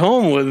 Barbie hit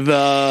home with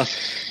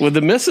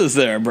the misses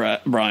there,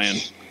 Brian.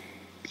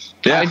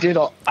 Yeah.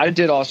 I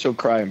did also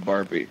cry in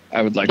Barbie.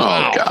 I would like to.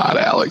 Oh, God,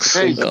 Alex.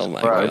 Oh,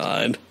 my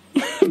God.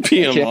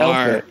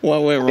 PMR.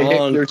 What went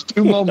wrong? There's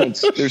two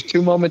moments. There's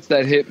two moments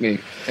that hit me.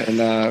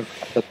 And,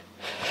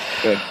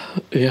 good.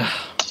 Yeah.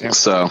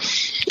 So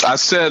I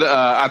said,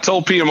 I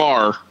told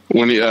PMR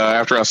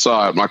after I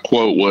saw it, my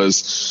quote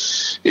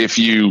was, if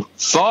you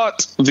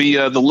thought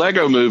the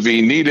Lego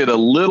movie needed a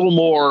little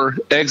more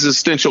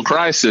existential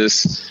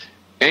crisis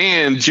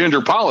and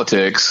gender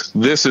politics,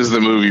 this is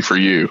the movie for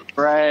you.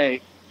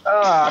 Right.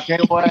 Oh, I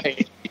can't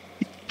wait.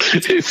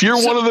 If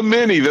you're one of the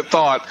many that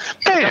thought,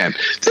 man,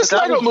 this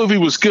Lego movie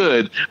was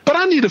good, but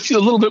I need to feel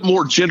a little bit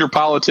more gender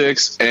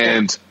politics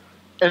and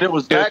it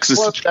was that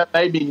close that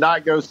made me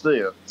not go see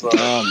it. So.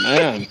 Oh,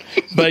 man.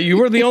 But you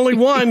were the only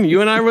one. You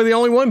and I were the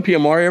only one,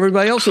 PMR.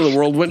 Everybody else in the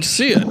world went to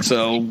see it.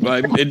 So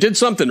it did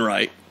something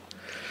right.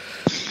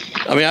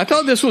 I mean, I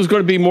thought this was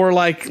going to be more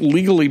like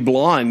Legally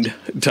Blonde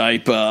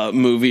type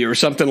movie or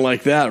something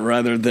like that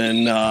rather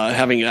than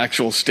having an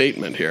actual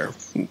statement here.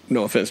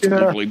 No offense to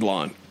Legally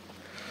Blonde.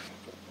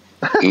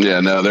 Yeah,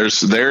 no,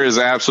 there is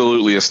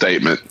absolutely a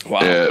statement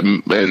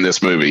in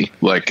this movie.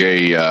 Like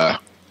a...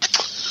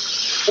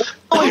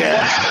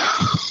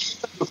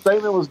 The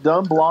statement was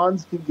dumb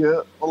blondes can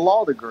get a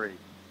law degree.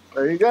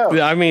 There you go.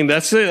 I mean,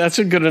 that's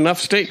a good enough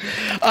statement.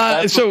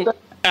 So,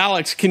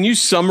 Alex, can you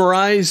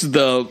summarize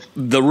the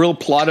real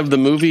plot of the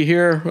movie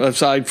here,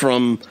 aside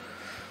from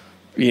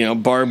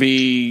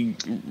Barbie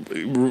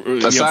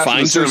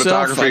finds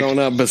herself. I don't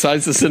know.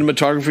 Besides the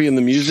cinematography and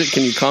the music,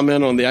 can you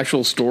comment on the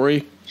actual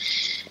story?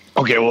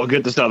 Okay, well,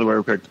 get this out of the way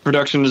real quick.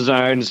 Production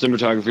design and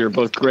cinematography are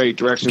both great.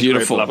 Direction's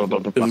Beautiful. great. Blah, blah,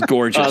 blah, blah, blah. It's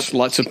gorgeous.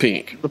 Lots of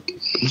pink.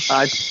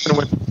 I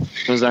went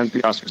design for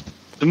the Oscars.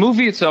 The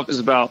movie itself is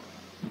about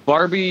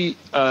Barbie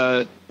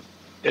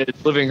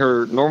living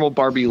her normal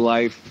Barbie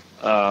life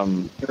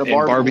in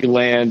Barbie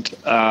land.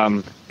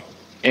 But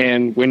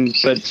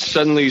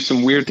suddenly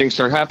some weird things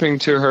start happening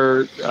to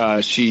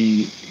her.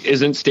 She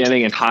isn't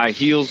standing in high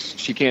heels.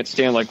 She can't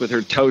stand with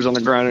her toes on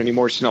the ground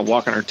anymore. She's not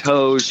walking her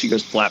toes. She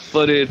goes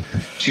flat-footed.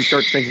 She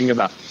starts thinking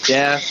about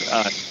death.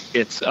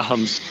 It's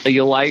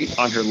cellulite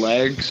on her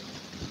legs,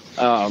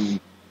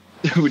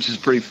 which is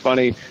pretty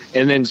funny.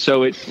 And then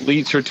so it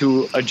leads her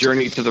to a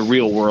journey to the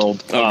real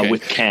world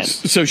with Ken.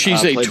 So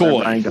she's a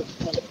toy.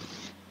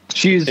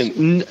 She's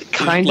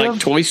kind of like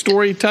Toy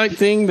Story type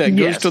thing that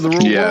goes to the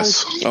real world.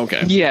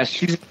 Okay. Yes,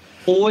 she's a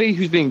boy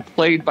who's being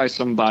played by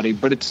somebody,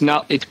 but it's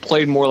not. It's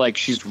played more like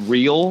she's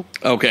real.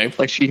 Okay.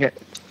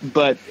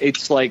 But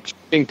it's like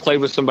being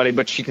played with somebody,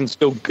 but she can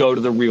still go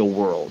to the real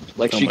world.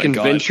 She can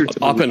venture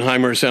to.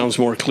 Oppenheimer sounds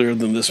more clear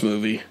than this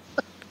movie.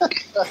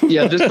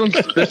 Yeah,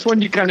 this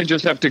one you kind of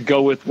just have to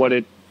go with what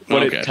it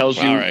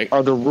tells you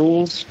are the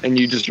rules, and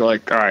you just are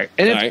like, all right,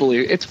 and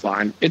it's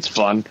fine, it's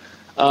fun.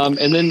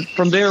 And then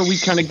from there, we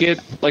kind of get,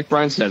 like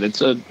Brian said,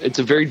 it's a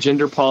very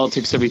gender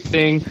politics heavy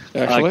thing.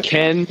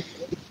 Ken,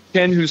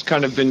 who's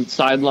kind of been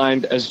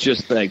sidelined as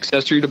just the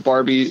accessory to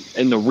Barbie,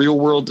 in the real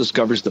world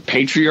discovers the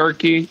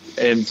patriarchy,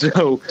 and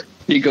so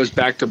he goes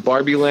back to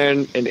Barbie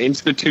Land and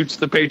institutes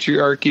the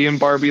patriarchy in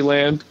Barbie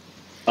Land.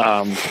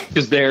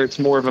 Because there it's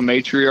more of a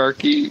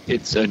matriarchy.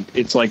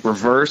 It's like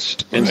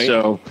reversed, and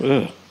so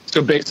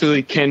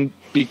basically Ken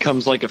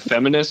becomes like a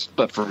feminist,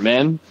 but for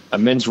men, a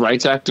men's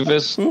rights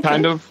activist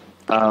kind of.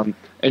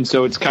 And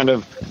so it's kind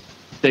of,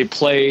 they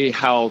play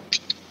how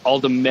all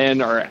the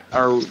men are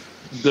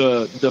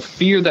the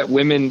fear that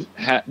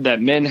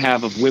that men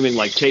have of women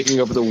taking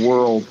over the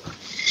world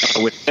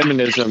with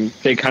feminism.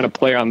 They kind of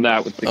play on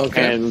that with the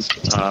Kens.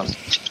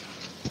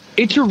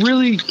 It's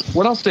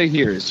what I'll say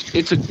here is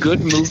it's a good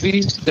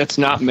movie that's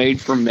not made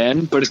for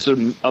men, but it's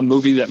a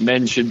movie that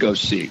men should go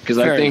see, because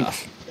I think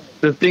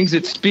the things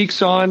it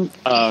speaks on,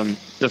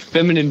 the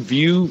feminine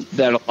view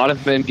that a lot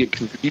of men get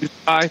confused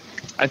by,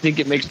 I think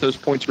it makes those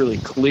points really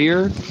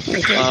clear.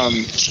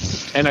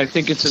 And I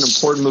think it's an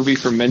important movie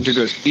for men to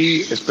go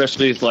see,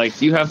 especially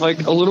if you have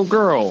a little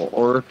girl,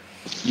 or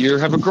you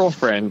have a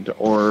girlfriend,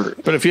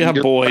 but if you have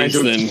boys,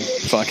 then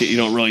fuck it, you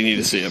don't really need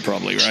to see it,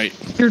 probably, right?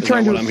 You're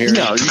trying to. What I'm hearing?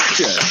 No, you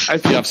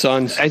should. You have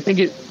sons. I think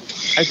it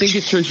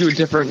shows you a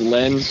different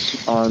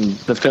lens on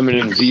the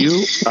feminine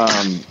view.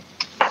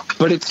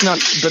 But it's not.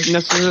 But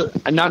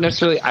not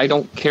necessarily. I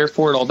don't care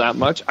for it all that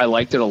much. I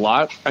liked it a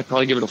lot. I'd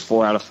probably give it a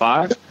 4 out of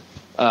 5.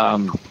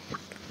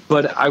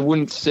 But I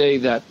wouldn't say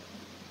that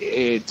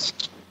it's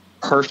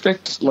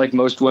perfect like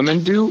most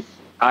women do.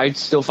 I'd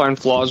still find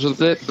flaws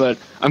with it, but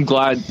I'm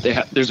glad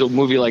there's a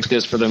movie like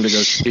this for them to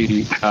go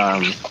see.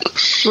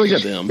 Really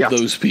good them,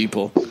 those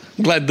people.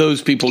 I'm glad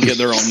those people get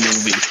their own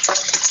movie.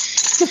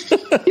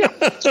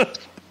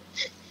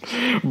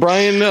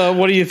 Brian,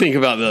 what do you think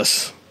about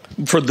this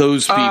for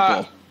those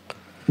people?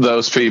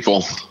 Those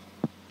people.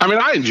 I mean,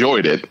 I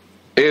enjoyed it.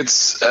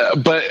 It's,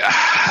 but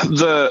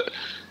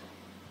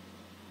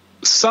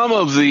some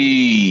of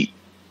the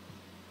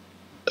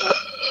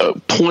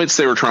points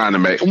they were trying to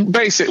make,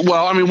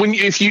 well, I mean,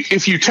 if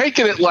you take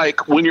it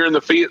at when you're in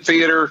the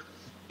theater,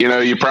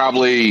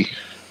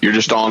 you're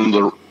just on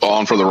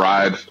for the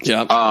ride.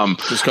 Yeah.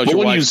 Just because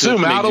when you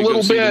zoom out a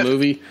little bit, the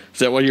movie, is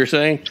that what you're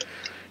saying?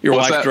 Your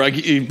wife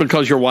dragged you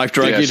because your wife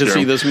dragged you to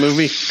see this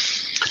movie.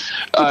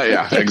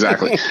 Yeah,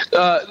 exactly.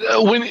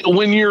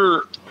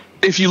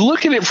 If you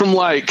look at it from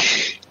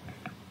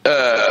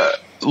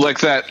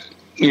that,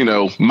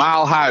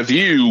 mile high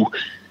view,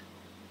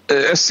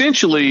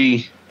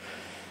 essentially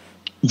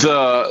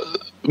the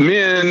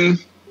men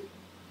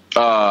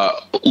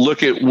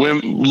look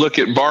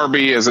at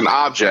Barbie as an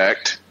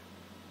object,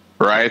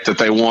 right, that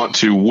they want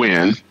to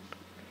win.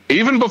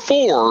 Even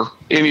before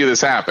any of this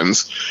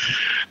happens,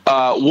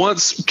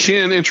 once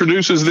Ken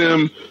introduces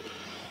them,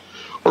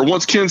 or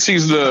once Ken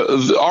sees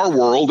our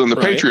world and the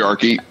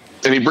patriarchy,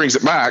 and he brings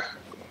it back,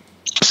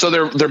 so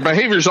their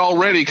behavior is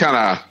already kind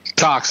of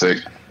toxic.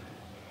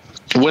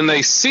 When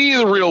they see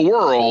the real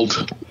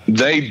world,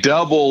 they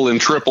double and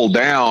triple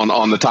down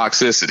on the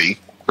toxicity,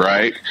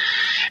 right?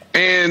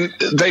 And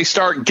they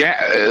start.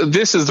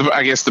 This is,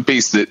 I guess, the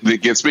piece that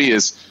gets me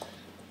is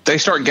they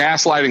start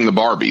gaslighting the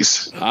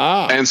Barbies,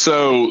 and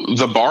so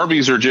the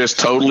Barbies are just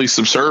totally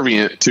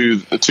subservient to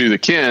the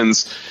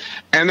Kens,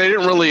 and they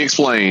didn't really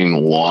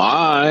explain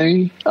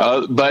why,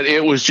 but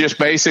it was just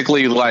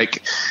basically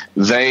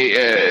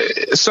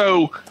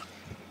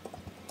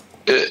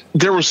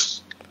there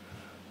was.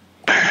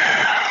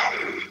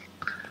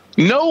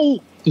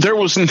 There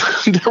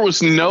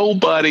was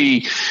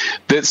nobody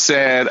that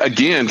said,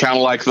 again, kind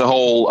of like the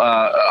whole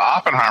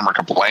Oppenheimer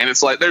complaint.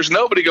 It's there's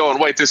nobody going,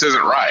 wait, this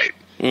isn't right.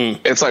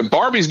 It's like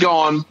Barbie's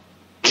gone,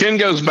 Ken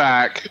goes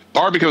back,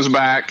 Barbie comes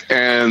back,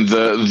 and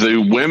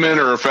the women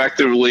are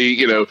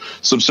effectively,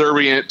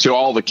 subservient to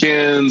all the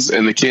Kens,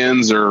 and the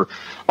Kens are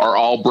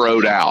all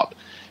broed out.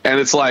 And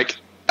it's like,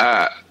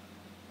 I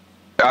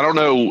don't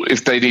know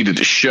if they needed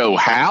to show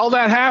how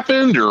that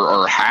happened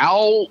or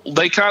how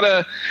they kind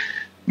of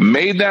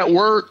made that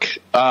work,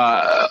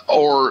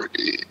 or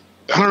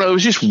I don't know. It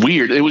was just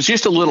weird. It was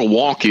just a little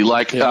wonky,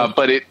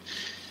 but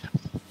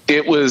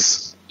it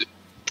was,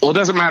 well, it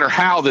doesn't matter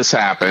how this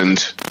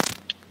happened.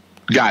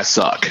 Guys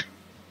suck.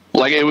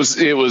 Like it was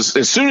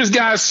as soon as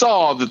guys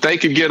saw that they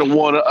could get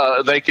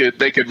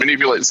they could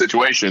manipulate the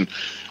situation,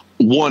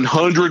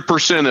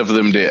 100% of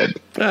them did.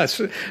 But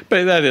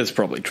that is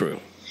probably true.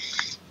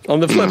 On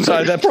the flip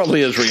side, that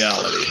probably is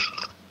reality.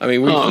 I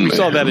mean, we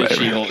saw that in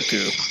She-Hulk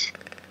too.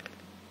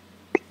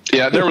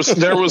 Yeah, there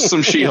was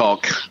some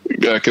She-Hulk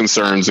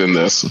concerns in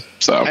this.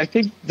 So I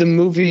think the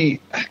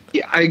movie.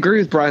 Yeah, I agree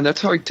with Brian.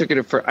 That's how I took it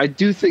at first. I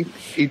do think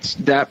it's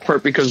that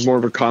part because more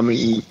of a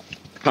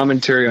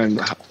commentary on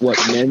what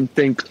men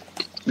think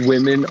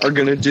women are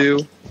going to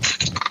do.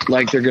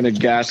 Like they're going to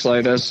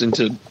gaslight us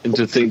into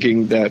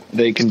thinking that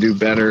they can do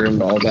better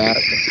and all that.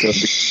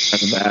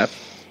 So that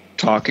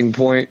talking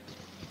point.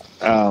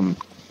 But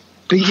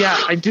yeah,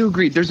 I do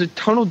agree. There's a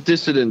tonal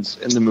dissonance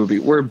in the movie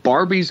where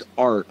Barbie's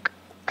arc.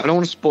 I don't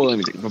want to spoil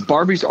anything, but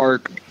Barbie's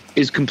arc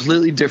is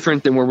completely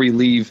different than where we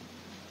leave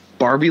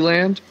Barbie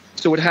Land.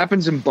 So what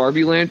happens in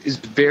Barbie Land is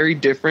very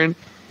different.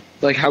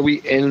 Like how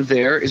we end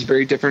there is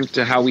very different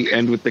to how we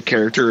end with the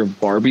character of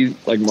Barbie,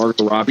 like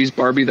Margot Robbie's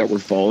Barbie that we're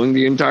following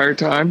the entire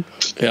time.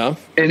 Yeah.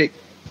 And it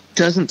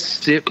doesn't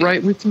sit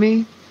right with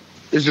me.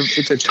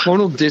 It's a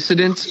tonal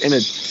dissonance and a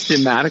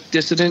thematic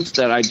dissonance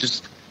that I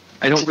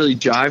don't really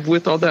jive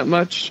with all that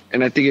much.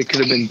 And I think it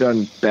could have been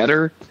done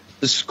better.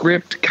 The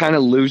script kind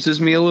of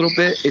loses me a little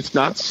bit. It's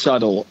not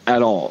subtle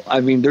at all. I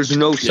mean, there's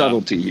no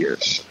subtlety here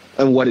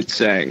in what it's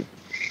saying.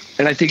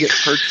 And I think it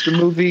hurts the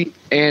movie.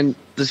 And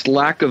this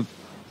lack of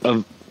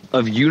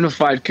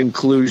unified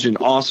conclusion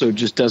also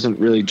just doesn't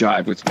really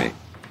jive with me.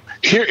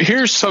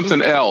 Here's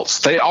something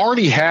else. They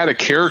already had a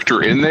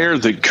character in there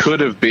that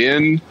could have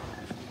been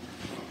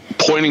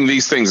pointing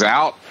these things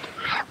out,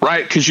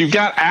 right? Because you've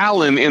got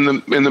Alan in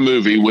the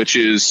movie, which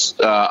is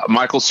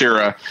Michael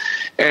Cera,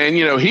 and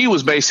he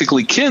was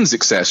basically Ken's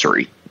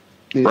accessory,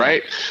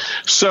 right?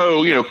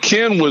 So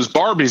Ken was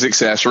Barbie's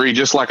accessory,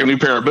 just like a new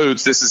pair of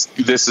boots.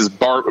 This is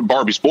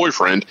Barbie's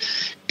boyfriend.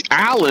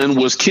 Alan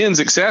was Ken's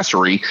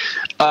accessory,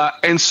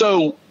 and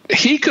so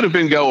he could have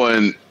been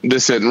going,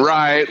 "This isn't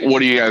right.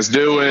 What are you guys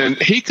doing?"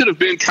 He could have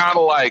been kind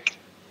of like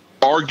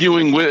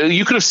arguing with.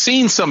 You could have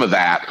seen some of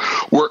that.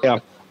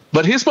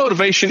 But his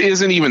motivation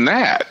isn't even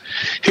that.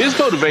 His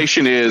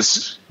motivation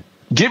is,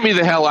 get me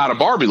the hell out of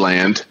Barbie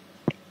Land.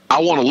 I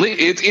want to leave.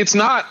 It's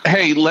not,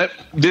 hey,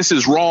 this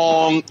is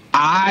wrong.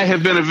 I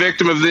have been a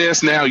victim of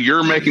this. Now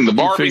you're making the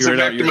Barbies a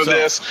victim of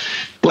this.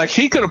 Like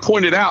he could have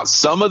pointed out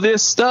some of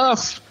this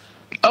stuff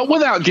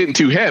without getting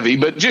too heavy,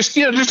 but just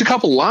a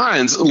couple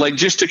lines, like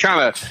just to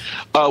kind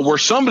of where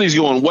somebody's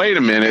going, wait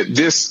a minute,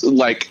 this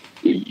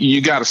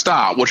you got to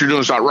stop. What you're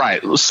doing is not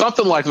right.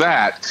 Something like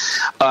that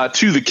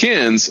to the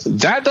Kens.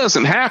 That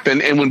doesn't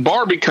happen. And when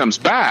Barbie comes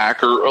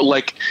back, or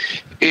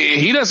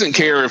he doesn't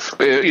care if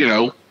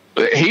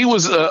he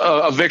was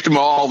a victim of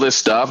all this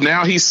stuff.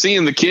 Now he's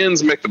seeing the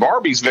Kens make the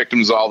Barbies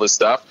victims of all this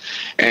stuff,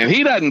 and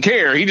he doesn't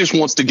care. He just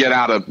wants to get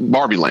out of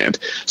Barbie Land.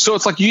 So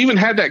it's like you even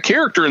had that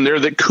character in there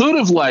that could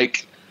have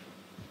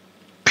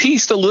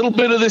pieced a little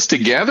bit of this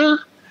together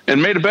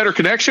and made a better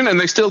connection, and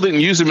they still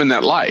didn't use him in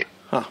that light.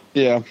 Huh.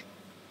 Yeah.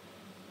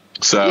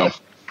 So,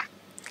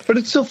 but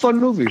it's still a fun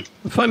movie.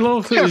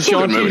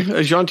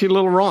 A jaunty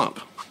little romp.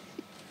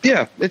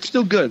 Yeah, it's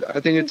still good. I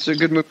think it's a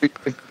good movie.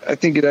 I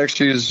think it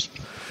actually is.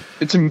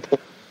 It's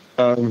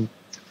important.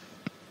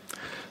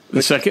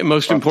 The second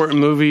most important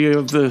movie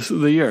of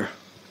the year.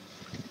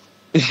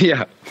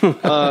 Yeah,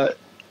 I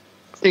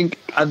think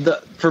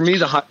for me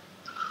the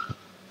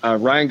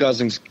Ryan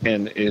Gosling's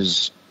Ken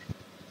is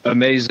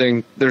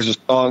amazing. There's a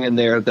song in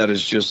there that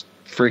is just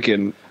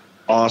freaking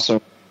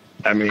awesome.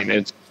 I mean,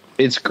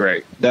 it's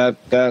great.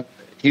 That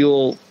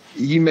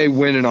he may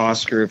win an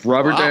Oscar if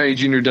Robert Downey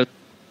Jr. doesn't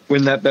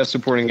win that Best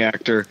Supporting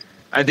Actor.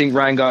 I think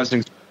Ryan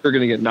Gosling's going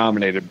to get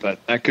nominated,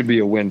 but that could be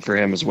a win for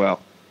him as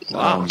well.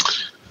 Wow,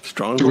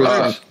 strong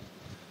words.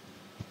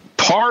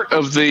 Part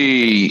of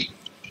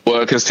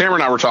because Tamara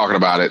and I were talking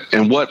about it,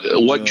 and what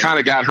kind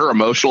of got her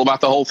emotional about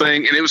the whole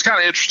thing, and it was kind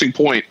of an interesting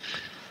point.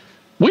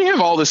 We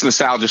have all this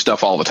nostalgia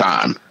stuff all the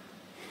time.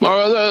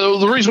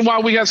 The reason why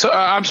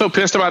I'm so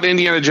pissed about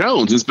Indiana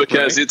Jones is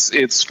because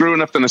it's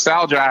screwing up the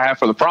nostalgia I have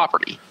for the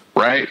property,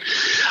 right?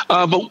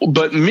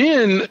 But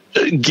men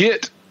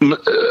get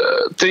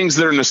things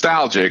that are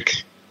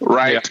nostalgic,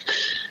 right?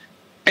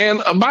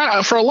 Yeah.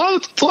 And for a lot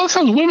of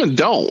times, women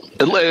don't,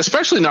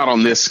 especially not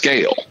on this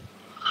scale.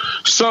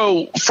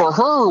 So for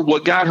her,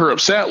 what got her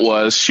upset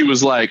was she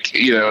was like,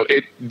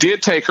 it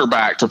did take her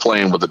back to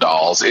playing with the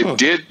dolls. It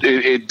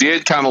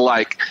did kind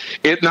of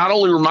it not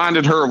only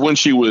reminded her of when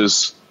she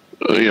was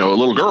a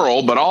little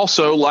girl, but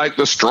also like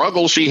the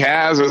struggle she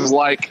has as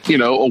like,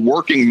 a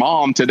working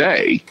mom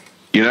today,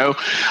 and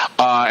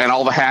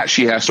all the hats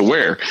she has to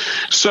wear.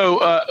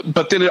 So,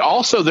 but then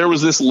there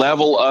was this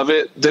level of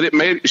it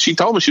that she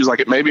told me, she was like,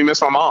 it made me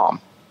miss my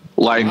mom.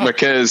 Like,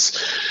 because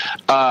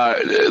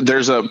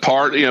there's a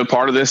part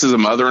of this is a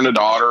mother and a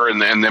daughter and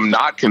them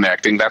not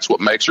connecting. That's what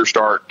makes her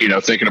start,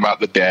 thinking about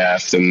the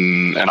death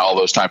and all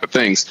those type of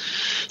things.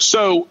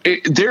 So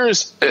it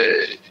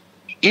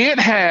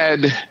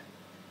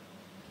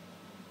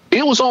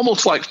was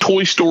almost like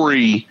Toy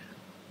Story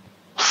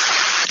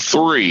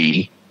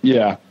 3.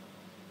 Yeah.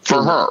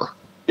 For her.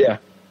 Yeah.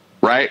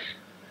 Right.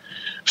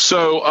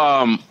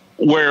 So,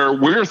 where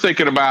we're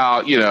thinking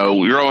about,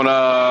 growing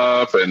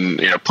up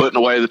and, putting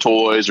away the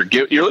toys or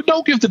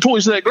don't give the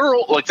toys to that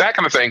girl, like that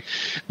kind of thing.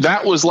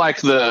 That was like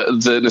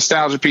the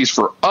nostalgia piece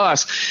for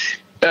us.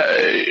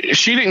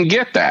 She didn't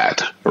get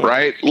that,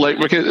 right?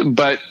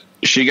 But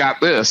she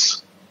got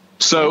this.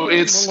 So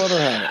it's,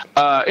 yeah.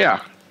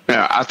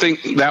 I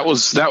think that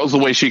was the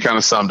way she kind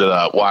of summed it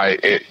up, why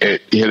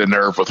it hit a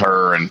nerve with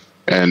her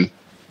and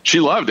she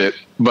loved it,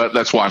 but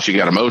that's why she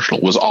got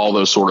emotional, was all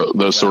those sort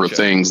of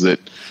things that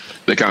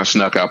kind of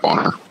snuck up on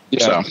her.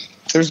 Yeah. So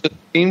there's a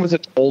scene with an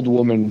old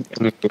woman.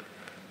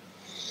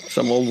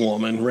 Some old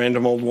woman,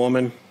 random old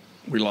woman.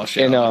 We lost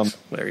you. And,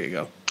 there you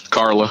go.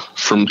 Carla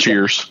from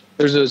Cheers.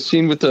 There's a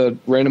scene with a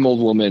random old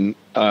woman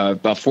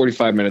about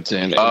 45 minutes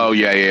in. Oh,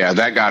 yeah.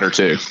 That got her,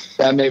 too.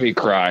 That made me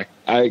cry.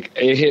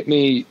 It hit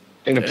me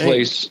in a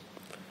place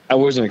I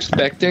wasn't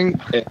expecting.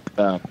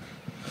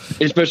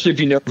 Especially if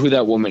you know who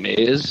that woman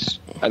is.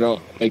 I'll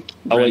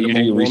let you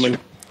do your research.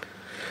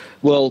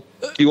 Well,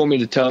 do you want me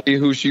to tell you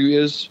who she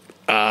is?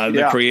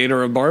 The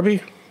creator of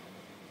Barbie?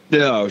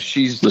 No,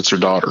 it's her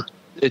daughter.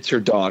 It's her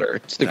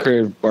daughter. It's the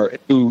creator of Barbie,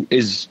 who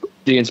is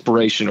the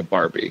inspiration of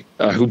Barbie.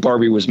 Who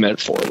Barbie was meant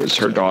for was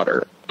her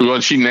daughter.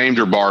 Well, she named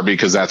her Barbie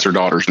because that's her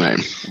daughter's name.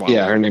 Wow.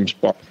 Yeah, her name's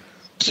Barbie.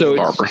 So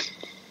Barbara.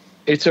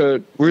 It's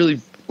a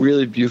really,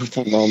 really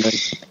beautiful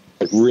moment.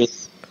 It really,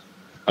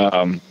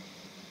 and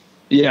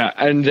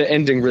the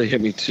ending really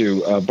hit me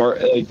too.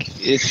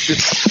 It's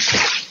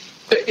just.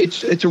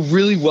 It's a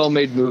really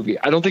well-made movie.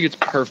 I don't think it's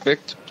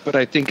perfect, but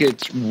I think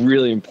it's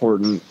really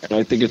important, and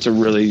I think it's a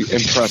really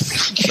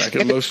impressive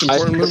second most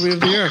important movie of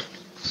the year.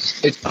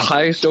 It's the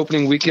highest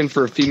opening weekend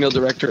for a female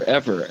director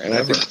ever, and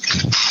I think,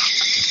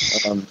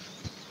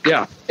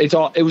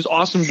 it was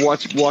awesome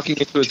walking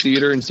into a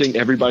theater and seeing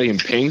everybody in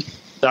pink.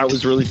 That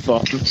was really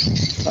fun.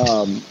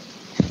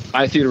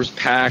 My theater was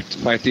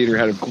packed. My theater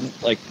had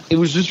it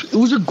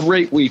was a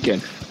great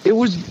weekend. It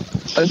was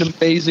an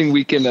amazing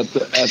weekend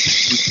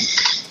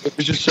it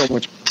was just so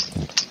much.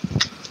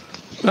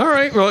 All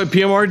right. Well,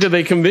 PMR, did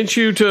they convince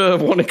you to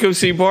want to go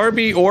see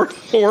Barbie or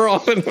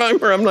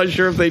Oppenheimer? I'm not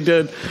sure if they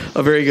did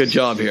a very good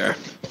job here.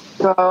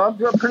 I'm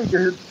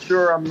pretty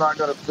sure I'm not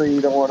going to see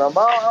either one of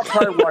them. I'll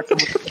probably watch them.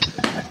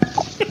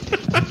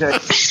 Okay.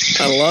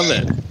 I love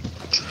it.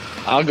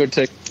 I'll go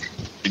take.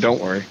 Don't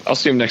worry. I'll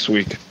see him next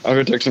week. I'll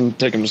go take him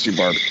to see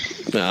Barbie.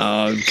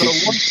 So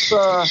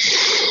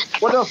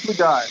what else we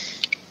got?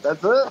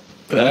 That's it?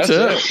 That's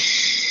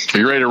it. Are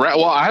you ready to wrap?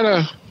 Well, I had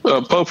a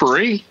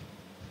potpourri.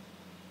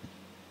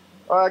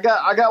 I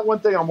got one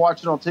thing I'm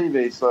watching on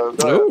TV. So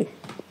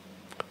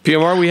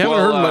PMR, we haven't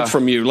heard much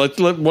from you.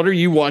 What are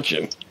you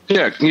watching?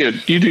 Yeah.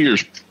 You do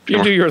yours.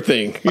 You do your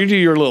thing. You do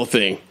your little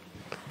thing.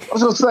 I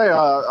was going to say,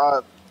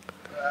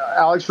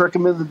 Alex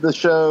recommended the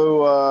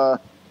show,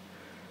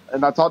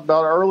 and I talked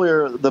about it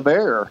earlier, The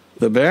Bear.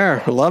 The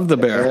Bear. I love The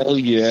Bear. Oh,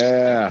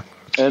 yeah.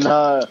 And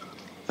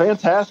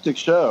fantastic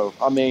show.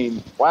 I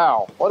mean,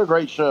 wow, what a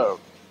great show.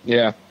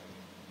 Yeah.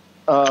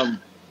 2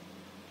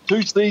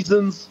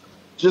 seasons,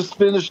 just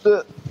finished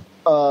it.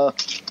 I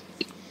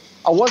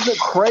wasn't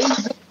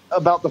crazy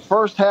about the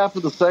first half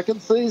of the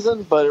second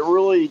season, but it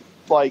really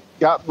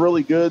got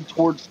really good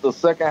towards the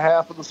second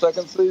half of the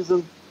second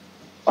season.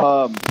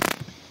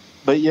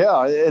 But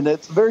yeah, and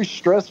it's a very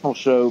stressful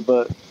show,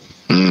 but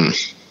I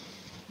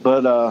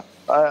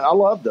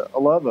loved it. I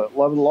love it.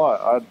 Love it a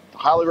lot. I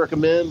highly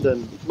recommend,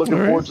 and looking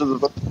forward to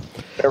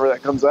whenever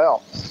that comes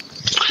out.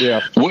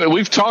 Yeah.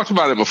 We've talked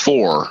about it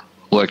before,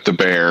 like The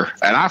Bear,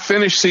 and I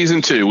finished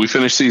season 2. We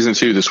finished season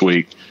 2 this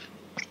week.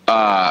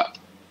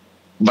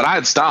 But I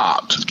had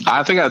stopped.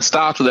 I think I'd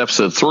stopped with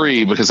episode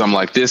 3 because I'm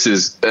like, this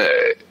is,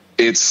 it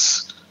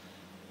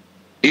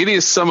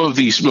is some of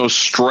the most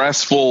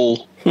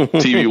stressful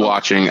TV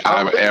watching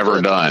I've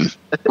ever done.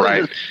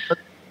 Right.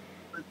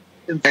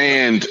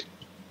 And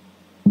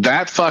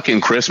that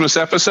fucking Christmas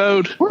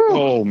episode.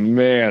 Oh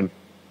man.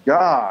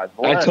 God.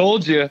 What? I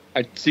told you.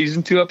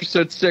 Season 2,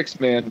 episode 6,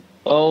 man.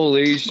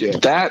 Holy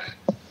shit. That,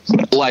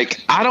 I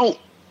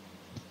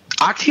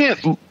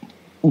can't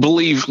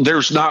believe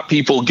there's not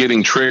people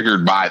getting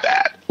triggered by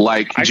that.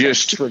 I got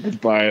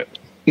triggered by it.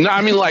 No,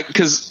 I mean,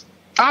 because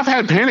I've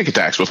had panic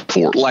attacks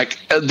before.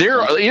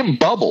 It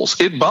bubbles.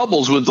 It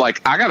bubbles with I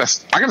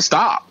gotta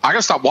stop. I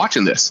gotta stop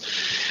watching this.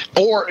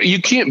 Or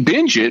you can't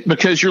binge it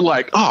because you're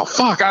like, oh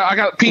fuck, I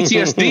got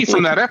PTSD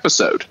from that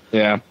episode.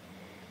 Yeah.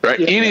 right?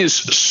 Yeah. It is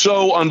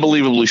so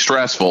unbelievably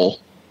stressful.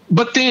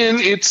 But then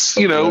it's,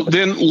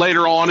 then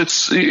later on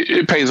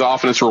it pays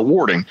off and it's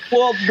rewarding.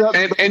 Well,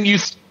 and you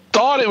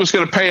thought it was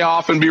going to pay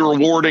off and be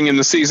rewarding in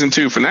the season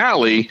 2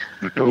 finale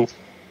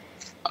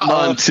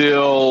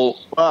until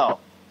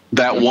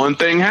that one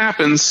thing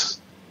happens.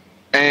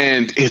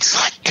 And it's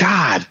like,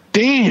 God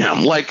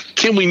damn, like,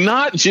 can we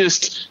not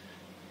just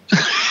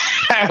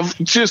have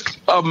just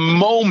a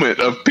moment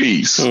of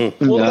peace? Well,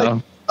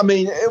 No.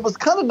 it was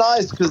kind of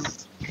nice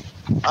because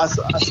I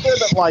said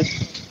that, like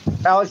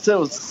Alex said,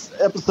 was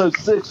episode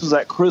 6 was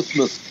that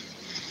Christmas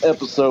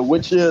episode,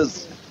 which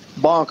is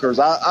bonkers.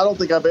 I don't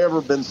think I've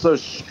ever been so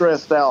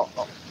stressed out.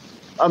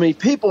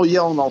 People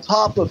yelling on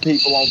top of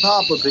people on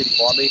top of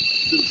people.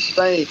 It's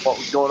insane what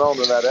was going on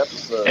in that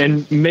episode.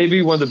 And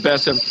maybe one of the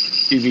best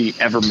TV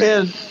ever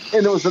made.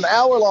 And it was an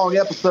hour-long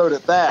episode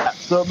at that,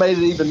 so it made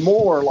it even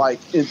more, like,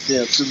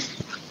 intense.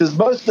 Because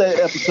most of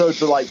the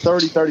episodes are, like,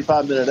 30,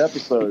 35-minute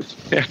episodes.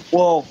 Yeah.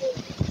 Well,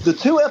 the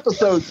 2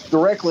 episodes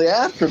directly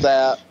after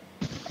that,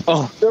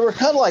 they were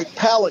kind of like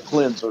palate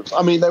cleansers.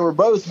 They were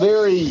both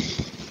very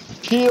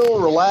chill,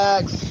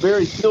 relaxed,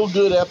 very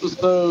feel-good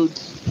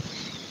episodes,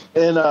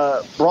 and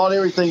brought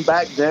everything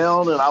back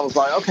down. And I was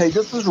like, okay,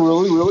 this is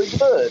really, really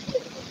good.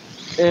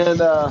 And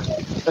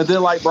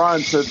then, like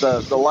Brian said,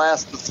 the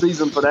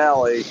season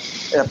finale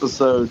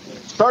episode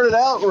started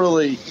out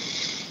really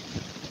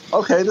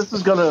okay. This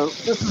is gonna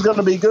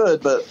be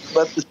good, but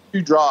the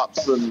shoe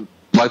drops and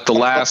Like the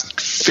last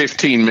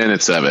 15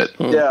 minutes of it.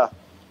 yeah.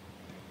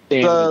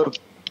 So,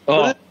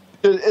 but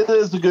it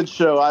is a good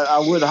show. I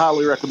would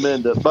highly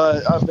recommend it.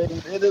 But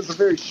it is a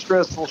very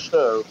stressful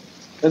show.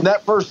 And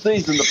that first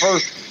season, the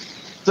first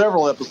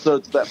several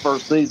episodes of that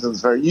first season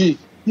is very you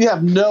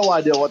have no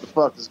idea what the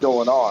fuck is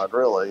going on,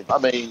 really.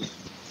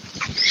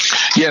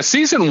 Yeah,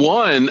 season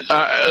 1,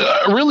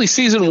 really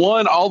season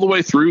 1 all the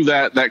way through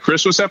that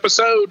Christmas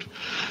episode,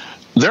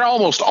 they're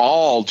almost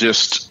all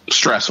just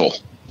stressful.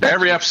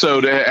 Every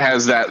episode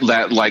has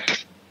that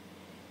like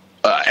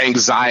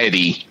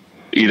anxiety,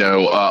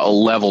 a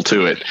level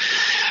to it.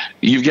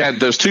 You've got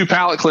those 2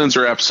 palate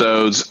cleanser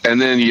episodes,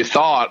 and then you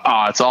thought,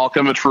 it's all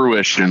coming to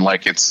fruition.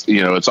 Like it's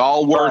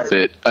all worth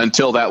it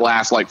until that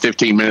last like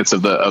 15 minutes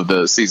of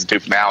the season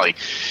 2 finale.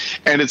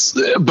 And it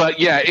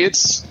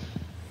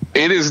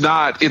is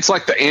not, it's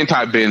like the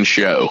anti-binge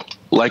show.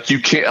 Like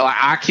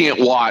I can't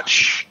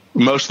watch,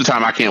 most of the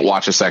time I can't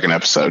watch a second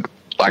episode.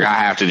 Like I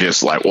have to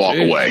just like walk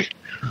away.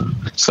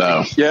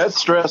 So yeah, it's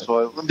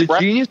stressful. The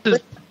genius is,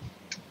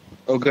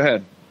 go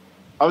ahead.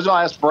 I was going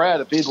to ask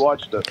Brad if he'd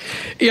watched it.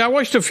 Yeah, I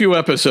watched a few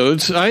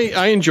episodes.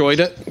 I enjoyed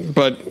it,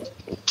 but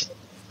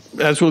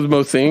as with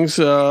most things,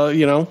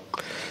 I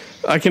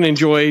can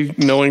enjoy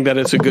knowing that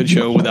it's a good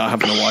show without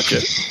having to watch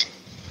it.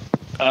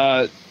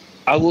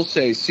 I will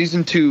say,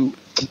 season 2,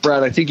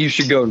 Brad, I think you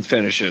should go and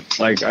finish it.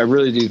 Like, I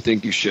really do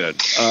think you should.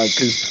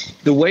 Because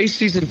the way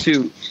season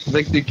 2,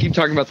 like, they keep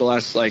talking about the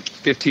last, like,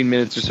 15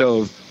 minutes or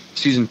so of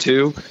season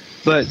 2,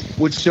 but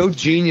what's so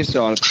genius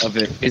of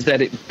it is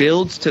that it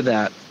builds to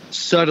that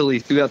subtly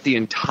throughout the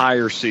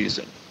entire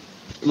season.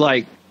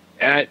 Like,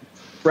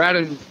 Brad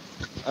and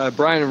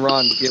Brian and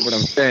Ron get what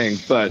I'm saying,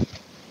 but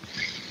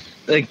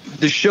like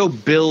the show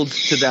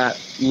builds to that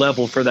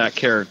level for that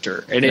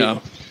character, and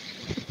it's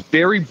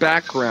very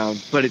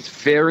background, but it's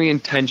very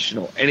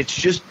intentional, and it's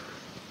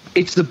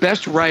the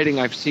best writing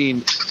I've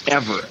seen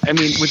ever.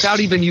 Without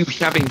even you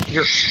having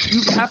you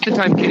half the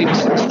time can't even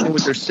understand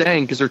what they're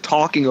saying because they're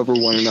talking over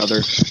one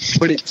another.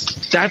 But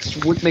that's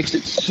what makes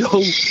it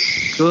so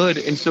good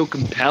and so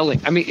compelling.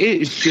 It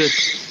is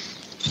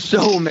just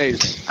so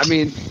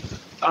amazing.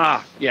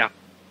 Yeah,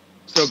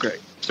 so great,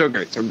 so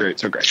great, so great,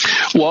 so great.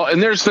 Well,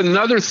 and there's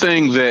another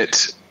thing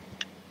that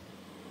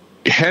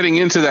heading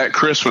into that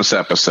Christmas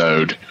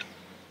episode,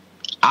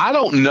 I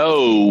don't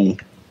know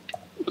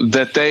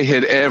that they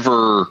had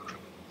ever,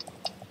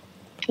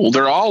 well,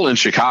 they're all in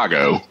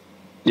Chicago,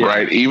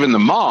 right? Even the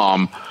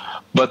mom,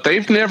 but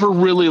they've never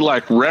really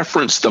like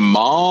referenced the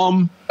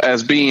mom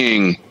as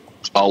being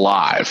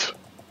alive,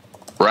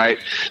 right?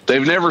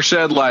 They've never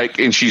said like,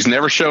 and she's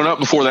never shown up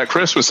before that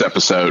Christmas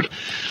episode.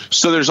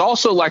 So there's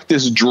also like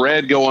this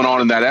dread going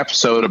on in that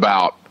episode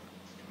about,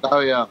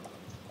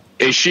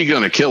 is she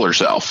going to kill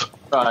herself?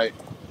 Right.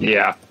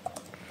 Yeah.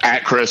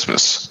 At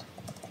Christmas.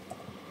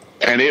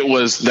 And it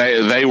was,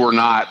 they were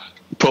not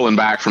pulling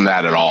back from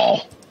that at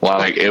all.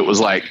 Like, it was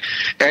like,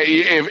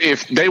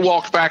 if they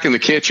walked back in the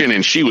kitchen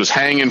and she was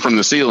hanging from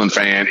the ceiling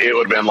fan, it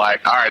would have been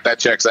like, all right, that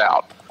checks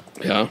out.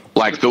 Yeah.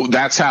 Like,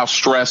 that's how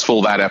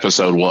stressful that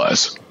episode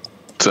was.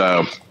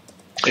 So.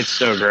 It's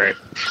so great.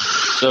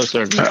 So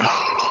great.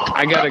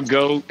 I got to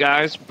go,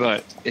 guys,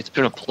 but it's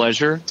been a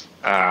pleasure.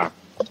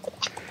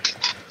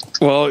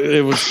 Well,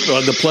 it was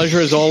the pleasure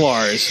is all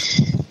ours.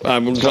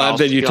 I'm glad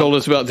that you told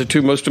us about the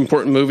 2 most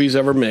important movies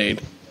ever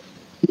made.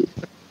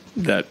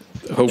 That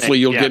hopefully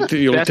you'll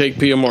take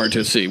PMR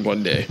to see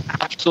one day.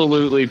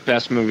 Absolutely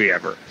best movie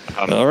ever.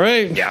 All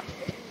right. Yeah.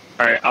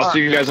 All right. I'll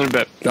see you guys in a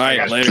bit. All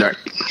right. Later.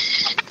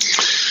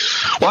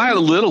 Well, I had a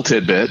little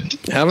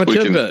tidbit. Have a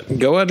tidbit.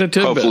 Go at a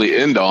tidbit. Hopefully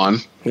end on.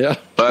 Yeah.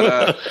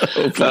 But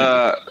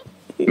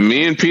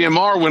me and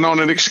PMR went on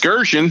an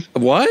excursion.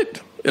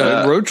 What?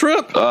 Road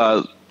trip?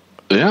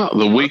 Yeah,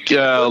 the week,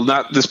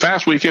 not this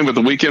past weekend, but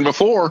the weekend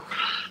before.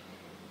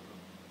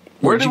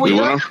 Where did we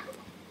go? On?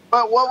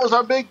 What was the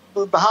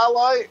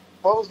highlight?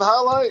 What was the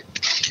highlight?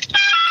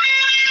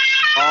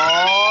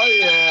 Oh,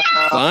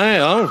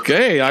 yeah.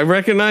 Okay, I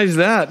recognize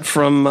that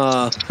from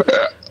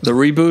the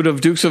reboot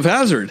of Dukes of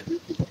Hazzard.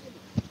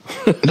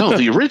 No,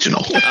 the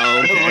original.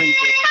 Oh, okay.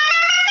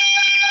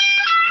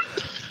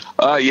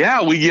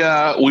 Yeah,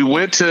 we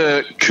went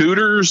to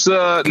Cooter's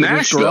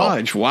Nashville.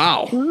 Garage.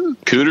 Wow.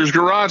 Cooter's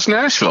Garage,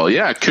 Nashville.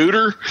 Yeah,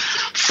 Cooter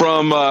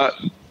from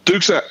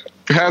Dukes of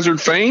Hazzard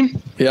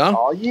fame. Yeah.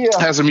 Oh, yeah.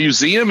 Has a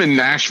museum in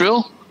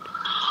Nashville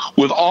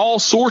with all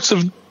sorts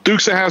of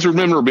Dukes of Hazzard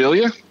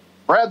memorabilia.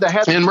 Brad, they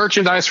had and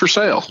merchandise for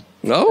sale.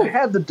 Oh. They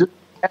had the Dukes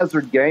of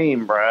Hazzard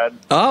game, Brad.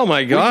 Oh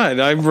my God!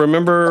 I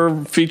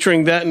remember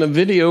featuring that in a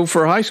video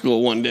for high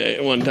school one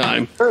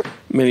time,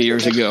 many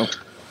years ago.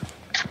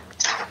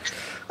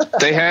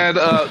 They had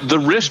the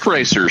wrist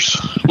racers,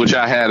 which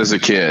I had as a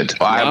kid.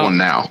 Well, I have one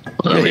now.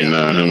 I mean, who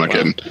am I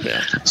kidding?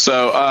 Yeah.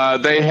 So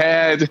they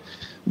had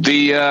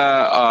the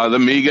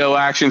Mego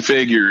action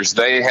figures.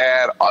 They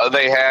had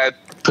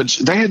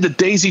the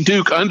Daisy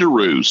Duke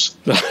underoos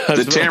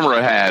that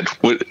Tamara had,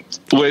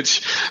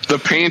 which the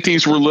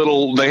panties were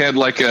little. They had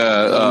like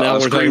now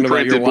a screen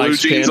printed blue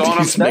jeans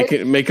on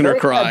them, making her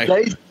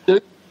cry. They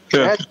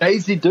had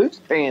Daisy Duke's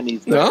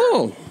panties. There.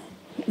 Oh,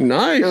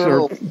 nice.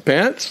 Her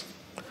pants.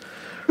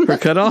 Her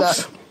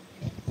cutoffs?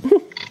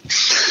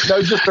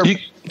 No,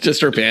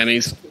 just her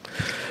panties.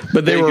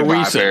 But they were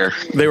recent.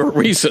 They were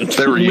recent.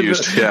 They were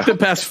used, yeah. The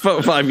past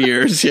 5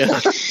 years, yeah.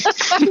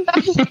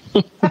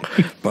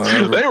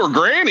 They were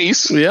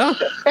grannies. Yeah.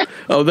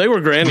 Oh, they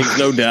were grannies,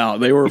 no doubt.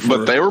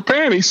 But they were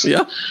panties.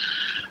 Yeah.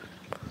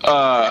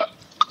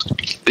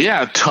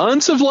 Yeah,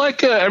 tons of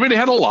they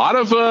had a lot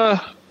of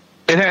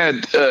it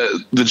had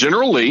the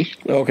General Lee.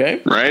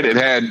 Okay. Right? It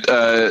had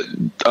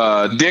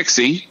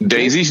Dixie,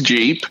 Daisy's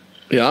Jeep.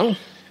 Yeah.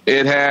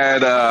 It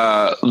had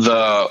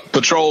the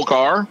patrol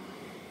car,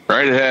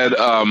 right? It had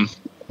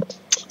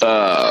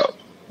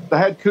they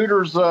had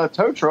Cooter's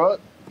tow truck.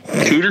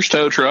 Cooter's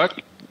tow truck.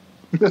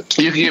 You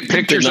can get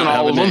pictures in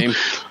all of them.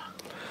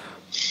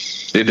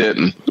 It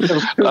didn't.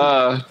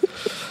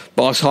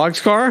 Boss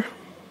Hogg's car?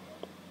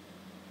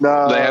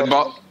 No. They had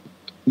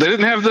they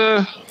didn't have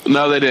the.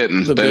 No, they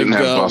didn't. They didn't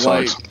have Boss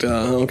Hogs.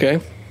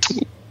 Okay.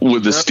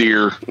 With the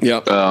steer.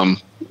 Yep. No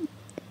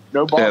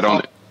Boss head on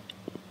it.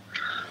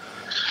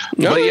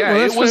 No, but yeah,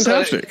 that's it was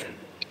fantastic.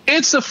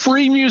 It's a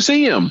free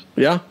museum.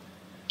 Yeah.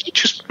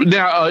 Just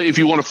now, if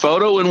you want a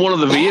photo in one of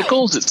the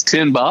vehicles, it's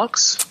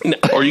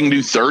 $10, or you can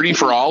do 30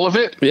 for all of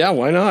it. Yeah,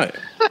 why not?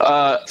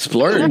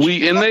 Splurge.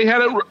 They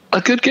had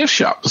a good gift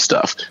shop and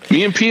stuff.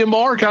 Me and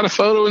PMR got a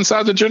photo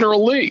inside the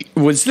General Lee.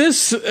 Was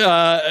this?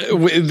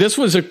 This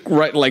was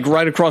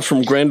right across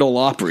from Grand Ole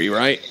Opry,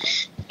 right?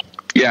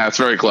 Yeah, it's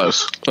very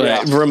close.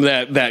 From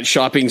that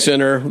shopping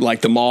center,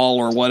 like the mall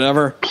or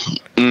whatever.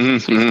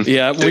 Mm-hmm, mm-hmm.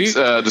 Yeah, it's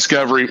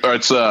Discovery. Or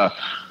it's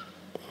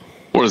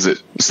what is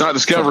it? It's not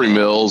Discovery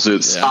Mills.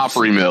 It's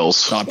Opry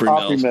Mills. Opry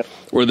Mills,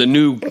 where the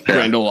new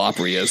Grand Ole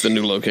Opry is, the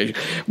new location.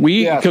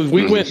 Because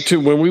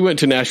we went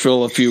to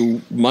Nashville a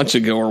few months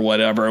ago or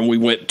whatever, and we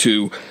went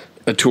to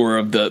a tour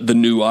of the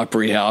new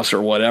Opry House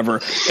or whatever,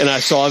 and I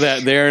saw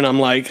that there, and I'm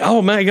like,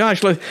 oh my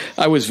gosh!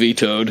 I was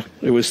vetoed.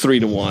 It was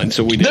 3-1,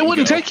 so we didn't. They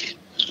wouldn't go. take you.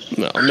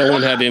 No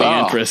one had any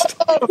interest.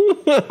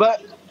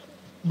 But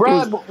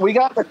Brad, we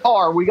got the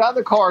car.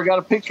 Got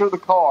a picture of the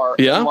car.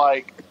 Yeah.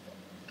 And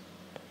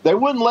they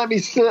wouldn't let me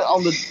sit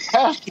on the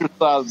passenger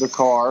side of the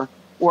car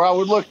where I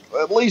would look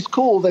at least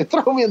cool. They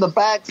throw me in the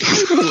back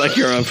seat. Like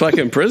you're a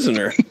fucking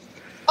prisoner.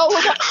 Oh,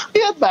 look at the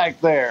kid back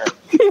there.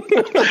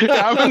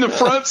 I'm in the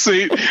front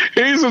seat.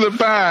 He's in the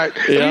back.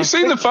 Yeah. Have you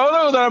seen the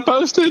photo that I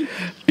posted?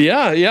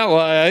 Yeah.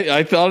 Well,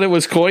 I thought it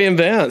was Coy and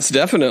Vance,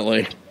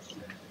 definitely.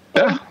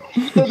 Yeah.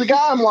 So the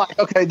guy, I'm like,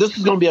 okay, this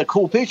is going to be a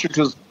cool picture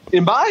because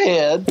in my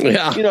head,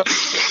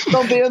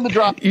 don't be in the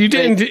drop. You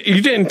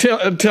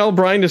didn't tell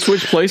Brian to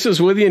switch places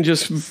with you and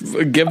just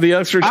give the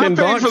extra $10.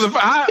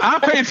 I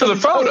paid for the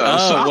photo.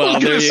 Oh, well,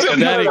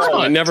 that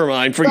explains. Never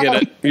mind.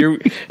 Forget it. You're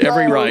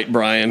right,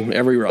 Brian.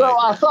 Every right. So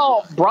I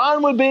thought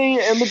Brian would be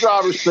in the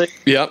driver's seat.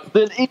 Yep.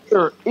 Then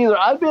either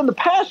I'd be in the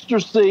passenger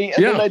seat,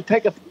 and then they'd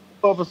take a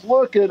photo of us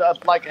looking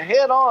like a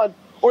head on,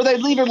 or they'd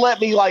either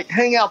let me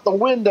hang out the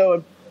window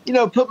and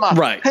put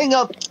my hang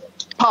up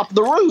top of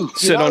the roof.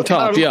 Sit on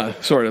top,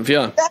 sort of,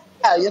 yeah.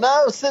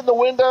 Yeah, sit in the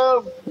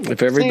window.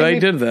 If everybody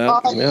did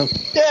that, Yeah,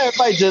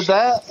 everybody did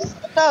that.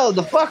 No,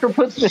 the fucker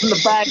puts me in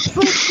the back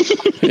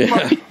seat.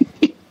 Yeah.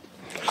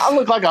 I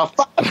look like a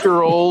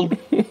 5-year-old.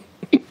 Hey,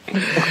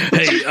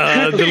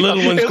 the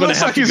little one's going to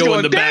have to go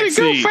in the back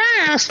seat.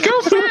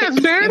 Go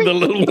fast, Daddy. The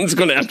little one's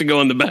going to have to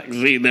go in the back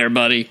seat there,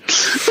 buddy.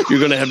 You're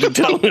going to have to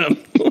tell him.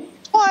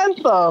 What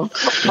the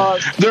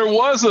fuck? There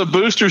was a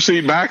booster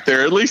seat back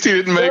there. At least he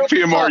didn't make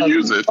PMR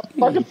use it.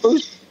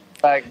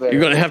 back there.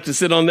 You're going to have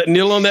to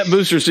kneel on that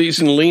booster seat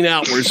and lean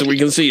outward so we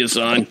can see you,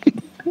 son.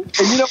 And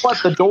you know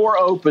what? The door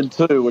opened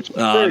too, which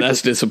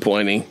that's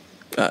disappointing.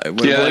 They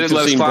didn't let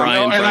us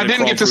climb. And I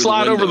didn't get to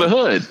slide over the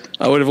hood.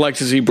 I would have liked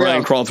to see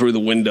Brian crawl through the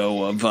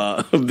window of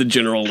the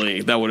General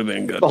Lee. That would have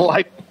been good.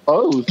 Like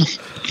oh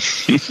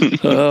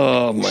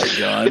my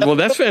God! Well,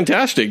 that's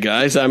fantastic,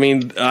 guys. I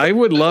mean, I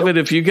would love it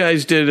if you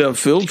guys did a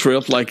field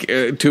trip, like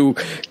to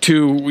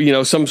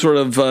some sort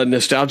of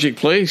nostalgic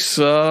place,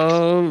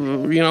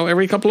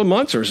 every couple of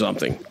months or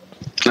something.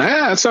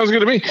 Yeah, that sounds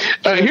good to me.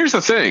 Here's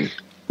the thing,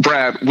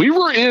 Brad. We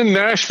were in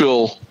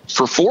Nashville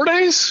for 4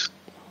 days.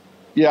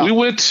 Yeah. We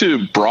went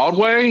to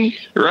Broadway,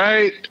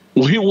 right?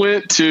 We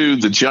went to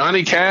the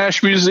Johnny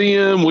Cash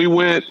Museum. We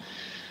went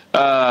to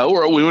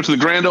the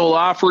Grand Ole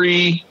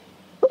Opry.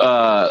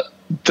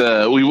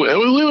 We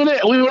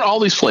went all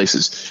these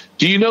places.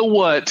 Do you know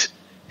what?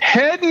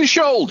 Head and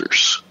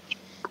Shoulders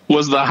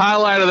was the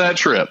highlight of that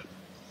trip.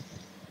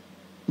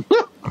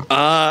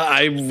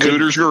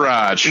 Cooter's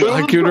Garage.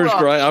 Cooter's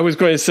Garage. I was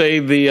going to say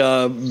the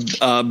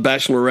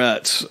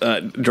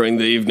Bachelorettes during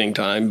the evening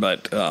time,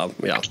 but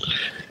yeah.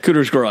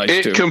 Cooter's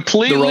Garage too.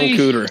 Completely.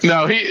 The wrong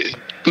Cooter.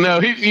 No,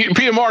 he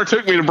PMR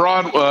took me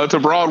to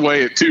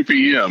Broadway at 2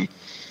 p.m.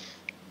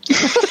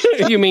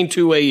 You mean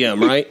 2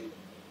 a.m., right?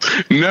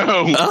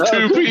 No,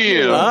 2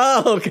 p.m.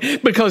 Oh, okay.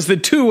 Because the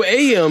 2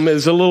 a.m.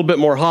 is a little bit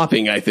more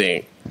hopping, I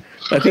think.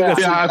 I think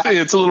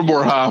it's a little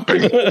more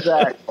hopping.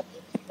 exactly.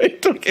 They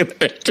took it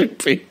at 2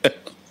 p.m.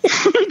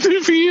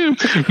 2 p.m.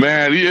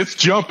 Man, it's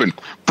jumping.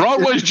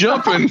 Broadway's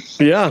jumping.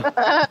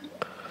 Yeah.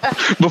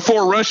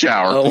 Before rush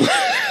hour. Oh.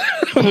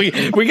 we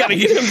got to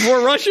get in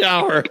before rush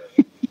hour.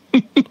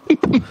 We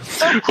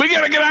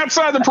got to get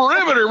outside the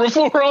perimeter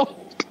before all.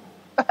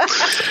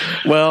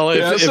 Well,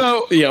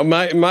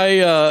 my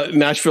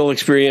Nashville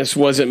experience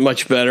wasn't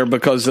much better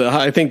because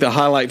I think the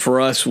highlight for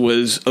us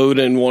was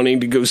Odin wanting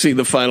to go see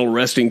the final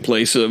resting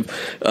place of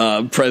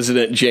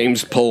President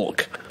James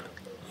Polk.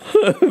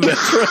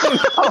 That's right.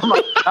 Oh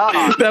my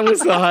God. That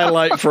was the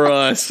highlight for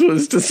us.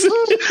 Was to see.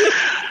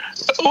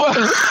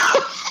 Wow.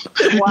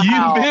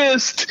 You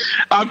missed.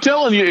 I'm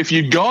telling you, if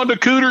you'd gone to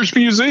Cooter's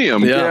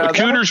Museum,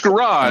 Cooter's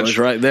Garage, I was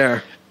right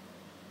there.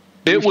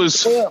 It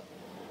was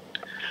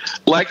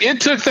like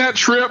it took that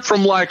trip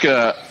from like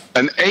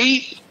an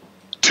 8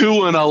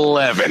 to an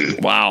 11.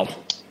 Wow.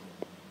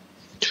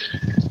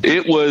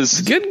 It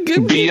was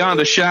good. Beyond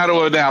a shadow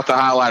of a doubt the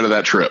highlight of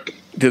that trip.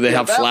 Did they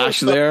have Flash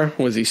there?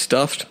 Was he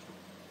stuffed?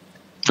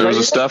 There was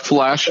a stuffed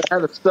Flash. I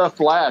had a stuffed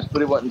Flash,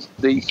 but it wasn't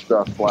the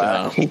stuffed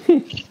Flash.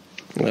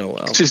 Oh,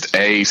 well. Just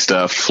a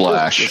stuffed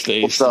Flash.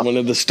 Just one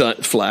of the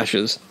stunt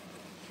flashes.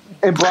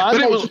 And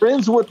Brian was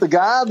friends with the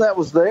guy that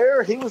was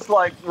there. He was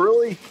like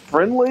really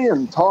friendly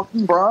and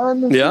talking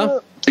Brian. And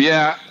stuff.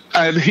 Yeah.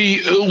 And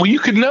you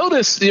could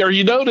notice, or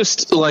you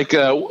noticed, like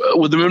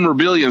with the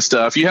memorabilia and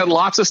stuff, you had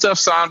lots of stuff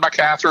signed by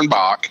Catherine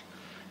Bach,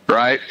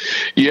 right?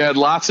 You had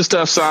lots of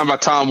stuff signed by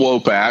Tom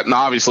Wopat, and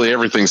obviously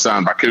everything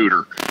signed by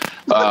Cooter.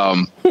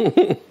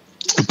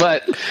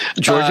 But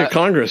Georgia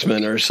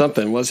congressman or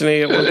something, wasn't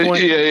he at one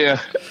point? Yeah.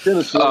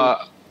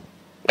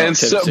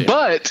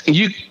 But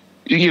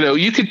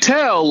you could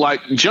tell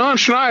like John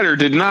Schneider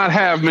did not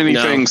have many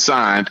things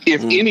signed,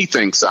 if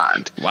anything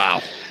signed.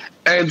 Wow.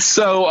 And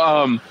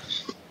so,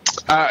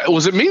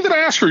 was it me that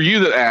asked or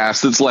you that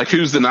asked? It's like,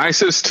 who's the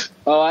nicest?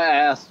 Oh, I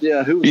asked.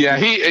 Yeah. Who? Yeah,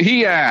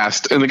 he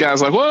asked, and the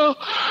guy's like, well,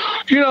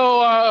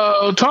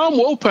 Tom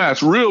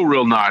Wopat's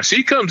real nice.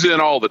 He comes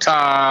in all the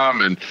time,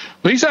 and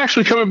he's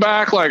actually coming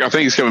back. Like, I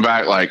think he's coming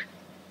back like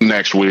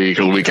next week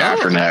or the week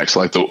after next,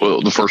 like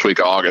the first week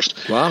of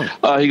August. Wow.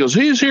 He goes,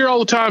 he's here all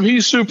the time.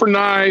 He's super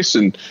nice,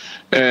 but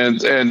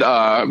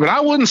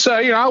I wouldn't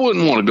say, I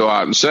wouldn't want to go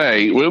out and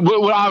say, but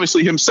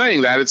obviously him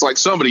saying that, it's like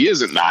somebody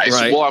isn't nice.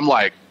 Right. Well, I'm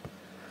like,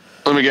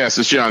 let me guess,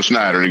 it's John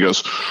Schneider. And he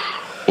goes,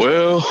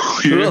 well,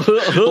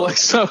 like,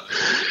 so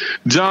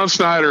John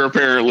Schneider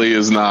apparently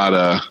is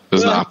not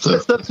it's up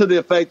to the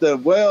effect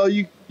of, well,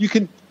 you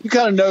kind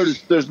of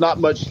notice there's not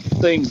much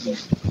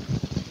things.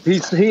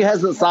 He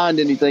hasn't signed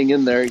anything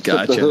in there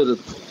except the hood.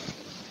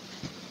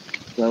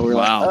 So we're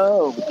like,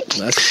 oh,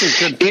 that's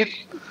good.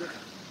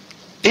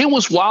 It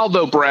was wild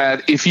though,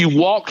 Brad. If you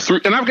walk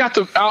through, and I've got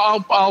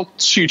I'll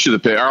shoot you the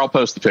pic, or I'll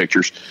post the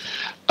pictures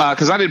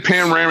because I did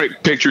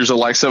panoramic pictures of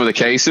like some of the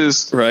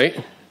cases.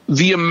 Right.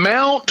 The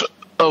amount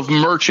of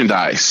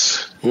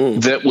merchandise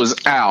that was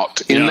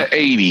out in the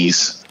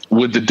 80s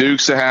with the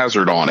Dukes of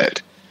Hazzard on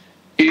it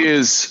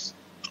is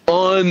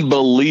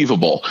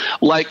unbelievable.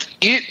 Like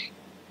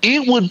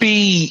it would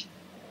be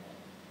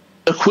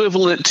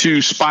equivalent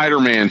to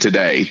Spider-Man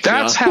today.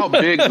 That's how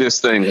big this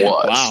thing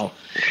was. Wow.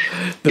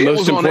 The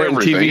most important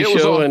TV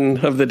show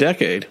of the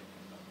decade.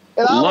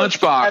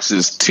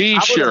 Lunchboxes,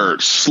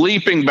 T-shirts,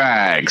 sleeping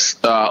bags,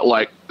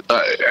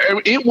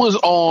 it was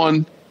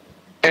on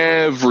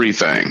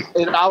everything.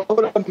 And I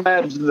would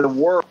imagine the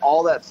work,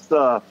 all that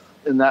stuff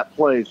in that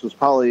place was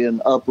probably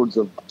in upwards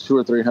of $200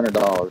 or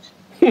 $300.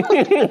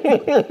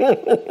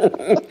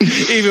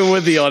 Even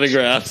with the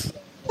autographs.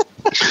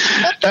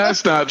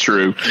 That's not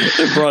true.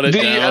 It brought it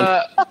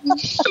down.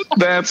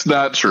 That's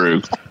not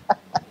true.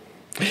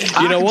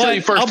 You know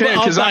what? I'll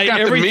buy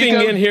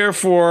everything in here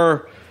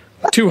for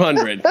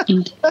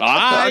 $200.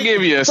 I'll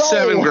give you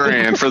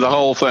 $7,000 for the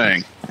whole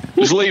thing.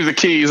 Just leave the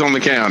keys on the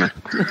counter.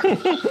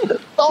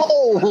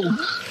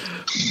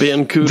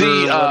 Ben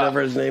Cooter,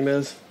 whatever his name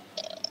is.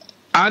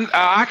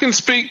 I can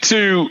speak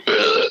to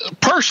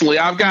personally.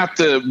 I've got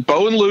the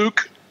Bo and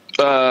Luke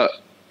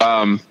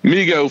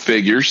Mego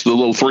figures, the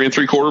little 3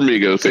 3/4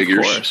 Mego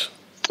figures. Of course.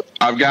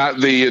 I've got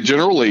the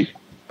General Lee.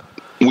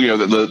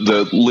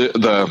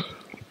 The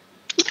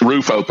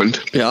roof opened.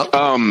 Yeah.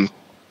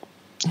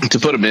 To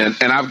put them in,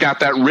 and I've got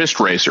that wrist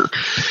racer.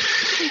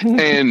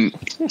 And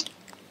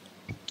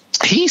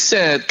he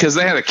said, because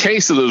they had a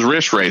case of those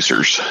wrist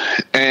racers,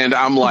 and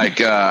I'm like,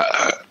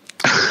 I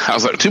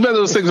was like, too bad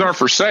those things aren't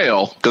for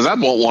sale, because I'd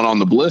want one on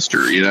the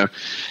blister, you know.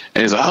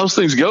 And he's like, those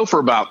things go for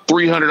about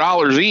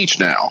 $300 each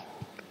now.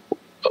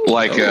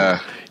 Like,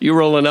 you're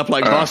rolling up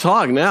like Boss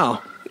Hogg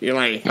now. You're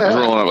like, I was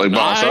rolling up like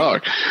Boss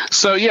Hogg.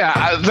 So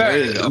yeah,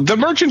 the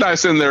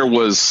merchandise in there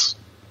was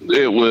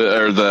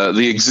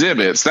the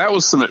exhibits. That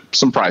was some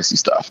pricey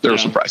stuff. There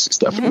was some pricey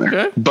stuff in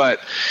there, but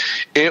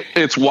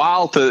it's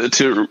wild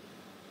to.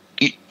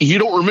 You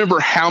don't remember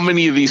how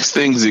many of these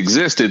things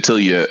existed till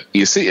you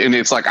see, and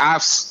it's like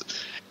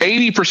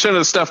 80% of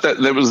the stuff that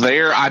was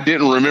there I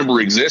didn't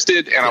remember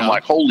existed, and I'm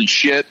like, holy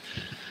shit!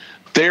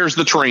 There's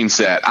the train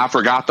set. I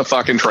forgot the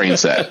fucking train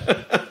set.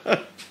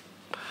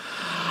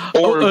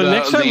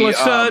 Next time,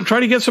 let's try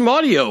to get some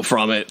audio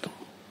from it.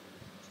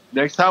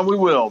 Next time we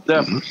will,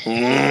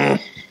 definitely.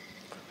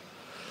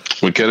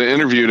 We could have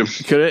interviewed him.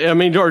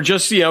 Or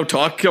just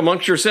talk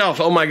amongst yourself.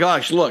 Oh my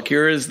gosh, look,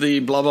 here is the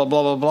blah blah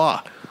blah blah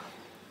blah.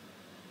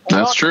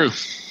 That's true.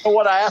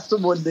 What I asked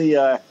him when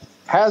the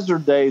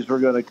Hazard Days were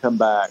going to come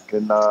back,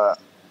 and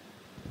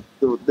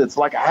it's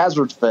like a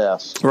Hazard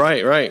Fest.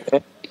 Right.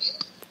 And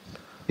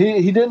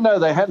he didn't know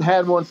they hadn't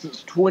had one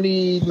since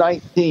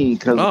 2019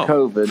 because of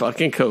COVID.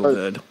 Fucking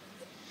COVID.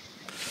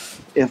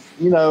 If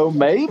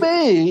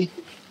maybe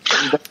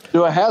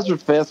do a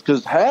Hazard Fest,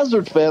 because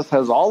Hazard Fest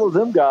has all of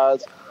them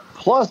guys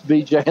plus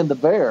BJ and the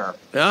Bear.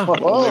 Yeah,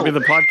 maybe the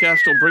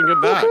podcast will bring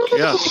it back.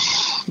 Yeah.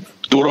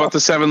 What about the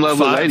 7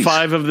 lovely ladies?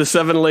 5 of the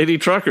 7 lady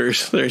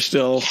truckers. They're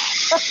still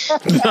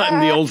not in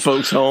the old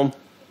folks' home.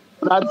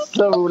 Not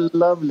so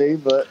lovely,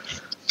 but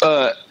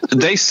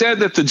they said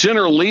that the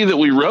General Lee that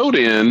we rode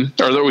in,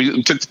 or that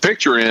we took the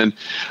picture in,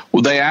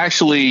 they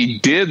actually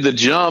did the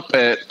jump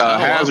at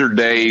Hazard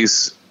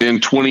Days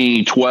in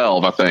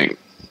 2012, I think.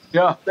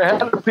 Yeah, they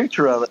had a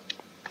picture of it.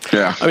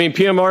 Yeah,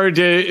 PMR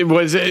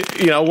was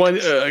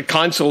one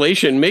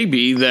consolation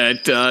maybe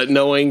that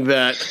knowing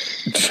that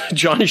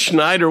John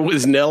Schneider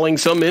was nailing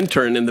some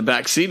intern in the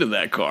back seat of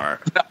that car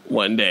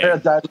one day.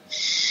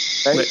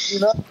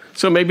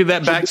 So maybe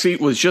that back seat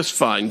was just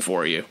fine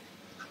for you.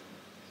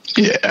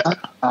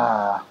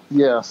 Yeah.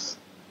 Yes.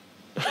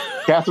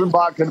 Catherine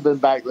Bach could have been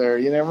back there.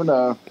 You never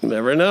know.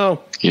 Never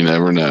know. You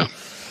never know.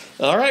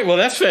 All right. Well,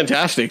 that's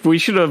fantastic. We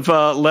should have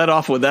led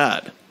off with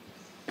that.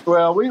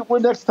 Well, we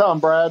next time,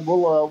 Brad,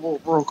 we'll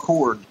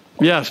record.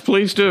 Yes,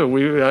 please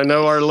do. I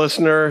know our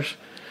listeners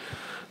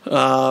would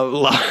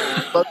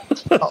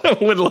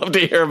love to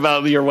hear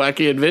about your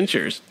wacky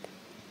adventures.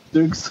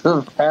 Dukes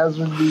of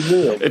Hazzard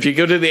Museum. If you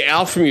go to the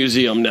Alf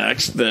Museum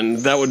next,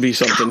 then that would be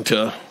something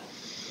to.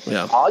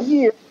 Yeah. Oh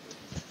yeah.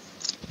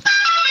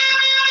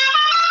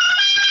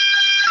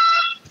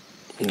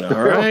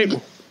 All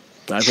right.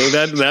 I think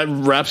that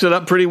wraps it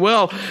up pretty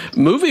well.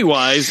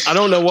 Movie-wise, I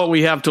don't know what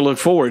we have to look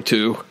forward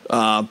to,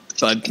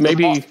 but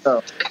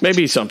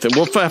maybe something.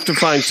 We'll have to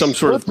find some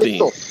sort of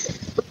theme.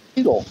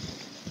 Beetle.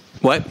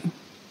 What?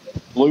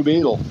 Blue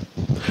Beetle.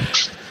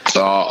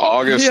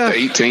 August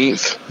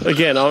 18th.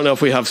 Again, I don't know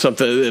if we have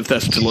something, if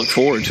that's to look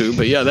forward to,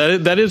 but yeah,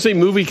 that is a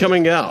movie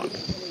coming out.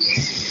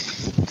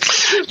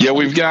 Yeah,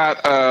 we've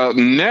got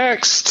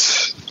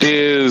next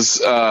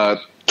is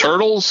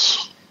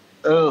Turtles.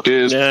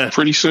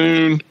 Pretty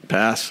soon.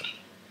 Pass.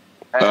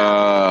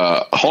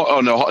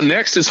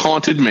 Next is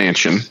Haunted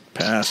Mansion.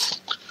 Pass.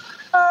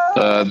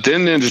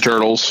 Then Ninja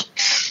Turtles.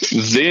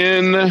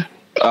 Then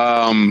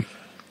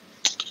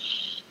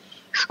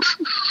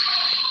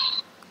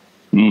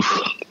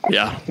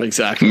yeah,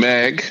 exactly.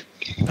 Meg.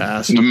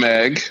 Pass. The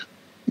Meg.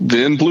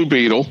 Then Blue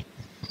Beetle.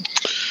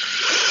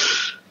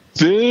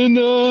 Then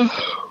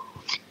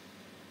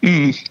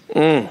then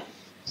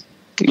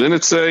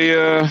it's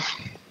a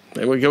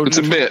there we go. It's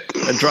a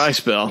dry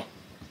spell.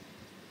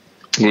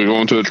 We're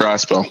going to a dry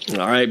spell. All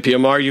right,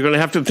 PMR, you're going to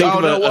have to think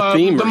of a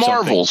theme. The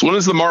Marvels. Something. When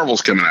is the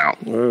Marvels coming out?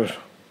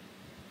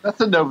 That's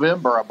in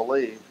November, I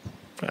believe.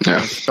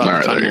 Yeah. All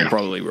right, we'll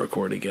probably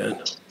record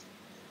again.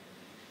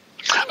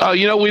 Oh,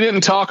 we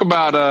didn't talk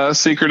about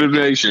Secret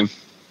Invasion.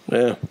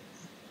 Yeah.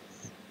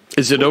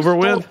 Is it over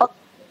with?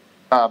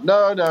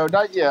 No,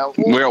 not yet.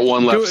 We got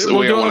one left.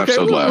 We got one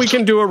episode left. We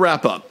can do a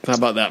wrap up. How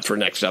about that for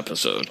next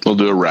episode? We'll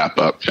do a wrap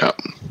up. Yeah.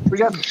 We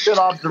got some good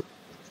observations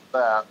of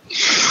that.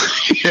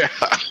 Yeah.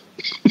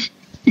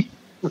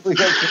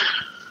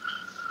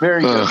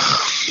 Very good.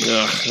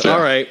 All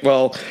right.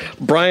 Well,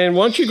 Brian,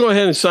 why don't you go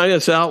ahead and sign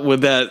us out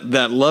with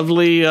that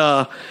lovely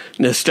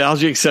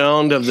nostalgic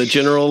sound of the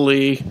General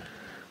Lee.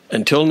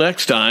 Until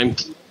next time.